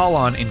Pit can call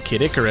on in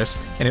Kid Icarus,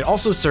 and it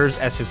also serves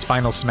as his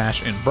final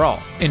smash in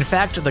Brawl. In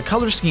fact, the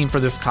color scheme for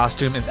this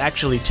costume is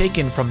actually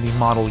taken from the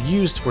model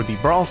used for the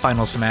Brawl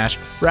final smash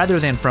rather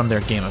than from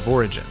their game of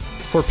origin.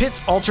 For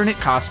Pit's alternate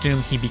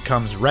costume, he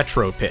becomes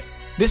Retro Pit.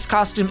 This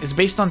costume is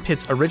based on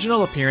Pit's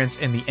original appearance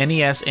in the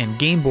NES and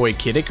Game Boy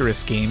Kid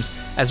Icarus games,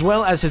 as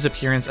well as his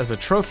appearance as a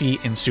trophy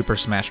in Super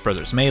Smash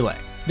Bros. Melee.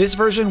 This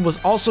version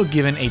was also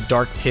given a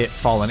Dark Pit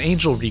Fallen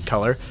Angel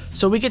recolor,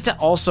 so we get to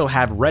also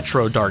have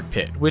Retro Dark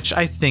Pit, which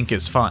I think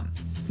is fun.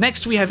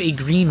 Next we have a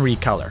green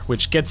recolor,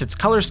 which gets its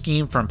color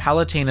scheme from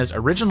Palutena's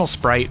original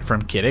sprite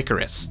from Kid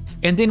Icarus.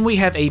 And then we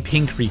have a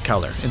pink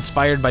recolor,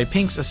 inspired by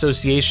Pink's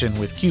association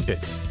with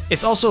Cupids.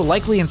 It's also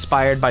likely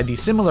inspired by the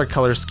similar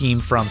color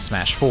scheme from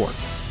Smash 4.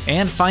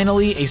 And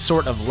finally, a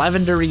sort of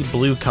lavendery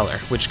blue color,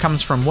 which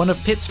comes from one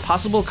of Pit's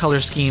possible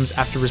color schemes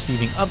after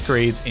receiving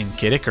upgrades in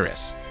Kid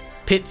Icarus.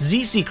 Pit's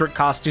Z-Secret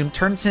costume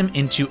turns him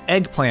into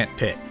Eggplant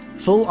Pit,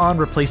 full on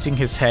replacing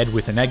his head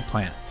with an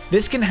eggplant.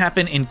 This can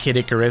happen in Kid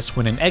Icarus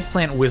when an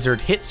Eggplant Wizard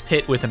hits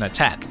Pit with an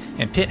attack,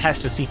 and Pit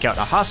has to seek out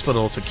a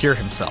hospital to cure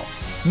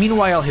himself.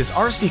 Meanwhile, his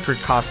R-Secret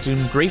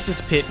costume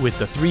graces Pit with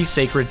the 3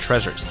 Sacred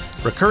Treasures,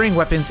 recurring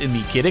weapons in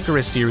the Kid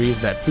Icarus series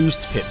that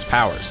boost Pit's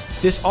powers.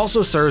 This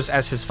also serves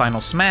as his final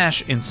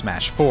smash in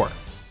Smash 4.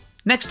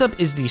 Next up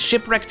is the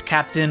Shipwrecked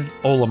Captain,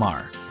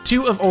 Olimar.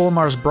 2 of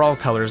Olimar's Brawl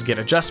colors get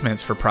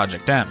adjustments for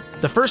Project M.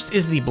 The first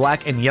is the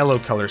black and yellow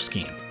color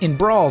scheme. In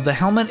Brawl, the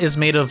helmet is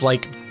made of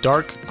like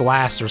dark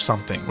glass or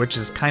something, which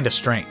is kinda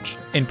strange.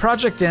 In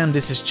Project M,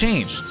 this is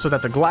changed so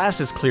that the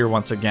glass is clear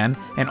once again,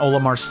 and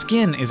Olimar's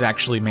skin is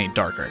actually made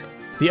darker.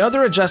 The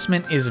other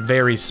adjustment is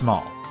very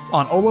small.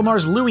 On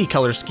Olimar's Louis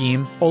color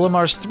scheme,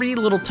 Olimar's 3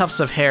 little tufts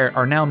of hair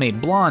are now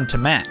made blonde to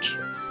match.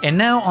 And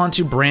now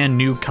onto brand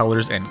new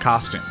colors and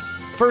costumes.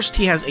 First,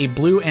 he has a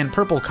blue and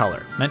purple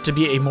color, meant to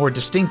be a more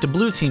distinct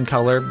blue team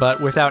color,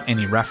 but without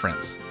any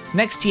reference.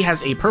 Next, he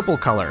has a purple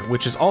color,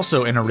 which is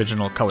also an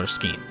original color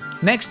scheme.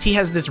 Next, he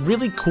has this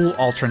really cool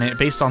alternate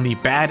based on the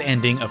bad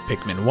ending of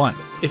Pikmin 1.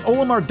 If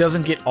Olimar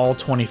doesn't get all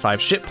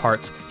 25 ship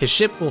parts, his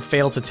ship will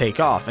fail to take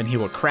off and he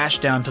will crash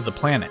down to the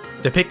planet.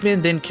 The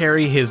Pikmin then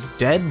carry his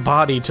dead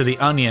body to the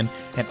Onion,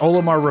 and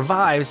Olimar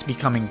revives,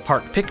 becoming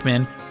part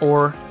Pikmin,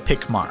 or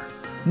Pikmar.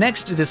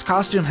 Next, this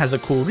costume has a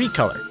cool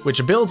recolor,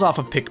 which builds off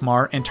of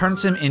Pikmar and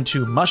turns him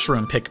into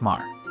Mushroom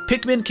Pikmar.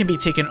 Pikmin can be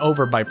taken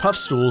over by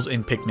Puffstools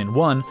in Pikmin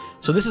 1,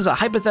 so this is a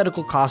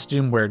hypothetical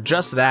costume where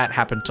just that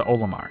happened to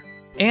Olimar.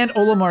 And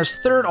Olimar's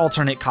third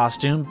alternate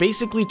costume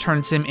basically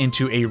turns him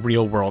into a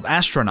real-world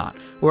astronaut,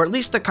 or at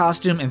least a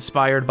costume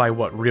inspired by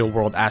what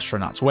real-world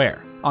astronauts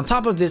wear. On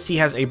top of this, he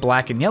has a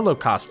black and yellow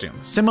costume,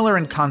 similar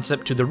in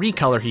concept to the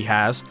recolor he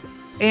has,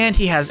 and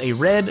he has a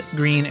red,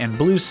 green, and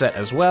blue set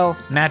as well,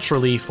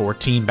 naturally for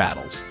team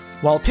battles.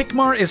 While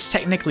Pikmar is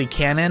technically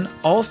canon,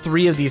 all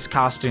 3 of these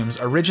costumes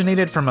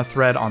originated from a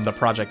thread on the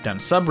Project M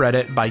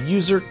subreddit by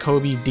user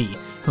Kobe D,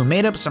 who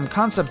made up some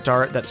concept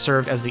art that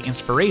served as the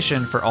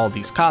inspiration for all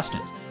these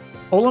costumes.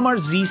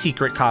 Olimar's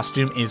Z-Secret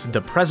costume is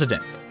the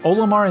President,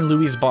 Olimar and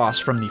Louis' boss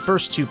from the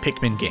first 2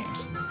 Pikmin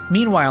games.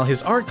 Meanwhile,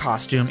 his art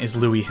costume is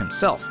Louis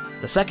himself,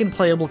 the second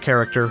playable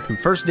character who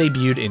first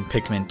debuted in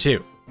Pikmin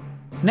 2.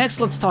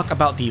 Next, let's talk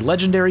about the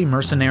legendary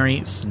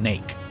mercenary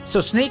Snake. So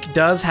Snake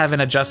does have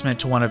an adjustment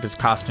to one of his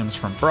costumes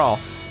from Brawl,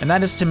 and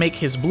that is to make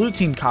his blue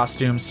team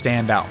costume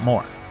stand out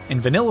more. In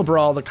Vanilla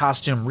Brawl, the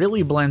costume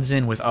really blends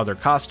in with other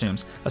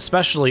costumes,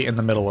 especially in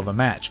the middle of a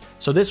match,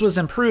 so this was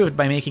improved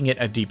by making it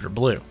a deeper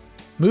blue.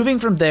 Moving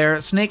from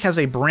there, Snake has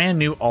a brand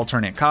new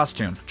alternate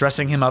costume,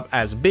 dressing him up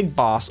as Big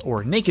Boss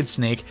or Naked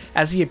Snake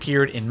as he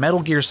appeared in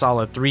Metal Gear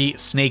Solid 3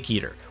 Snake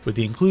Eater, with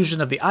the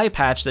inclusion of the eye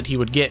patch that he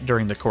would get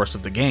during the course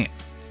of the game.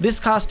 This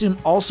costume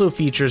also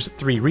features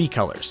 3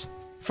 recolors.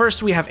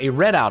 First, we have a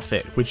red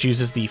outfit, which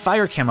uses the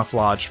fire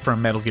camouflage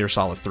from Metal Gear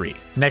Solid 3.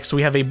 Next,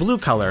 we have a blue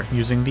color,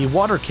 using the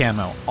water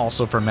camo,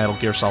 also from Metal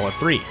Gear Solid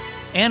 3.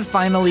 And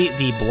finally,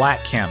 the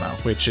black camo,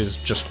 which is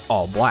just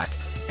all black,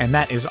 and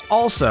that is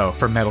also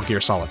from Metal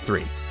Gear Solid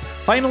 3.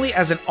 Finally,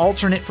 as an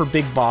alternate for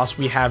Big Boss,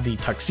 we have the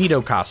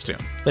Tuxedo costume.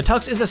 The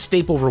Tux is a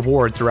staple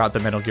reward throughout the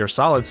Metal Gear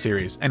Solid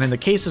series, and in the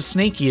case of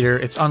Snake Eater,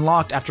 it's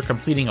unlocked after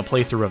completing a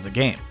playthrough of the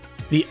game.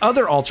 The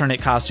other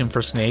alternate costume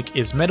for Snake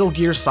is Metal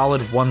Gear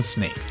Solid 1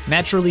 Snake,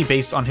 naturally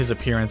based on his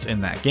appearance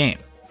in that game.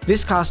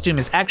 This costume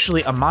is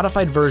actually a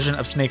modified version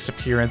of Snake's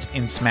appearance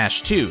in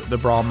Smash 2, the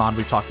Brawl mod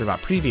we talked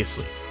about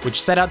previously,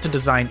 which set out to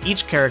design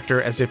each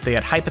character as if they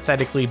had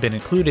hypothetically been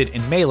included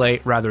in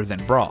Melee rather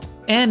than Brawl.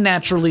 And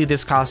naturally,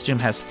 this costume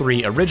has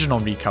 3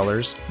 original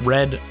recolors,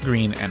 red,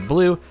 green, and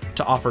blue,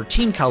 to offer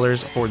team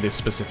colors for this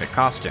specific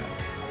costume.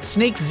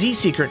 Snake's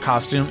Z-Secret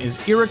costume is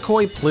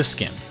Iroquois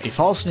Pliskin, a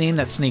false name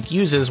that Snake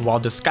uses while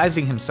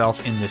disguising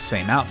himself in this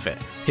same outfit.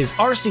 His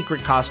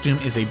R-Secret costume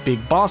is a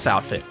Big Boss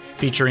outfit,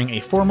 featuring a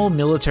formal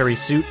military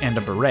suit and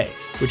a beret,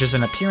 which is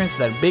an appearance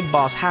that Big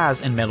Boss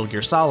has in Metal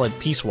Gear Solid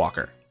Peace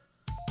Walker.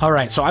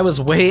 Alright, so I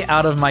was way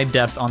out of my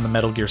depth on the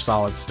Metal Gear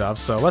Solid stuff,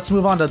 so let's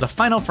move on to the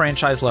final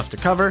franchise left to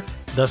cover,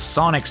 the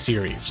Sonic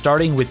series,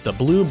 starting with the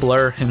Blue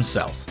Blur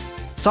himself.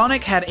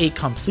 Sonic had a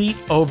complete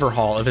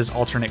overhaul of his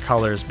alternate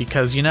colors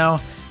because, you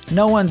know,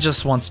 no one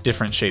just wants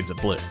different shades of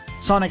blue.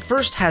 Sonic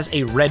first has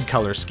a red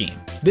color scheme.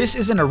 This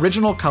is an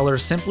original color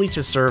simply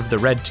to serve the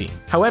red team.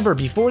 However,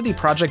 before the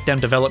Project M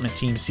development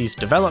team ceased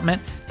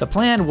development, the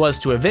plan was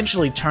to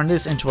eventually turn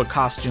this into a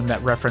costume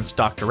that referenced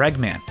Dr.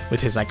 Eggman, with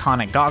his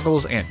iconic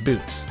goggles and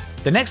boots.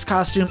 The next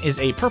costume is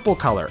a purple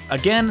color,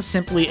 again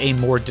simply a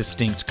more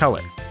distinct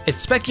color.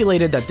 It's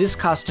speculated that this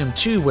costume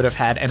too would have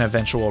had an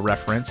eventual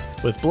reference,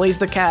 with Blaze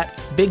the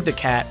Cat, Big the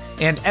Cat,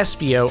 and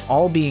Espio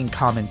all being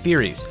common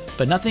theories,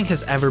 but nothing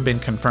has ever been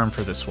confirmed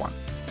for this one.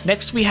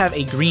 Next we have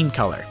a green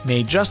color,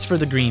 made just for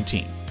the green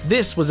team.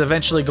 This was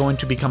eventually going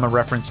to become a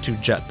reference to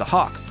Jet the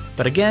Hawk,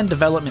 but again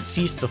development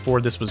ceased before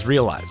this was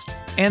realized.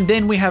 And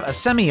then we have a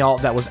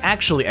semi-alt that was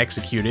actually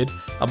executed,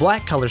 a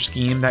black color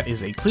scheme that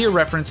is a clear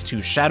reference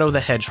to Shadow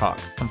the Hedgehog,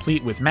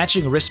 complete with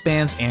matching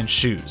wristbands and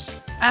shoes.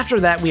 After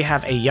that we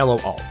have a yellow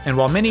alt, and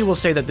while many will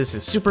say that this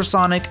is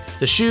Supersonic,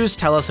 the shoes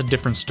tell us a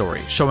different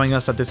story, showing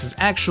us that this is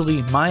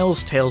actually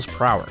Miles Tails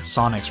Prower,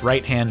 Sonic's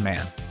right-hand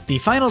man. The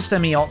final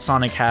semi-alt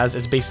Sonic has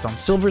is based on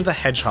Silver the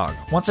Hedgehog,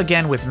 once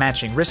again with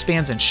matching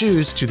wristbands and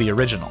shoes to the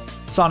original.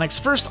 Sonic's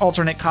first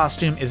alternate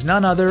costume is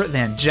none other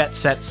than Jet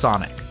Set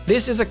Sonic.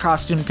 This is a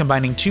costume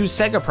combining two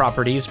Sega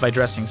properties by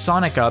dressing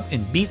Sonic up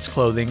in Beats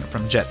clothing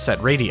from Jet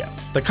Set Radio.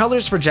 The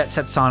colors for Jet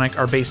Set Sonic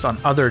are based on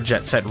other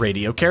Jet Set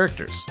Radio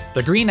characters.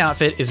 The green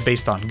outfit is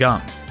based on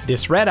Gum,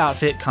 this red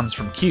outfit comes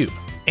from Cube,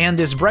 and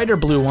this brighter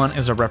blue one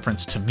is a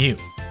reference to Mew.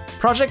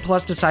 Project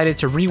Plus decided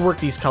to rework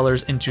these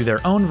colors into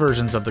their own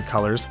versions of the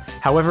colors,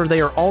 however they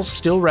are all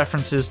still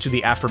references to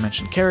the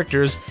aforementioned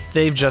characters,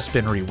 they've just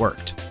been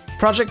reworked.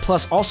 Project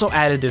Plus also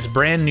added this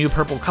brand new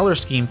purple color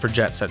scheme for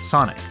Jet Set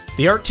Sonic.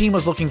 The art team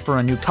was looking for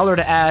a new color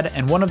to add,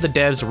 and one of the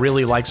devs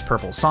really likes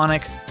purple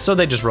Sonic, so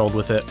they just rolled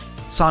with it.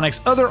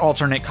 Sonic's other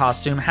alternate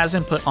costume has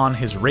him put on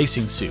his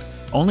racing suit,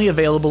 only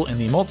available in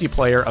the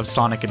multiplayer of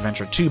Sonic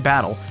Adventure 2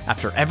 Battle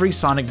after every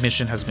Sonic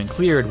mission has been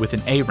cleared with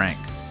an A rank.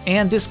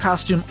 And this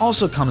costume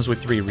also comes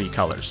with 3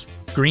 recolors: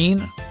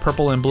 green,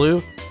 purple and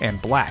blue,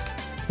 and black.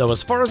 Though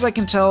as far as I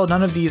can tell,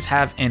 none of these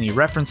have any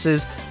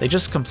references, they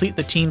just complete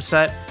the team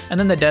set, and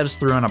then the devs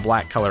threw in a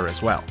black color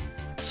as well.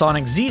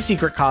 Sonic's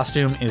Z-Secret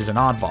costume is an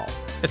oddball.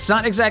 It's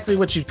not exactly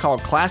what you'd call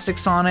classic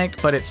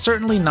Sonic, but it's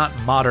certainly not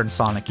modern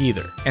Sonic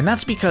either. And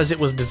that's because it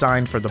was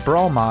designed for the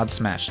Brawl mod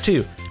Smash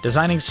 2,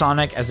 designing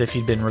Sonic as if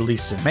he'd been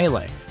released in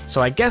Melee.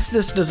 So I guess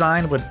this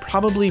design would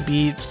probably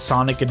be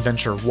Sonic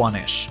Adventure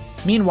 1-ish.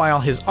 Meanwhile,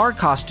 his R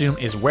costume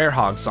is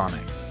Werehog Sonic.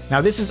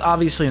 Now this is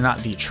obviously not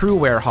the true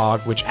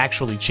Werehog, which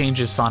actually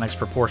changes Sonic's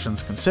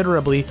proportions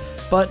considerably,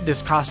 but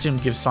this costume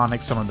gives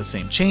Sonic some of the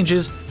same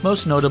changes,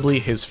 most notably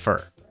his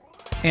fur.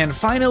 And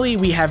finally,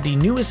 we have the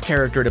newest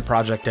character to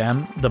Project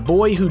M, the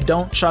boy who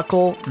don't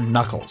chuckle,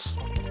 Knuckles.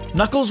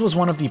 Knuckles was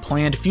one of the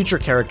planned future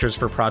characters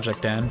for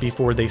Project M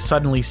before they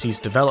suddenly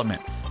ceased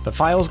development, but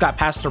files got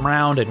passed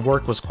around and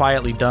work was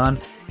quietly done,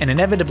 and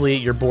inevitably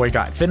your boy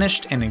got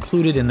finished and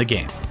included in the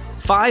game.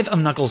 5 of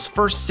Knuckles'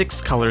 first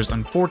 6 colors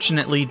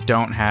unfortunately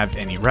don't have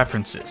any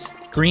references.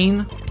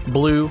 Green,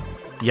 blue,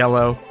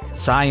 yellow,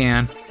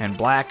 cyan, and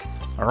black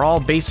are all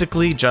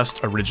basically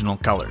just original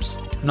colors.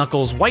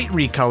 Knuckles' white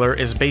recolor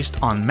is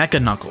based on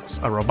Mecha Knuckles,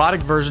 a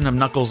robotic version of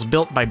Knuckles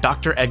built by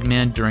Dr.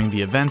 Eggman during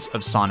the events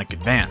of Sonic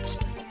Advance.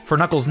 For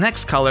Knuckles'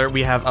 next color,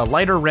 we have a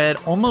lighter red,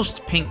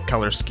 almost pink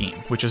color scheme,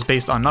 which is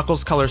based on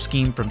Knuckles' color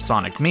scheme from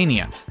Sonic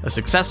Mania, a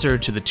successor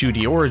to the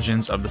 2D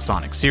origins of the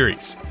Sonic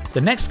series.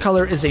 The next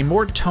color is a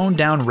more toned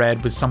down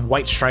red with some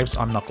white stripes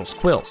on Knuckles'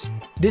 quills.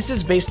 This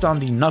is based on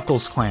the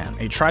Knuckles clan,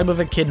 a tribe of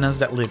echidnas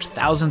that lived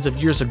thousands of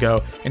years ago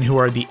and who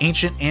are the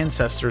ancient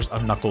ancestors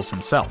of Knuckles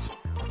himself.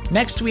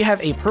 Next, we have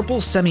a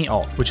purple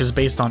semi-alt, which is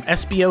based on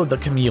Espio the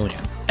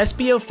Chameleon.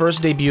 Espio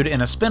first debuted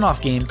in a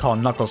spin-off game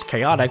called Knuckles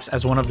Chaotix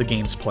as one of the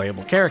game's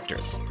playable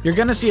characters. You're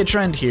gonna see a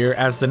trend here,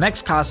 as the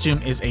next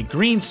costume is a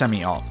green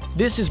semi-alt.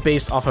 This is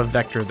based off of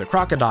Vector the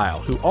Crocodile,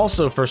 who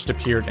also first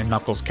appeared in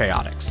Knuckles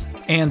Chaotix.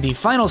 And the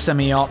final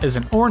semi-alt is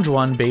an orange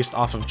one based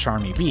off of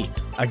Charmy B,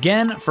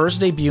 again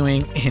first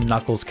debuting in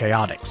Knuckles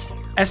Chaotix.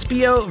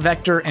 Espio,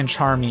 Vector, and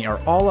Charmy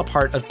are all a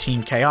part of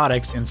Team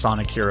Chaotix in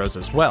Sonic Heroes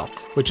as well,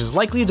 which is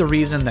likely the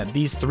reason that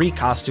these 3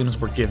 costumes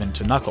were given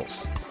to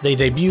Knuckles. They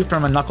debut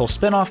from a Knuckles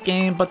spin-off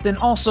game, but then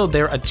also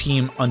they're a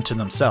team unto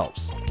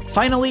themselves.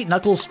 Finally,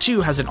 Knuckles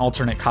 2 has an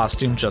alternate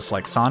costume just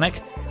like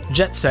Sonic,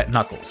 Jet Set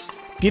Knuckles.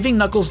 Giving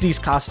Knuckles these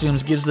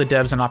costumes gives the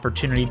devs an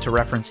opportunity to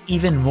reference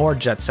even more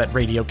Jet Set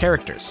Radio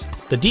characters.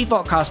 The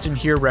default costume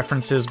here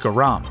references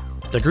Garam.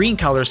 The green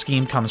color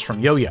scheme comes from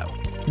Yo-Yo.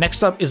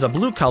 Next up is a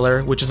blue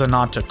color, which is a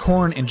nod to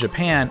Korn in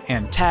Japan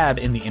and Tab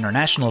in the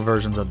international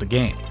versions of the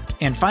game.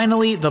 And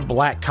finally, the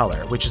black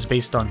color, which is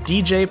based on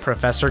DJ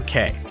Professor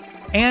K.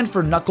 and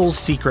for Knuckles'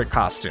 secret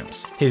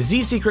costumes. His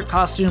Z secret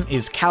costume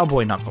is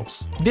Cowboy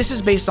Knuckles. This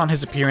is based on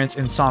his appearance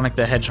in Sonic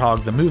the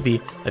Hedgehog the movie,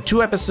 a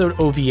 2-episode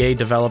OVA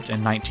developed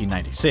in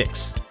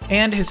 1996.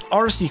 And his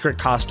R secret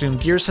costume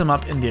gears him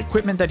up in the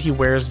equipment that he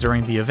wears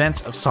during the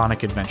events of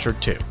Sonic Adventure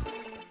 2.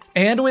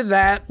 And with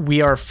that,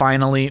 we are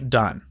finally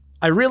done.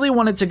 I really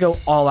wanted to go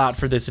all out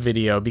for this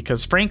video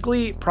because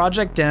frankly,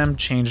 Project M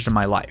changed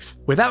my life.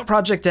 Without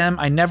Project M,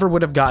 I never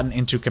would have gotten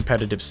into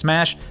competitive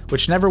Smash,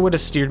 which never would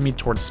have steered me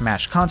towards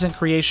Smash content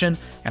creation,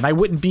 and I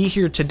wouldn't be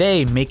here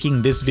today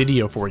making this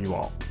video for you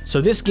all. So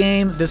this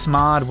game, this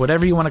mod,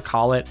 whatever you want to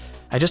call it,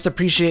 I just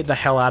appreciate the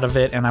hell out of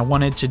it, and I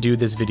wanted to do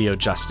this video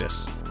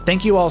justice.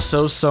 Thank you all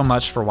so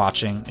much for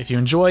watching. If you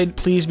enjoyed,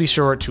 please be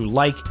sure to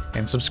like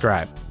and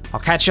subscribe. I'll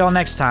catch y'all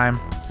next time,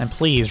 and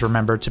please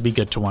remember to be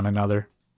good to one another.